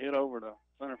one she hit over the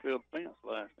center field fence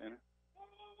last inning.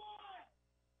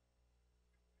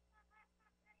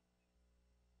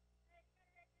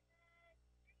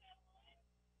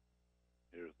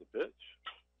 Here's the pitch.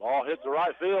 Ball hits the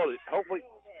right field. Hopefully,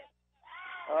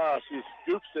 she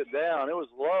scoops it down. It was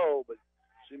low, but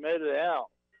she made it out.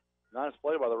 Nice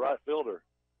play by the right fielder.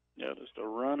 Yeah, just a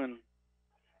running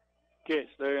catch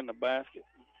there in the basket.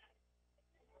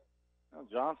 Now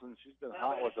Johnson, she's been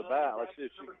hot with the bat. Let's see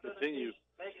if she can continue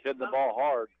hitting the ball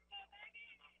hard.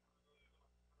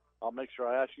 I'll make sure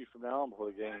I ask you from now on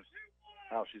before the game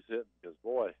how she's hitting, because,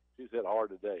 boy, she's hit hard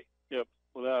today. Yep,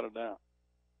 without a doubt.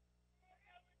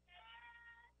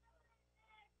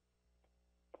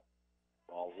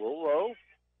 Ball's a little low.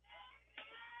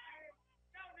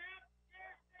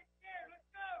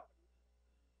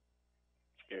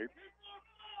 Scared.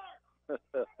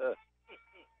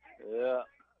 Yeah.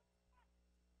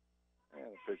 And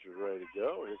the pitcher's ready to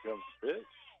go. Here comes the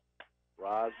pitch.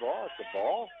 Rise ball. It's a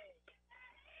ball.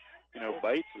 You know,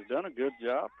 Bates has done a good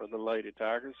job for the Lady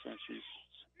Tigers since she's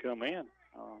come in.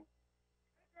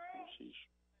 She's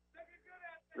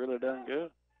really done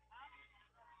good.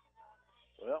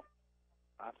 Well,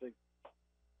 I think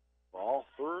ball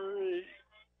 3. Did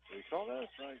he call that a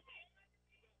strike?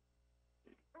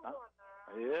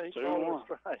 Yeah, he called it a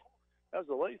strike. That was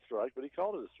a late strike, but he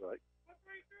called it a strike.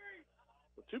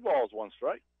 So 2 balls, 1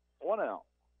 strike, 1 out.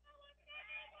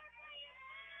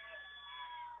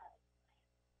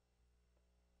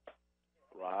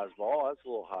 Rise ball, that's a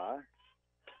little high.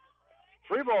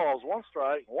 3 balls, 1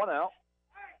 strike, 1 out.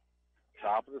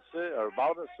 Top of the 6th, or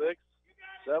bottom of the 6th,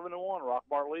 7-1.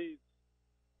 Rockmart leads.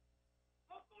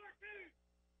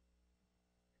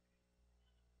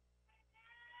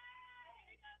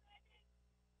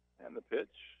 And the pitch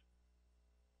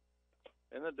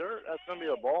in the dirt. That's going to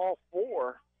be a ball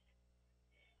 4.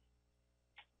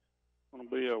 Going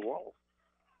to be a walk.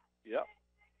 Yep.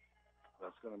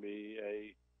 That's going to be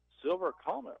a Silver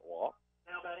Comet walk.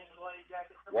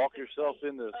 Walk yourself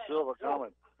into Silver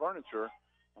Comet furniture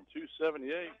on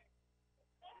 278.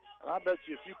 And I bet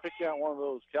you if you pick out one of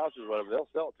those couches or whatever, they'll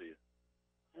sell it to you.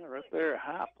 Yeah, right there at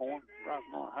High Point,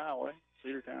 Rockmart Highway,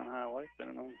 Cedartown Highway,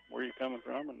 depending on where you're coming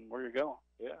from and where you're going.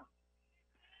 Yeah.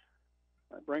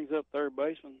 That brings up third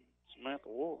baseman Samantha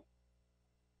Wolf.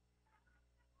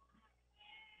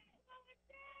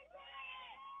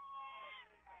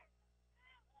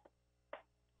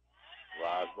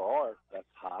 Rise ball, that's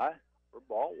high for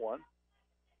ball 1.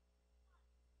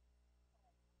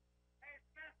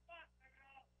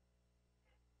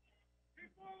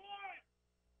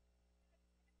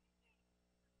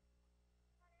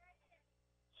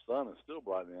 Sun is still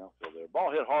bright in the outfield there.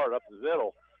 Ball hit hard up the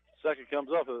middle. Second comes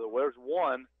up, where's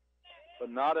 1, but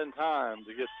not in time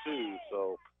to get 2,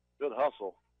 so good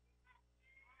hustle.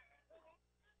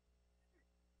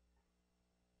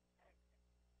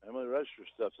 Emily Register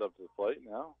steps up to the plate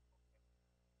now.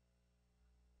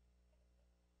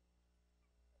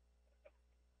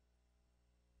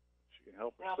 She can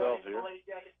help herself here.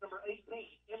 Number 18,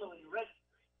 Emily Register.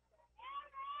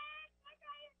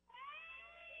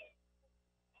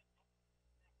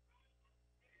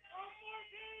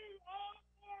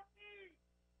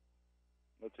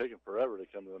 They're taking forever to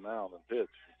come to the mound and pitch.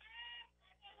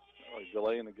 Like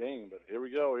delaying the game, but here we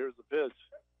go. Here's the pitch.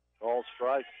 Called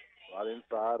strike. Right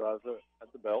inside, right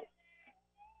at the belt.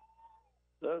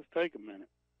 Does take a minute.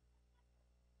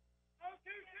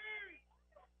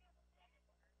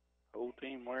 Whole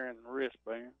team wearing the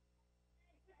wristband.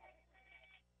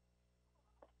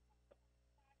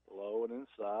 Low and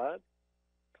inside.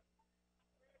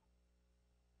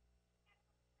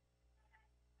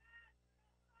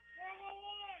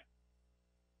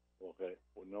 Okay,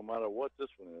 well, no matter what this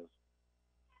one is,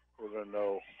 we're going to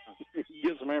know.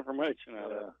 Get some information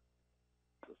out of it.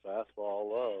 The fastball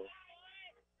low.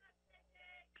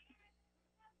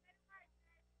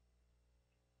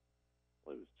 I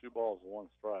believe it's 2 balls and 1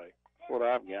 strike. That's what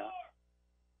I've got.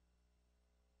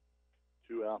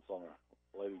 2 outs on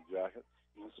her Lady Jackets.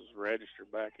 This is Register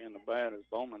back in the bat as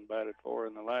Bowman batted for her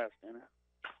in the last inning.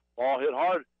 Ball hit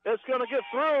hard. It's going to get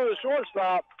through the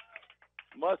shortstop.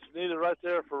 Much needed right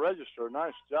there for Register.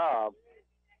 Nice job.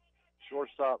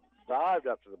 Shortstop dived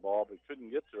after the ball, but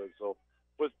couldn't get to it. So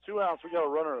with 2 outs, we got a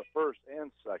runner at first and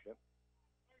second.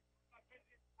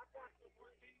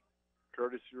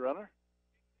 Courtesy runner.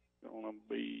 Going to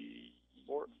be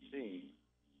 14.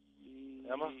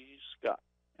 Emma Scott.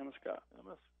 Emma Scott.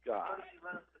 Emma Scott.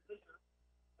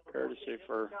 Courtesy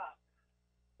for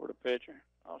the pitcher.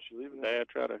 Oh, she leaving Dad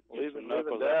tried to leaving Dad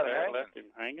hanging. left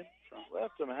him hanging. So.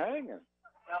 Left him hanging.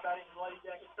 Now batting the Lady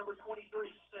Jackets, number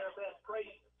 23, Sarah Beth Frazier.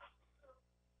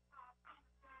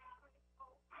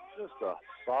 Just a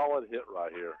solid hit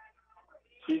right here.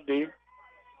 She's deep.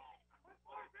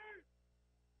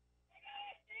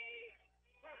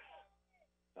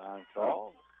 Time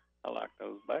call. I like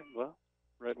those back gloves.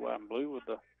 Red, white, and blue with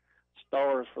the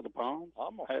stars for the palms.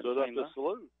 I'm going to stood up to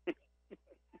salute.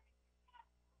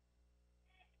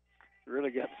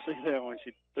 Really got to see that when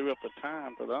she threw up the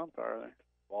time for the umpire there.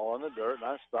 Ball in the dirt.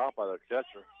 Nice stop by the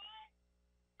catcher.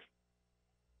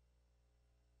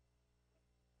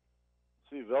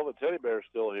 See, Velvet Teddy Bear's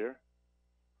still here.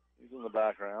 He's in the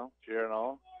background, cheering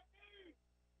on.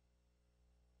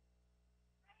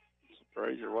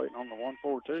 Frazier waiting on the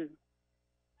 1-4-2.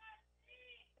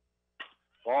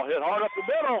 Ball hit hard up the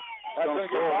middle. That's going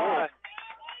to get by.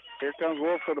 Here comes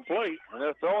Wolf to the plate. And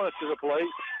they're throwing it to the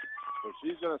plate. But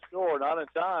she's going to score, not in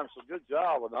time, so good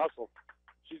job with hustle.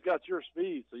 She's got your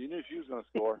speed, so you knew she was going to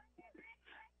score.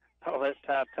 Oh, that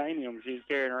titanium she's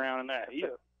carrying around in that heat.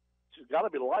 She's got to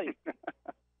be light.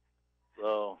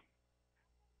 So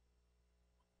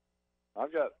I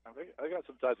got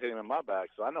some titanium in my bag,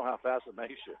 so I know how fast it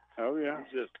makes you. Oh, yeah.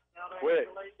 It's just quick.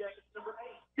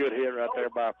 Good hit right there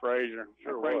by Frazier.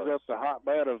 Sure that brings was. up the hot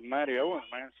bat of Maddie Owens,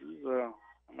 man. She's,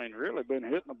 really been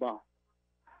hitting the ball.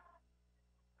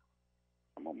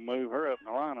 I'm going to move her up in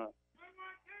the lineup.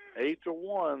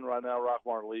 8-1 right now,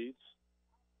 Rockmart leads.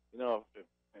 You know, if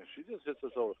she just hits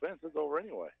us over the fence, it's over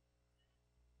anyway.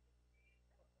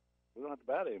 We don't have to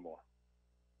bat anymore.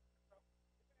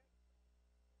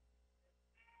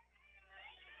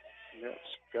 Got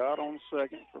Scott on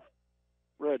second for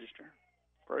Register.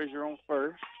 Frazier on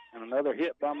first. And another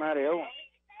hit by Maddie Owens.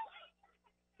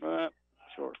 But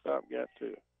shortstop got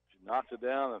to it. She knocked it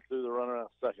down and threw the runner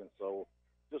out second. So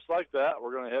just like that,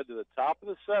 we're going to head to the top of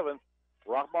the seventh.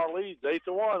 Rockmart leads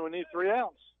 8-1. We need 3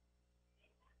 outs.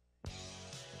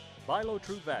 Buy Low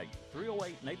True Value,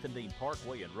 308 Nathan Dean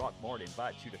Parkway in Rockmart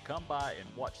invites you to come by and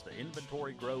watch the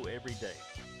inventory grow every day.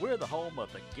 We're the home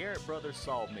of the Garrett Brothers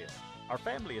Sawmill. Our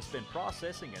family has been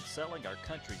processing and selling our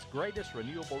country's greatest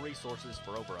renewable resources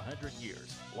for over 100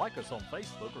 years. Like us on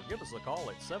Facebook or give us a call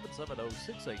at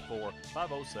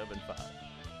 770-684-5075.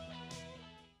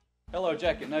 Hello,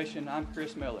 Jacket Nation. I'm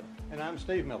Chris Miller. And I'm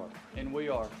Steve Miller. And we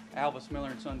are Alvis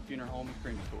Miller & Son Funeral Home and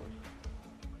Crematory.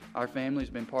 Our family's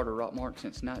been part of Rockmart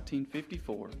since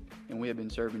 1954, and we have been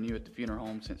serving you at the funeral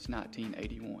home since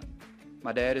 1981.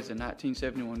 My dad is a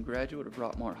 1971 graduate of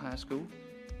Rockmart High School,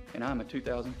 and I'm a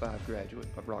 2005 graduate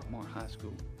of Rockmart High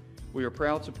School. We are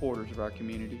proud supporters of our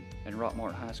community and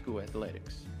Rockmart High School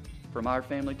athletics. From our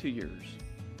family to yours,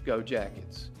 go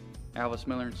Jackets. Alvis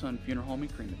Miller & Son Funeral Home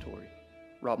and Crematory,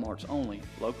 Rockmart's only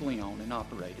locally owned and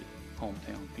operated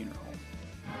hometown funeral home.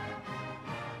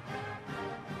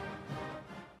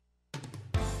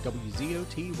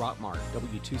 WZOT Rockmart,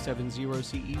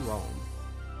 W270CE Rome.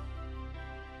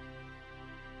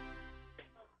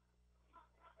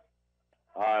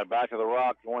 All right, back of the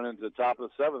rock, going into the top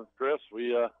of the seventh. Chris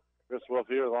Wolf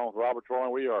here along with Robert Troy.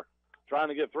 We are trying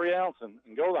to get 3 outs and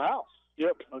go to the house.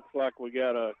 Yep, looks like we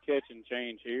got a catch and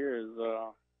change here. Is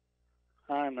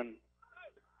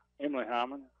Emily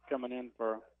Hyman coming in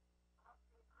for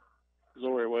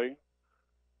Zoe Williams.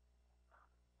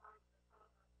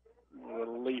 A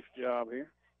little leaf job here.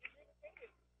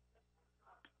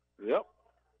 Yep.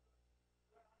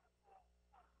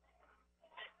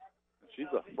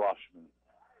 She's a freshman.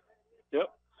 Yep.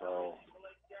 So.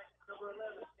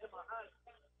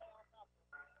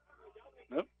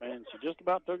 Yep, and she just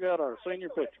about took out our senior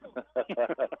picture.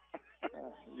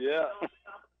 Yeah.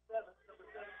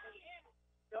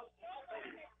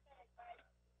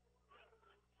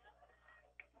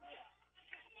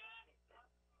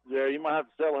 Jerry, you might have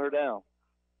to settle her down.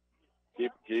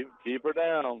 Keep her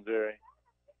down, Jerry.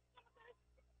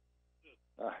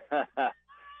 Yeah,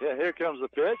 here comes the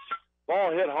pitch.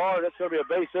 Ball hit hard. That's going to be a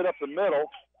base hit up the middle.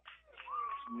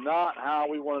 Not how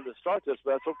we wanted to start this,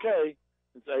 but that's okay.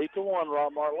 It's 8-1.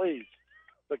 Rockmart leads.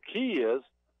 The key is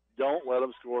don't let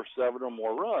them score 7 or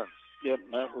more runs. Yep,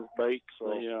 that was bait.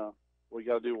 So we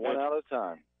got to do one out at a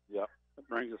time. Yep. That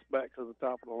brings us back to the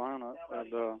top of the lineup.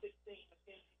 And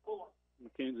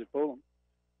Mackenzie Fulham.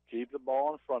 Keep the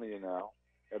ball in front of you now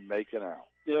and make it out.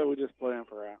 Yeah, we're just playing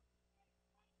for out.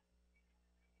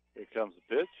 Here comes the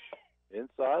pitch.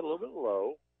 Inside, a little bit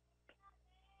low.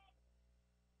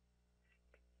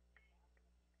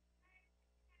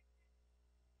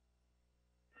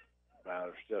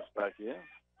 Batter steps back in.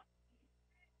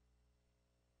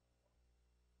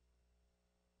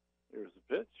 Here's the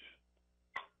pitch.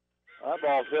 That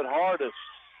ball's hit hard. It's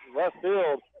left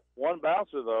field. One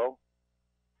bouncer, though.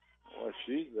 Well,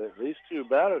 these two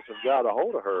batters have got a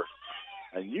hold of her.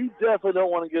 And you definitely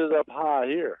don't want to get it up high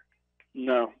here.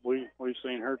 No, we've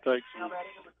seen her take some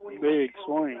big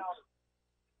swings.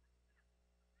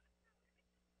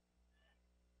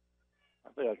 I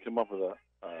think I'd come up with a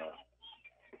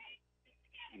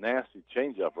nasty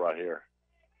changeup right here.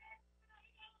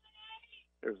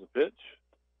 Here's the pitch.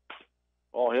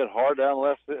 Ball hit hard down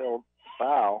left field,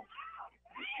 foul.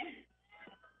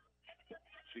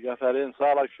 She got that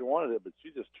inside like she wanted it, but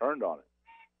she just turned on it.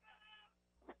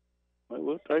 Well,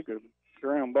 we'll take a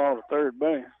ground ball to third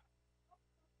base.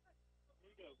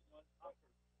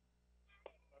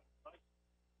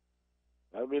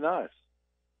 That would be nice.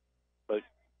 But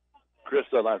Chris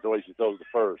doesn't like the way she throws the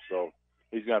first, so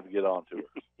he's going to have to get on to her.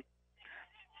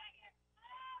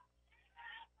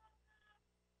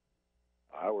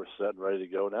 All right, we're set and ready to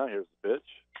go now. Here's the pitch.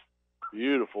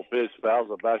 Beautiful pitch. Fouls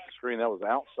the back of the screen. That was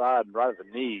outside and right at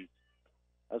the knees.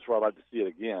 That's where I'd like to see it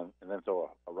again, and then throw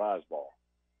a rise ball.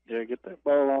 Yeah, get that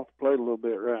ball off the plate a little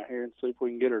bit right here and see if we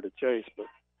can get her to chase. But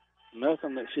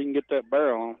nothing that she can get that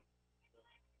barrel on.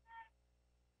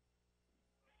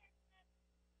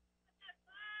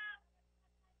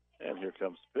 And here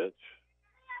comes the pitch.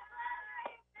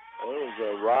 Well, it was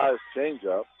a rise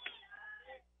changeup.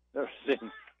 Never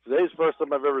seen. Today's the first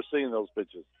time I've ever seen those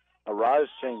pitches. A rise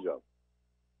changeup.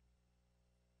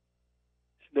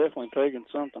 She's definitely taking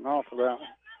something off of that one.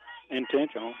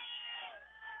 Intentional.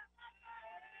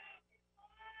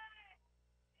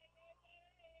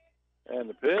 And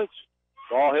the pitch.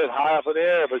 Ball hit high up in the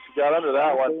air, but she got under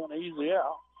that one. Going easy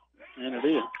out. And it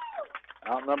is.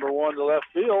 Out number one to left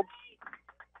field.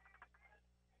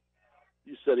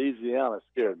 You said easy out. It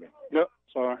scared me. Yep,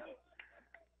 sorry.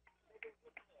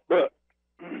 But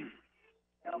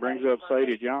brings up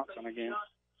Sadie Johnson again.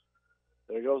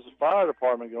 There goes the fire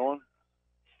department going.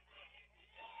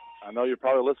 I know you're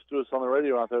probably listening to us on the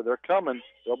radio out there. They're coming.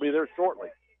 They'll be there shortly.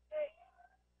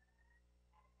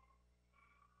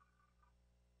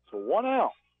 So 1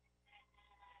 out.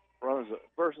 Runners at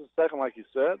first and second, like you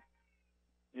said.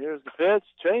 Here's the pitch.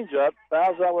 Change up.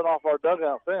 Fouls that one off our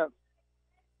dugout fence.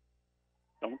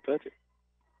 Don't touch it.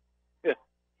 Yeah.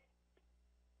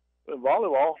 In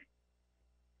volleyball,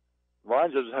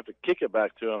 line judges have to kick it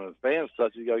back to them. If fans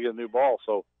touch it, you got to get a new ball.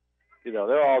 So, you know,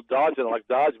 they're all dodging it like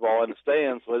dodgeball in the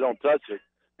stands so they don't touch it.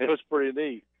 It was pretty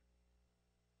neat.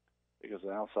 Because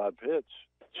an outside pitch.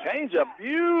 Change up.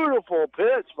 Beautiful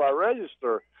pitch by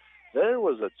Register. There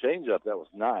was a change-up that was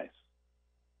nice.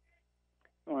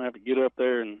 I'm going to have to get up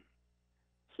there and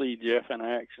see Jeff in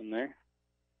action there.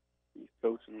 He's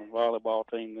coaching the volleyball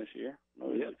team this year. I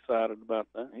know he's excited about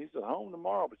that. He's at home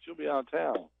tomorrow, but you'll be out of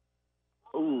town.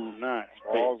 Ooh, nice.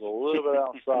 Ball's a little bit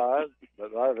outside,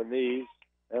 but right at the knees.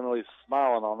 Emily's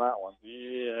smiling on that one.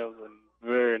 Yeah, that was a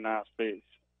very nice pitch.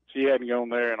 She hadn't gone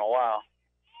there in a while.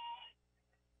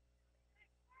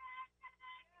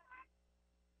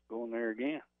 Going there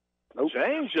again. Nope.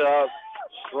 Change up.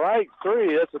 Strike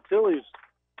three. That's a Tilly's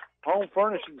home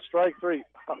furnishing strike three.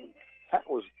 That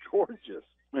was gorgeous.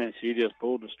 Man, she just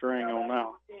pulled the string on that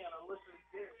one.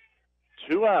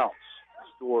 2 outs.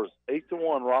 Scores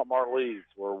 8-1. Rockmart leads.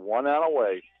 We're 1 out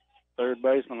away. Third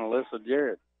baseman Alyssa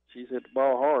Jarrett. She's hit the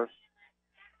ball hard.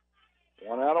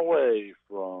 1 out away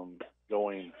from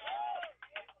going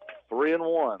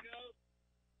 3-1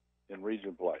 in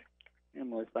region play.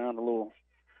 Emily found a little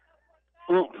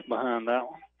oomph behind that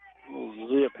one. A little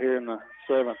zip here in the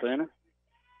 7th inning.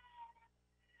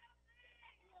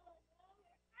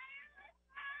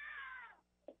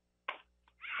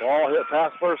 Ball hit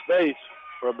past first base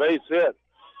for a base hit.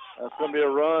 That's going to be a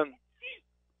run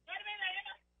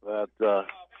that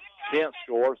can't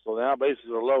score, so now bases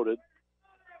are loaded.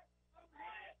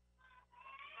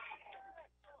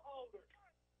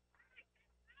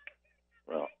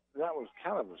 Well, that was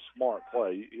kind of a smart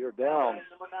play. You're down.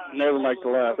 Never make the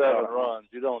last 7 out. runs.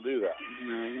 You don't do that.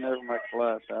 No, you never make the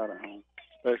last out at home,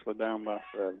 especially down by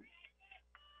 7.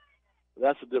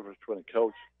 That's the difference between a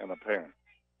coach and a parent.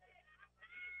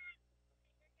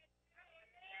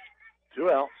 2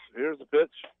 outs. Here's the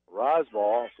pitch. Rise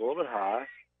ball. It's a little bit high.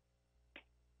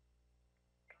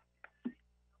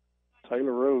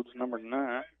 Taylor Rhodes, number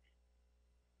 9.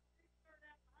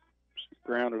 She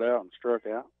grounded out and struck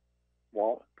out.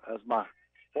 Well, as my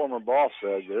former boss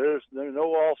said, there's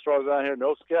no all-stars out here,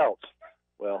 no scouts.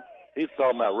 Well, he's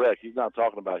talking about rec. He's not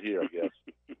talking about here, I guess.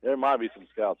 There might be some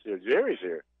scouts here. Jerry's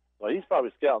here. Well, he's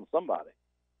probably scouting somebody.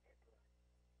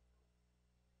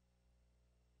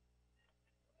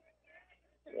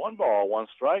 One ball, 1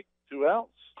 strike, 2 outs.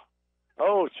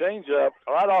 Oh, change up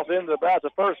right off into the bat to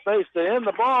first base to end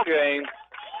the ball game.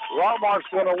 Rockmart's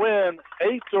going to win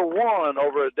 8-1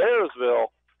 over Adairsville.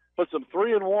 Puts them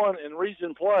 3-1 in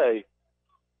region play.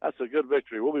 That's a good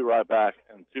victory. We'll be right back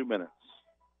in 2 minutes.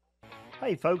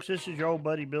 Hey folks, this is your old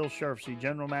buddy Bill Shurfsey,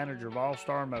 General Manager of All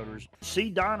Star Motors.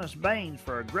 See Donis Baines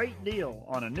for a great deal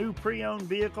on a new pre-owned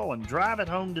vehicle and drive it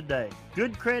home today.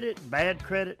 Good credit, bad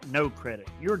credit, no credit.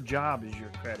 Your job is your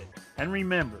credit. And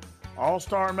remember, All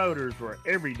Star Motors, where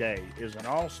every day is an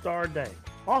all-star day.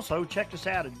 Also, check us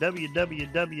out at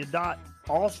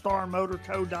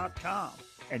www.allstarmotorco.com.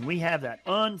 And we have that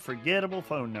unforgettable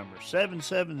phone number,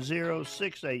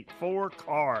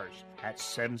 770-684-CARS.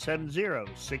 That's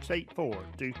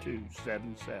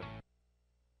 770-684-2277.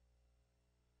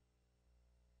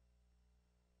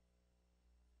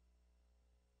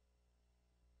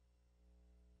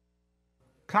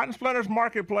 Cotton Splinters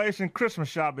Marketplace and Christmas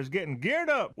Shop is getting geared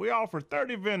up. We offer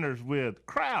 30 vendors with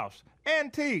crafts,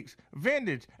 antiques,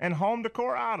 vintage, and home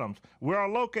decor items. We are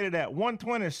located at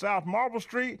 120 South Marble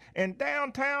Street in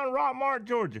downtown Rockmart,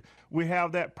 Georgia. We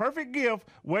have that perfect gift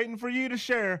waiting for you to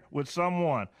share with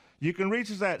someone. You can reach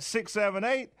us at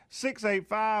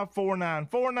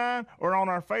 678-685-4949 or on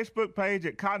our Facebook page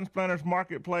at Cotton Splinters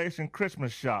Marketplace and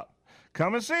Christmas Shop.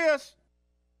 Come and see us.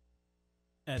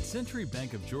 At Century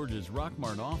Bank of Georgia's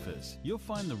Rockmart office, you'll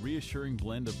find the reassuring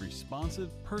blend of responsive,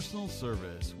 personal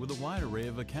service with a wide array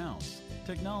of accounts,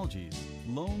 technologies,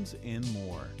 loans, and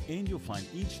more. And you'll find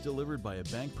each delivered by a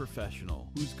bank professional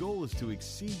whose goal is to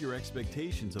exceed your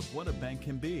expectations of what a bank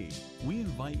can be. We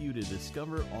invite you to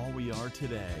discover all we are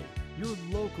today. Your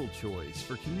local choice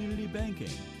for community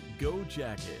banking. Go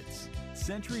Jackets.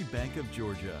 Century Bank of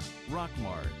Georgia,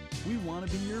 Rockmart. We want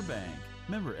to be your bank.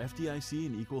 Member FDIC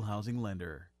and Equal Housing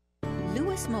Lender.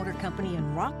 Lewis Motor Company in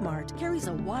Rockmart carries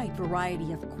a wide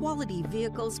variety of quality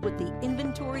vehicles with the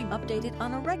inventory updated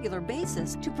on a regular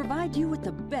basis to provide you with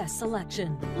the best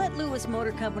selection. Let Lewis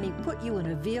Motor Company put you in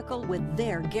a vehicle with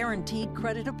their guaranteed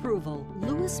credit approval.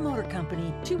 Lewis Motor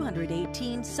Company,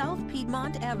 218 South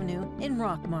Piedmont Avenue in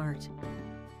Rockmart.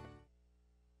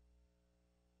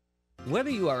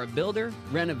 Whether you are a builder,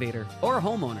 renovator, or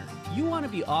homeowner, you want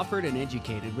to be offered and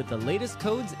educated with the latest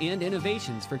codes and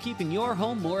innovations for keeping your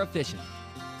home more efficient.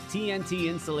 TNT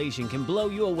Installation can blow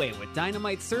you away with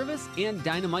dynamite service and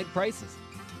dynamite prices.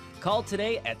 Call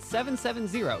today at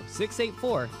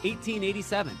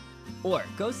 770-684-1887 or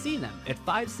go see them at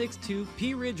 562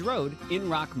 Pea Ridge Road in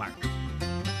Rockmart.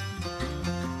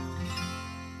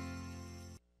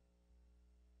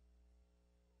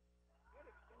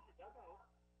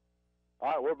 All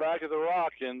right, we're back at the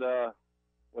Rock, and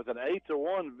with an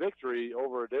 8-1 victory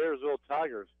over Adairsville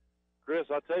Tigers. Chris,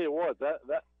 I tell you what, that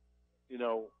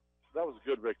was a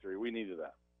good victory. We needed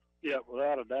that. Yeah,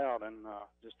 without a doubt, and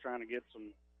just trying to get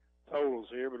some totals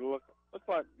here, but it looks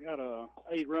like we got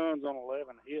 8 runs on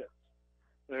 11 hits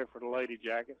there for the Lady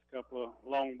Jackets. A couple of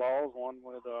long balls, one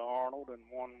with Arnold and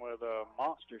one with a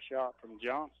monster shot from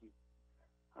Johnson.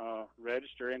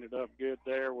 Register ended up good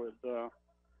there with her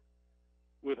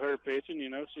pitching.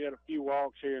 She had a few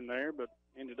walks here and there, but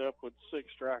ended up with 6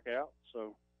 strikeouts.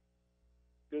 So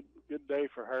good day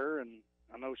for her, and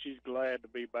I know she's glad to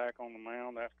be back on the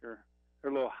mound after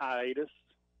her little hiatus.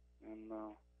 And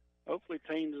hopefully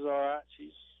Teams is all right.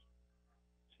 She's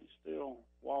still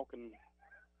walking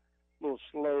a little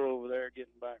slow over there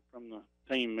getting back from the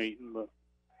team meeting, but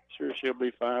sure she'll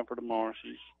be fine for tomorrow.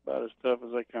 She's about as tough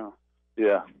as they come.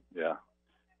 Yeah.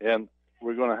 And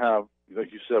we're going to have,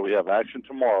 like you said, we have action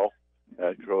tomorrow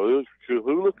at Kahula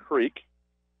Creek,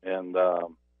 and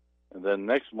then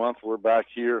next month we're back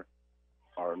here,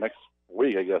 or next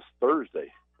week, I guess,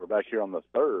 Thursday. We're back here on the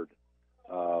 3rd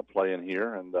playing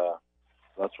here, and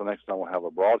that's the next time we'll have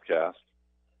a broadcast.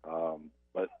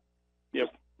 But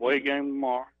yep, away game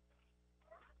tomorrow.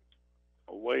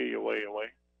 Away.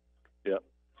 Yep.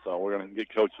 So we're going to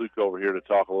get Coach Luke over here to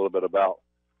talk a little bit about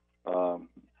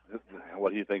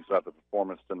what he thinks about the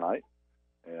performance tonight.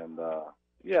 And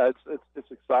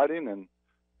it's exciting, and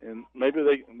maybe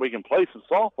we can play some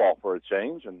softball for a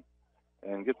change and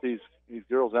get these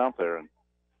girls out there, and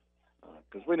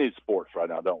because we need sports right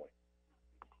now, don't we?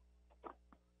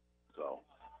 So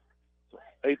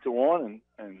 8-1,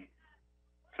 and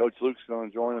Coach Luke's going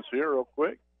to join us here real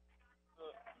quick.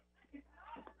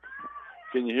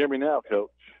 Can you hear me now, Coach?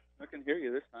 I can hear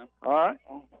you this time. All right.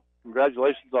 Well,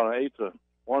 congratulations on an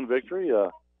 8-1 victory.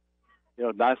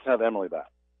 Nice to have Emily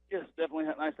back. Yes, definitely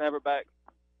nice to have her back.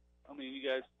 I mean, you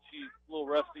guys, she's a little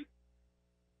rusty.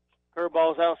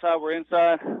 Curveballs outside were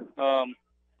inside. A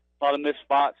lot of missed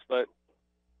spots, but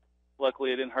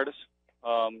luckily it didn't hurt us.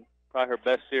 Probably her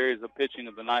best series of pitching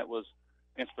of the night was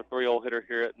against the 3-0 hitter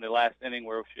here in the last inning,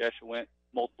 where she actually went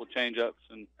multiple changeups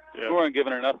and We weren't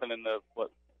giving her nothing in the,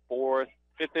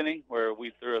 fifth inning where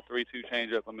we threw a 3-2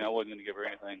 changeup. I mean, I wasn't going to give her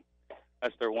anything.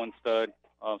 That's their one stud.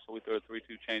 So we threw a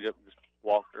 3-2 changeup and just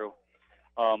walked through.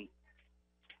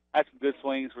 Had some good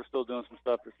swings. We're still doing some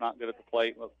stuff that's not good at the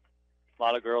plate. A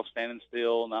lot of girls standing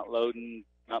still, not loading,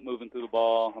 not moving through the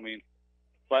ball. I mean,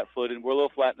 flat-footed. We're a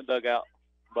little flat in the dugout.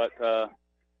 But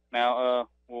now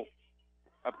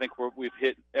I think we've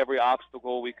hit every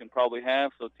obstacle we can probably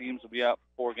have. So teams will be out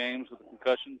for 4 games with a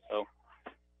concussion. So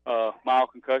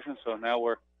mild concussion. So now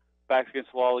we're back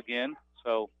against the wall again.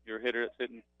 So your hitter that's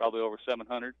hitting probably over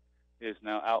 700 is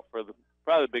now out for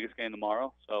probably the biggest game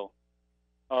tomorrow. So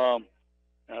I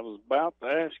was about to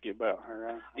ask you about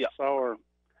her. I saw her.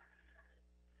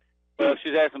 Well,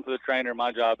 she's asking for the trainer.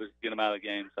 My job is to get them out of the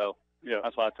game. So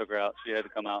that's why I took her out. She had to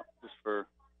come out just for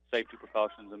safety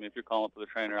precautions. I mean, if you're calling for the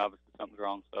trainer, obviously something's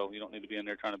wrong. So you don't need to be in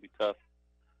there trying to be tough.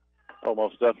 Oh,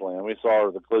 most definitely. And we saw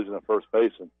her the collision at first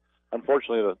base, and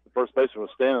unfortunately the first baseman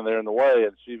was standing there in the way,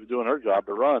 and she was doing her job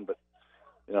to run. But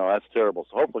that's terrible.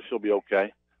 So hopefully she'll be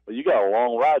okay. But you got a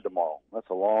long ride tomorrow. That's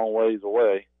a long ways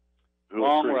away.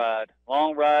 Long ride,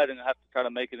 and I have to try to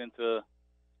make it into,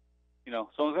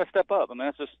 someone's got to step up. I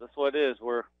mean, that's what it is.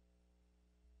 We're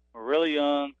really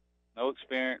young, no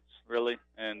experience really,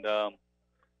 and got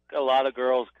a lot of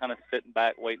girls kind of sitting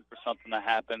back waiting for something to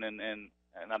happen, and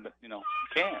I'm, you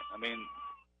can't. I mean,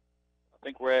 I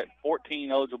think we're at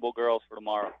 14 eligible girls for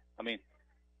tomorrow. I mean,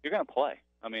 you're going to play.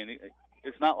 I mean,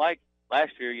 it's not like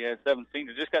last year you had 7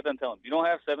 seniors. Just got done telling them, you don't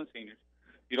have 7 seniors.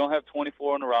 You don't have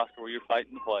 24 on the roster where you're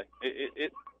fighting to play.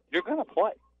 You're going to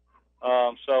play.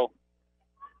 So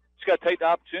just got to take the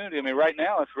opportunity. I mean, right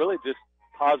now it's really just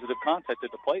positive contact at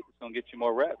the plate that's going to get you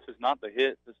more reps. It's not the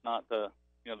hits. It's not the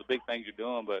big things you're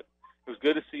doing. But it was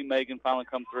good to see Megan finally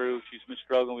come through. She's been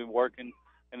struggling. We've been working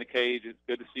in the cage. It's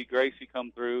good to see Gracie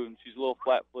come through, and she's a little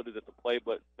flat-footed at the plate,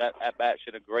 but that at-bat,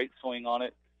 she had a great swing on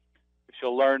it. If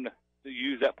she'll learn to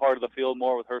use that part of the field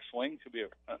more with her swing, she'll be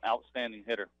an outstanding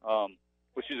hitter.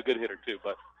 Which she's a good hitter too,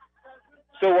 but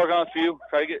still working on a few.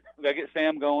 We gotta get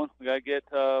Sam going. We gotta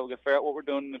figure out what we're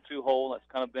doing in the 2-hole. That's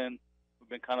we've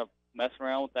been kind of messing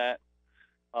around with that.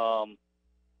 Not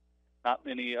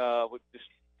many. We're just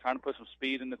trying to put some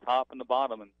speed in the top and the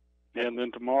bottom, and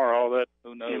then tomorrow all that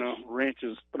who knows? Wrench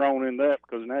is thrown in that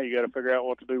because now you got to figure out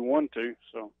what to do 1-2.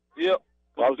 So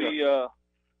it'll be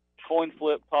coin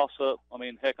flip, toss up. I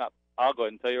mean, heck, I'll go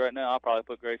ahead and tell you right now. I'll probably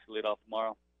put Gracie lead off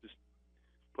tomorrow.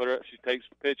 Put her. She takes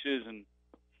pitches and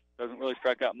doesn't really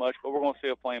strike out much, but we're going to see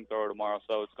a flamethrower tomorrow,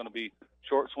 so it's going to be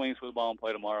short swings with the ball and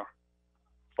play tomorrow.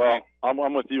 Well,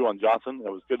 I'm with you on Johnson. It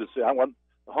was good to see. The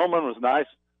home run was nice,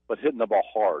 but hitting the ball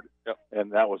hard,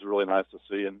 and that was really nice to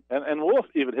see. And Wolf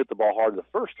even hit the ball hard the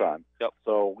first time.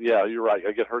 So you're right.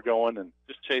 I get her going and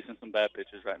just chasing some bad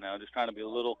pitches right now. Just trying to be a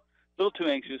little too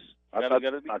anxious. I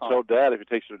told Dad if he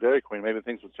takes her to Dairy Queen, maybe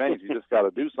things will change. You just got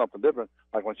to do something different,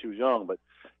 like when she was young. But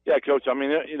yeah, Coach. I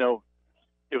mean, it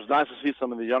was nice to see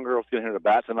some of the young girls get here to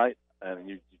bat tonight, and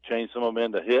you change some of them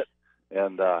into hit,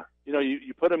 and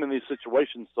you put them in these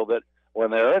situations so that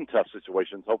when they're in tough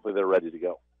situations, hopefully they're ready to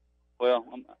go. Well,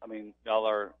 I mean,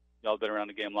 y'all been around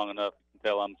the game long enough. You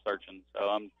can tell I'm searching, so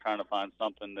I'm trying to find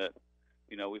something that.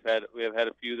 We have had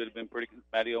a few that have been pretty.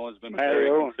 Maddie Owens has been very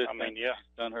consistent. I mean, she's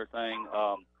done her thing.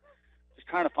 Just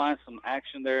trying to find some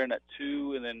action there in that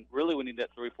 2, and then really we need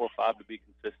that 3, 4, 5 to be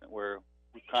consistent. Where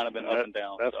we've kind of been up and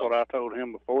down. That's what I told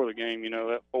him before the game.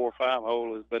 That 4 or 5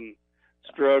 hole has been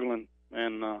struggling,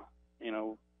 and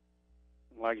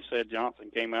like you said,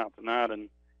 Johnson came out tonight, and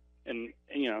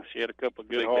she had a couple of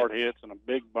good hard hits and a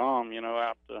big bomb.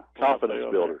 Out to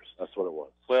confidence builders. That's what it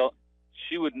was. Well,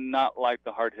 she would not like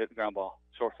the hard hit ground ball.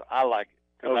 Shortstop. I like it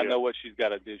because I know what she's got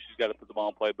to do. She's got to put the ball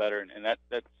in play better, and that's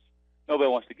nobody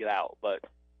wants to get out, but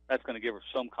that's going to give her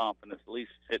some confidence. At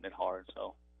least she's hitting it hard.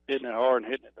 So hitting it hard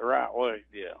and hitting it the right way.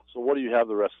 Yeah. So what do you have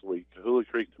the rest of the week? Hula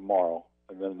Creek tomorrow,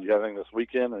 and then do you have anything this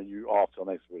weekend, or are you off till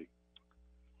next week?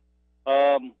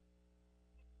 We're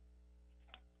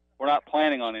not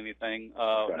planning on anything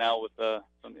now with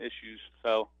some issues.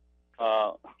 So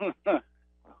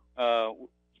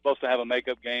supposed to have a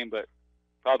makeup game, but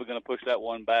probably going to push that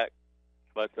one back.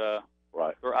 But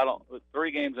right,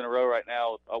 3 games in a row right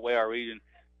now away our region.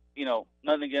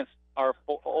 Nothing against our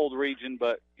old region,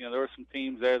 but there were some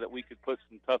teams there that we could put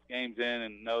some tough games in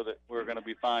and know that we're going to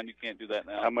be fine. You can't do that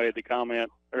now. I made the comment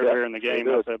earlier in the game.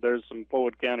 I said there's some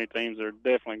Floyd County teams that are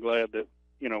definitely glad that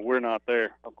we're not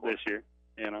there this year.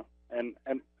 And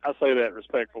I say that in a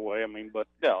respectful way. I mean, but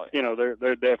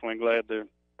they're definitely glad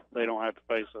they don't have to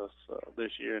face us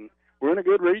this year, and we're in a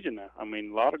good region now. I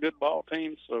mean, a lot of good ball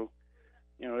teams, so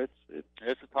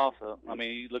it's a toss-up. I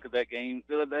mean, you look at that game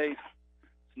the other day,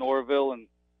 Snorville and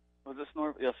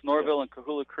Snorville and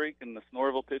Kahula Creek, and the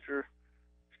Snorville pitcher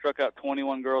struck out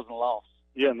 21 girls and lost.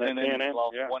 Yeah, and then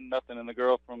lost 1-0, and the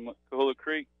girl from Kahula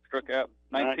Creek struck out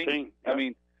 19. Yeah. I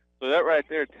mean, so that right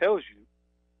there tells you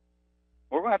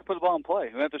we're going to have to put the ball in play.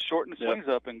 We have to shorten the swings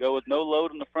up and go with no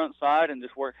load on the front side and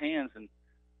just work hands, and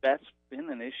that's been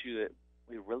an issue that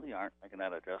we really aren't making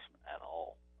that adjustment at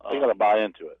all. They got to buy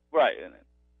into it. Right, and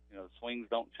the swings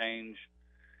don't change.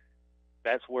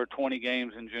 That's where 20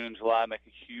 games in June and July make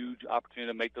a huge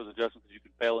opportunity to make those adjustments, because you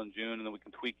can fail in June and then we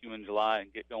can tweak you in July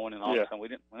and get going in August. And we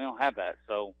don't have that.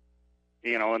 So,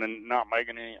 and then not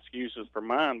making any excuses for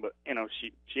mine, but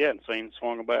she hadn't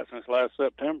swung a bat since last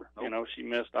September. Nope. She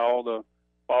missed all the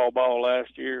fall ball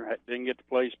last year, didn't get to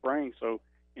play spring, so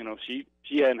she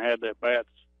hadn't had that bats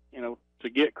to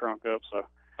get crunk up. So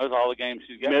those are all the games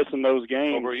she's got. Missing those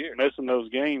games over a year.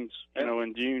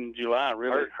 In June, July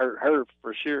really hurt her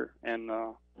for sure. And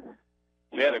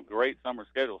we had a great summer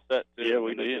schedule set too. Yeah,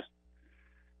 we did.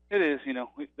 It is,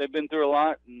 they've been through a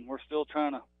lot, and we're still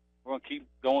we're going to keep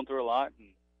going through a lot, and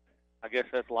I guess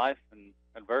that's life and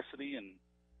adversity, and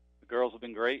the girls have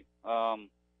been great.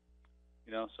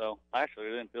 So I actually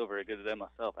didn't feel very good today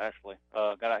myself, actually.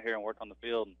 Got out here and worked on the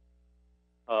field,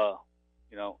 and,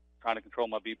 trying to control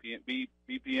my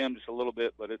BPM just a little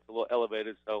bit, but it's a little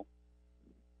elevated. So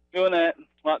doing that,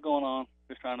 a lot going on.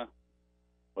 Just trying to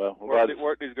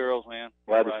work these girls, man.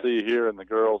 Glad to see you here and the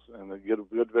girls, and a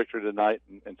good victory tonight.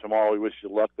 And tomorrow we wish you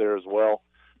luck there as well.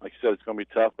 Like you said, it's going to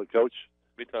be tough, but Coach,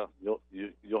 be tough.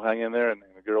 You'll hang in there, and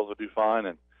the girls will do fine.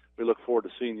 And we look forward to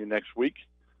seeing you next week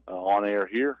on air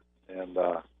here. And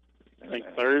I think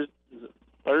Thursday. Is it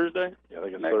Thursday? Yeah, I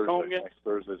think it's next Thursday. Home game? Next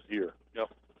Thursday's here. Yep.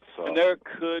 So. And I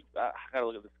got to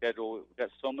look at the schedule. We've got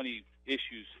so many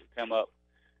issues that come up.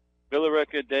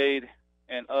 Villarica, Dade,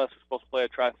 and us are supposed to play a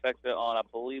trifecta on, I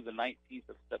believe, the 19th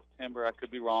of September. I could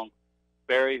be wrong.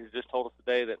 Barry has just told us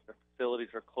today that the facilities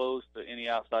are closed to any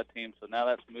outside team, so now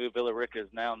that's moved. Villarica is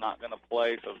now not going to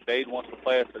play, so Dade wants to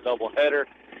play us a doubleheader.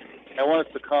 They want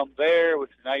us to come there,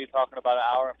 which now you're talking about an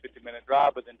hour and 50-minute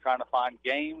drive, but then trying to find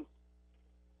games.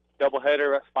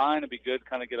 Doubleheader, that's fine. It'd be good to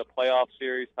kind of get a playoff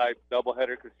series type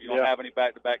doubleheader, because you don't have any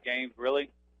back-to-back games, really.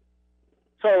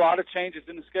 So a lot of changes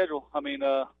in the schedule. I mean,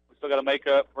 we still got to make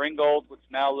up Ringgold, which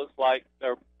now looks like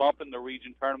they're bumping the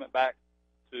region tournament back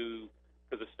to,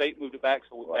 because the state moved it back.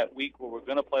 So that week where we're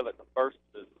going to play like the 1st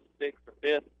to 6th or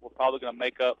 5th, we're probably going to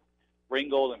make up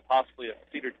Ringgold and possibly a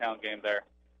Cedartown game there.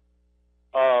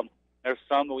 There's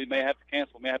some that we may have to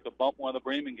cancel. We may have to bump one of the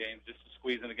Bremen games just to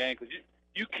squeeze in a game, because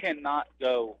you cannot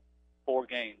go 4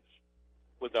 games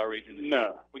with our region.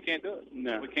 No. We can't do it.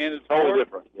 No. We can't afford totally it.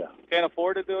 Different, yeah. Can't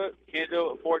afford to do it. Can't do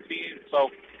it with 14. So,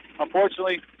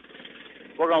 unfortunately,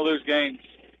 we're going to lose games.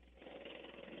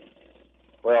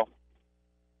 Well,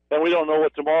 and we don't know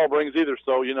what tomorrow brings either,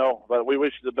 so, but we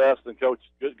wish you the best. And, Coach,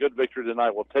 good victory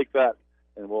tonight. We'll take that,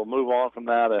 and we'll move on from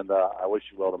that, and I wish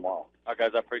you well tomorrow. All right,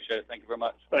 guys, I appreciate it. Thank you very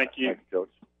much. Thank you. Thank you,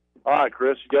 Coach. All right,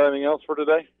 Chris, you got anything else for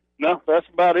today? No, that's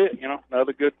about it.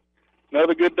 Another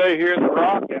good day here at the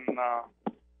Rock, and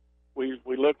we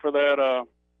look for that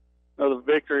another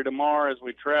victory tomorrow as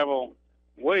we travel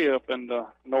way up into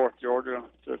North Georgia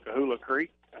to Kahula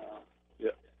Creek.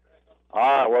 All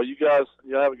right, well, you guys,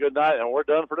 have a good night, and we're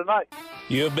done for tonight.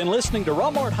 You have been listening to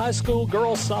Rockmart High School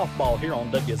Girls Softball here on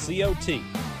WCOT.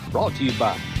 Brought to you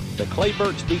by the Clay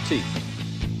Birch Boutique,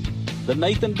 the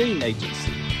Nathan Dean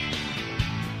Agency,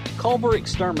 Culver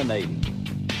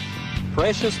Exterminating,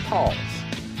 Precious Paws,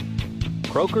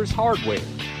 Croker's Hardware,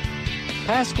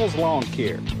 Pascal's Lawn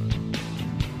Care,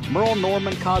 Merle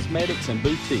Norman Cosmetics and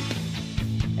Boutique,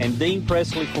 and Dean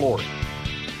Presley Flooring.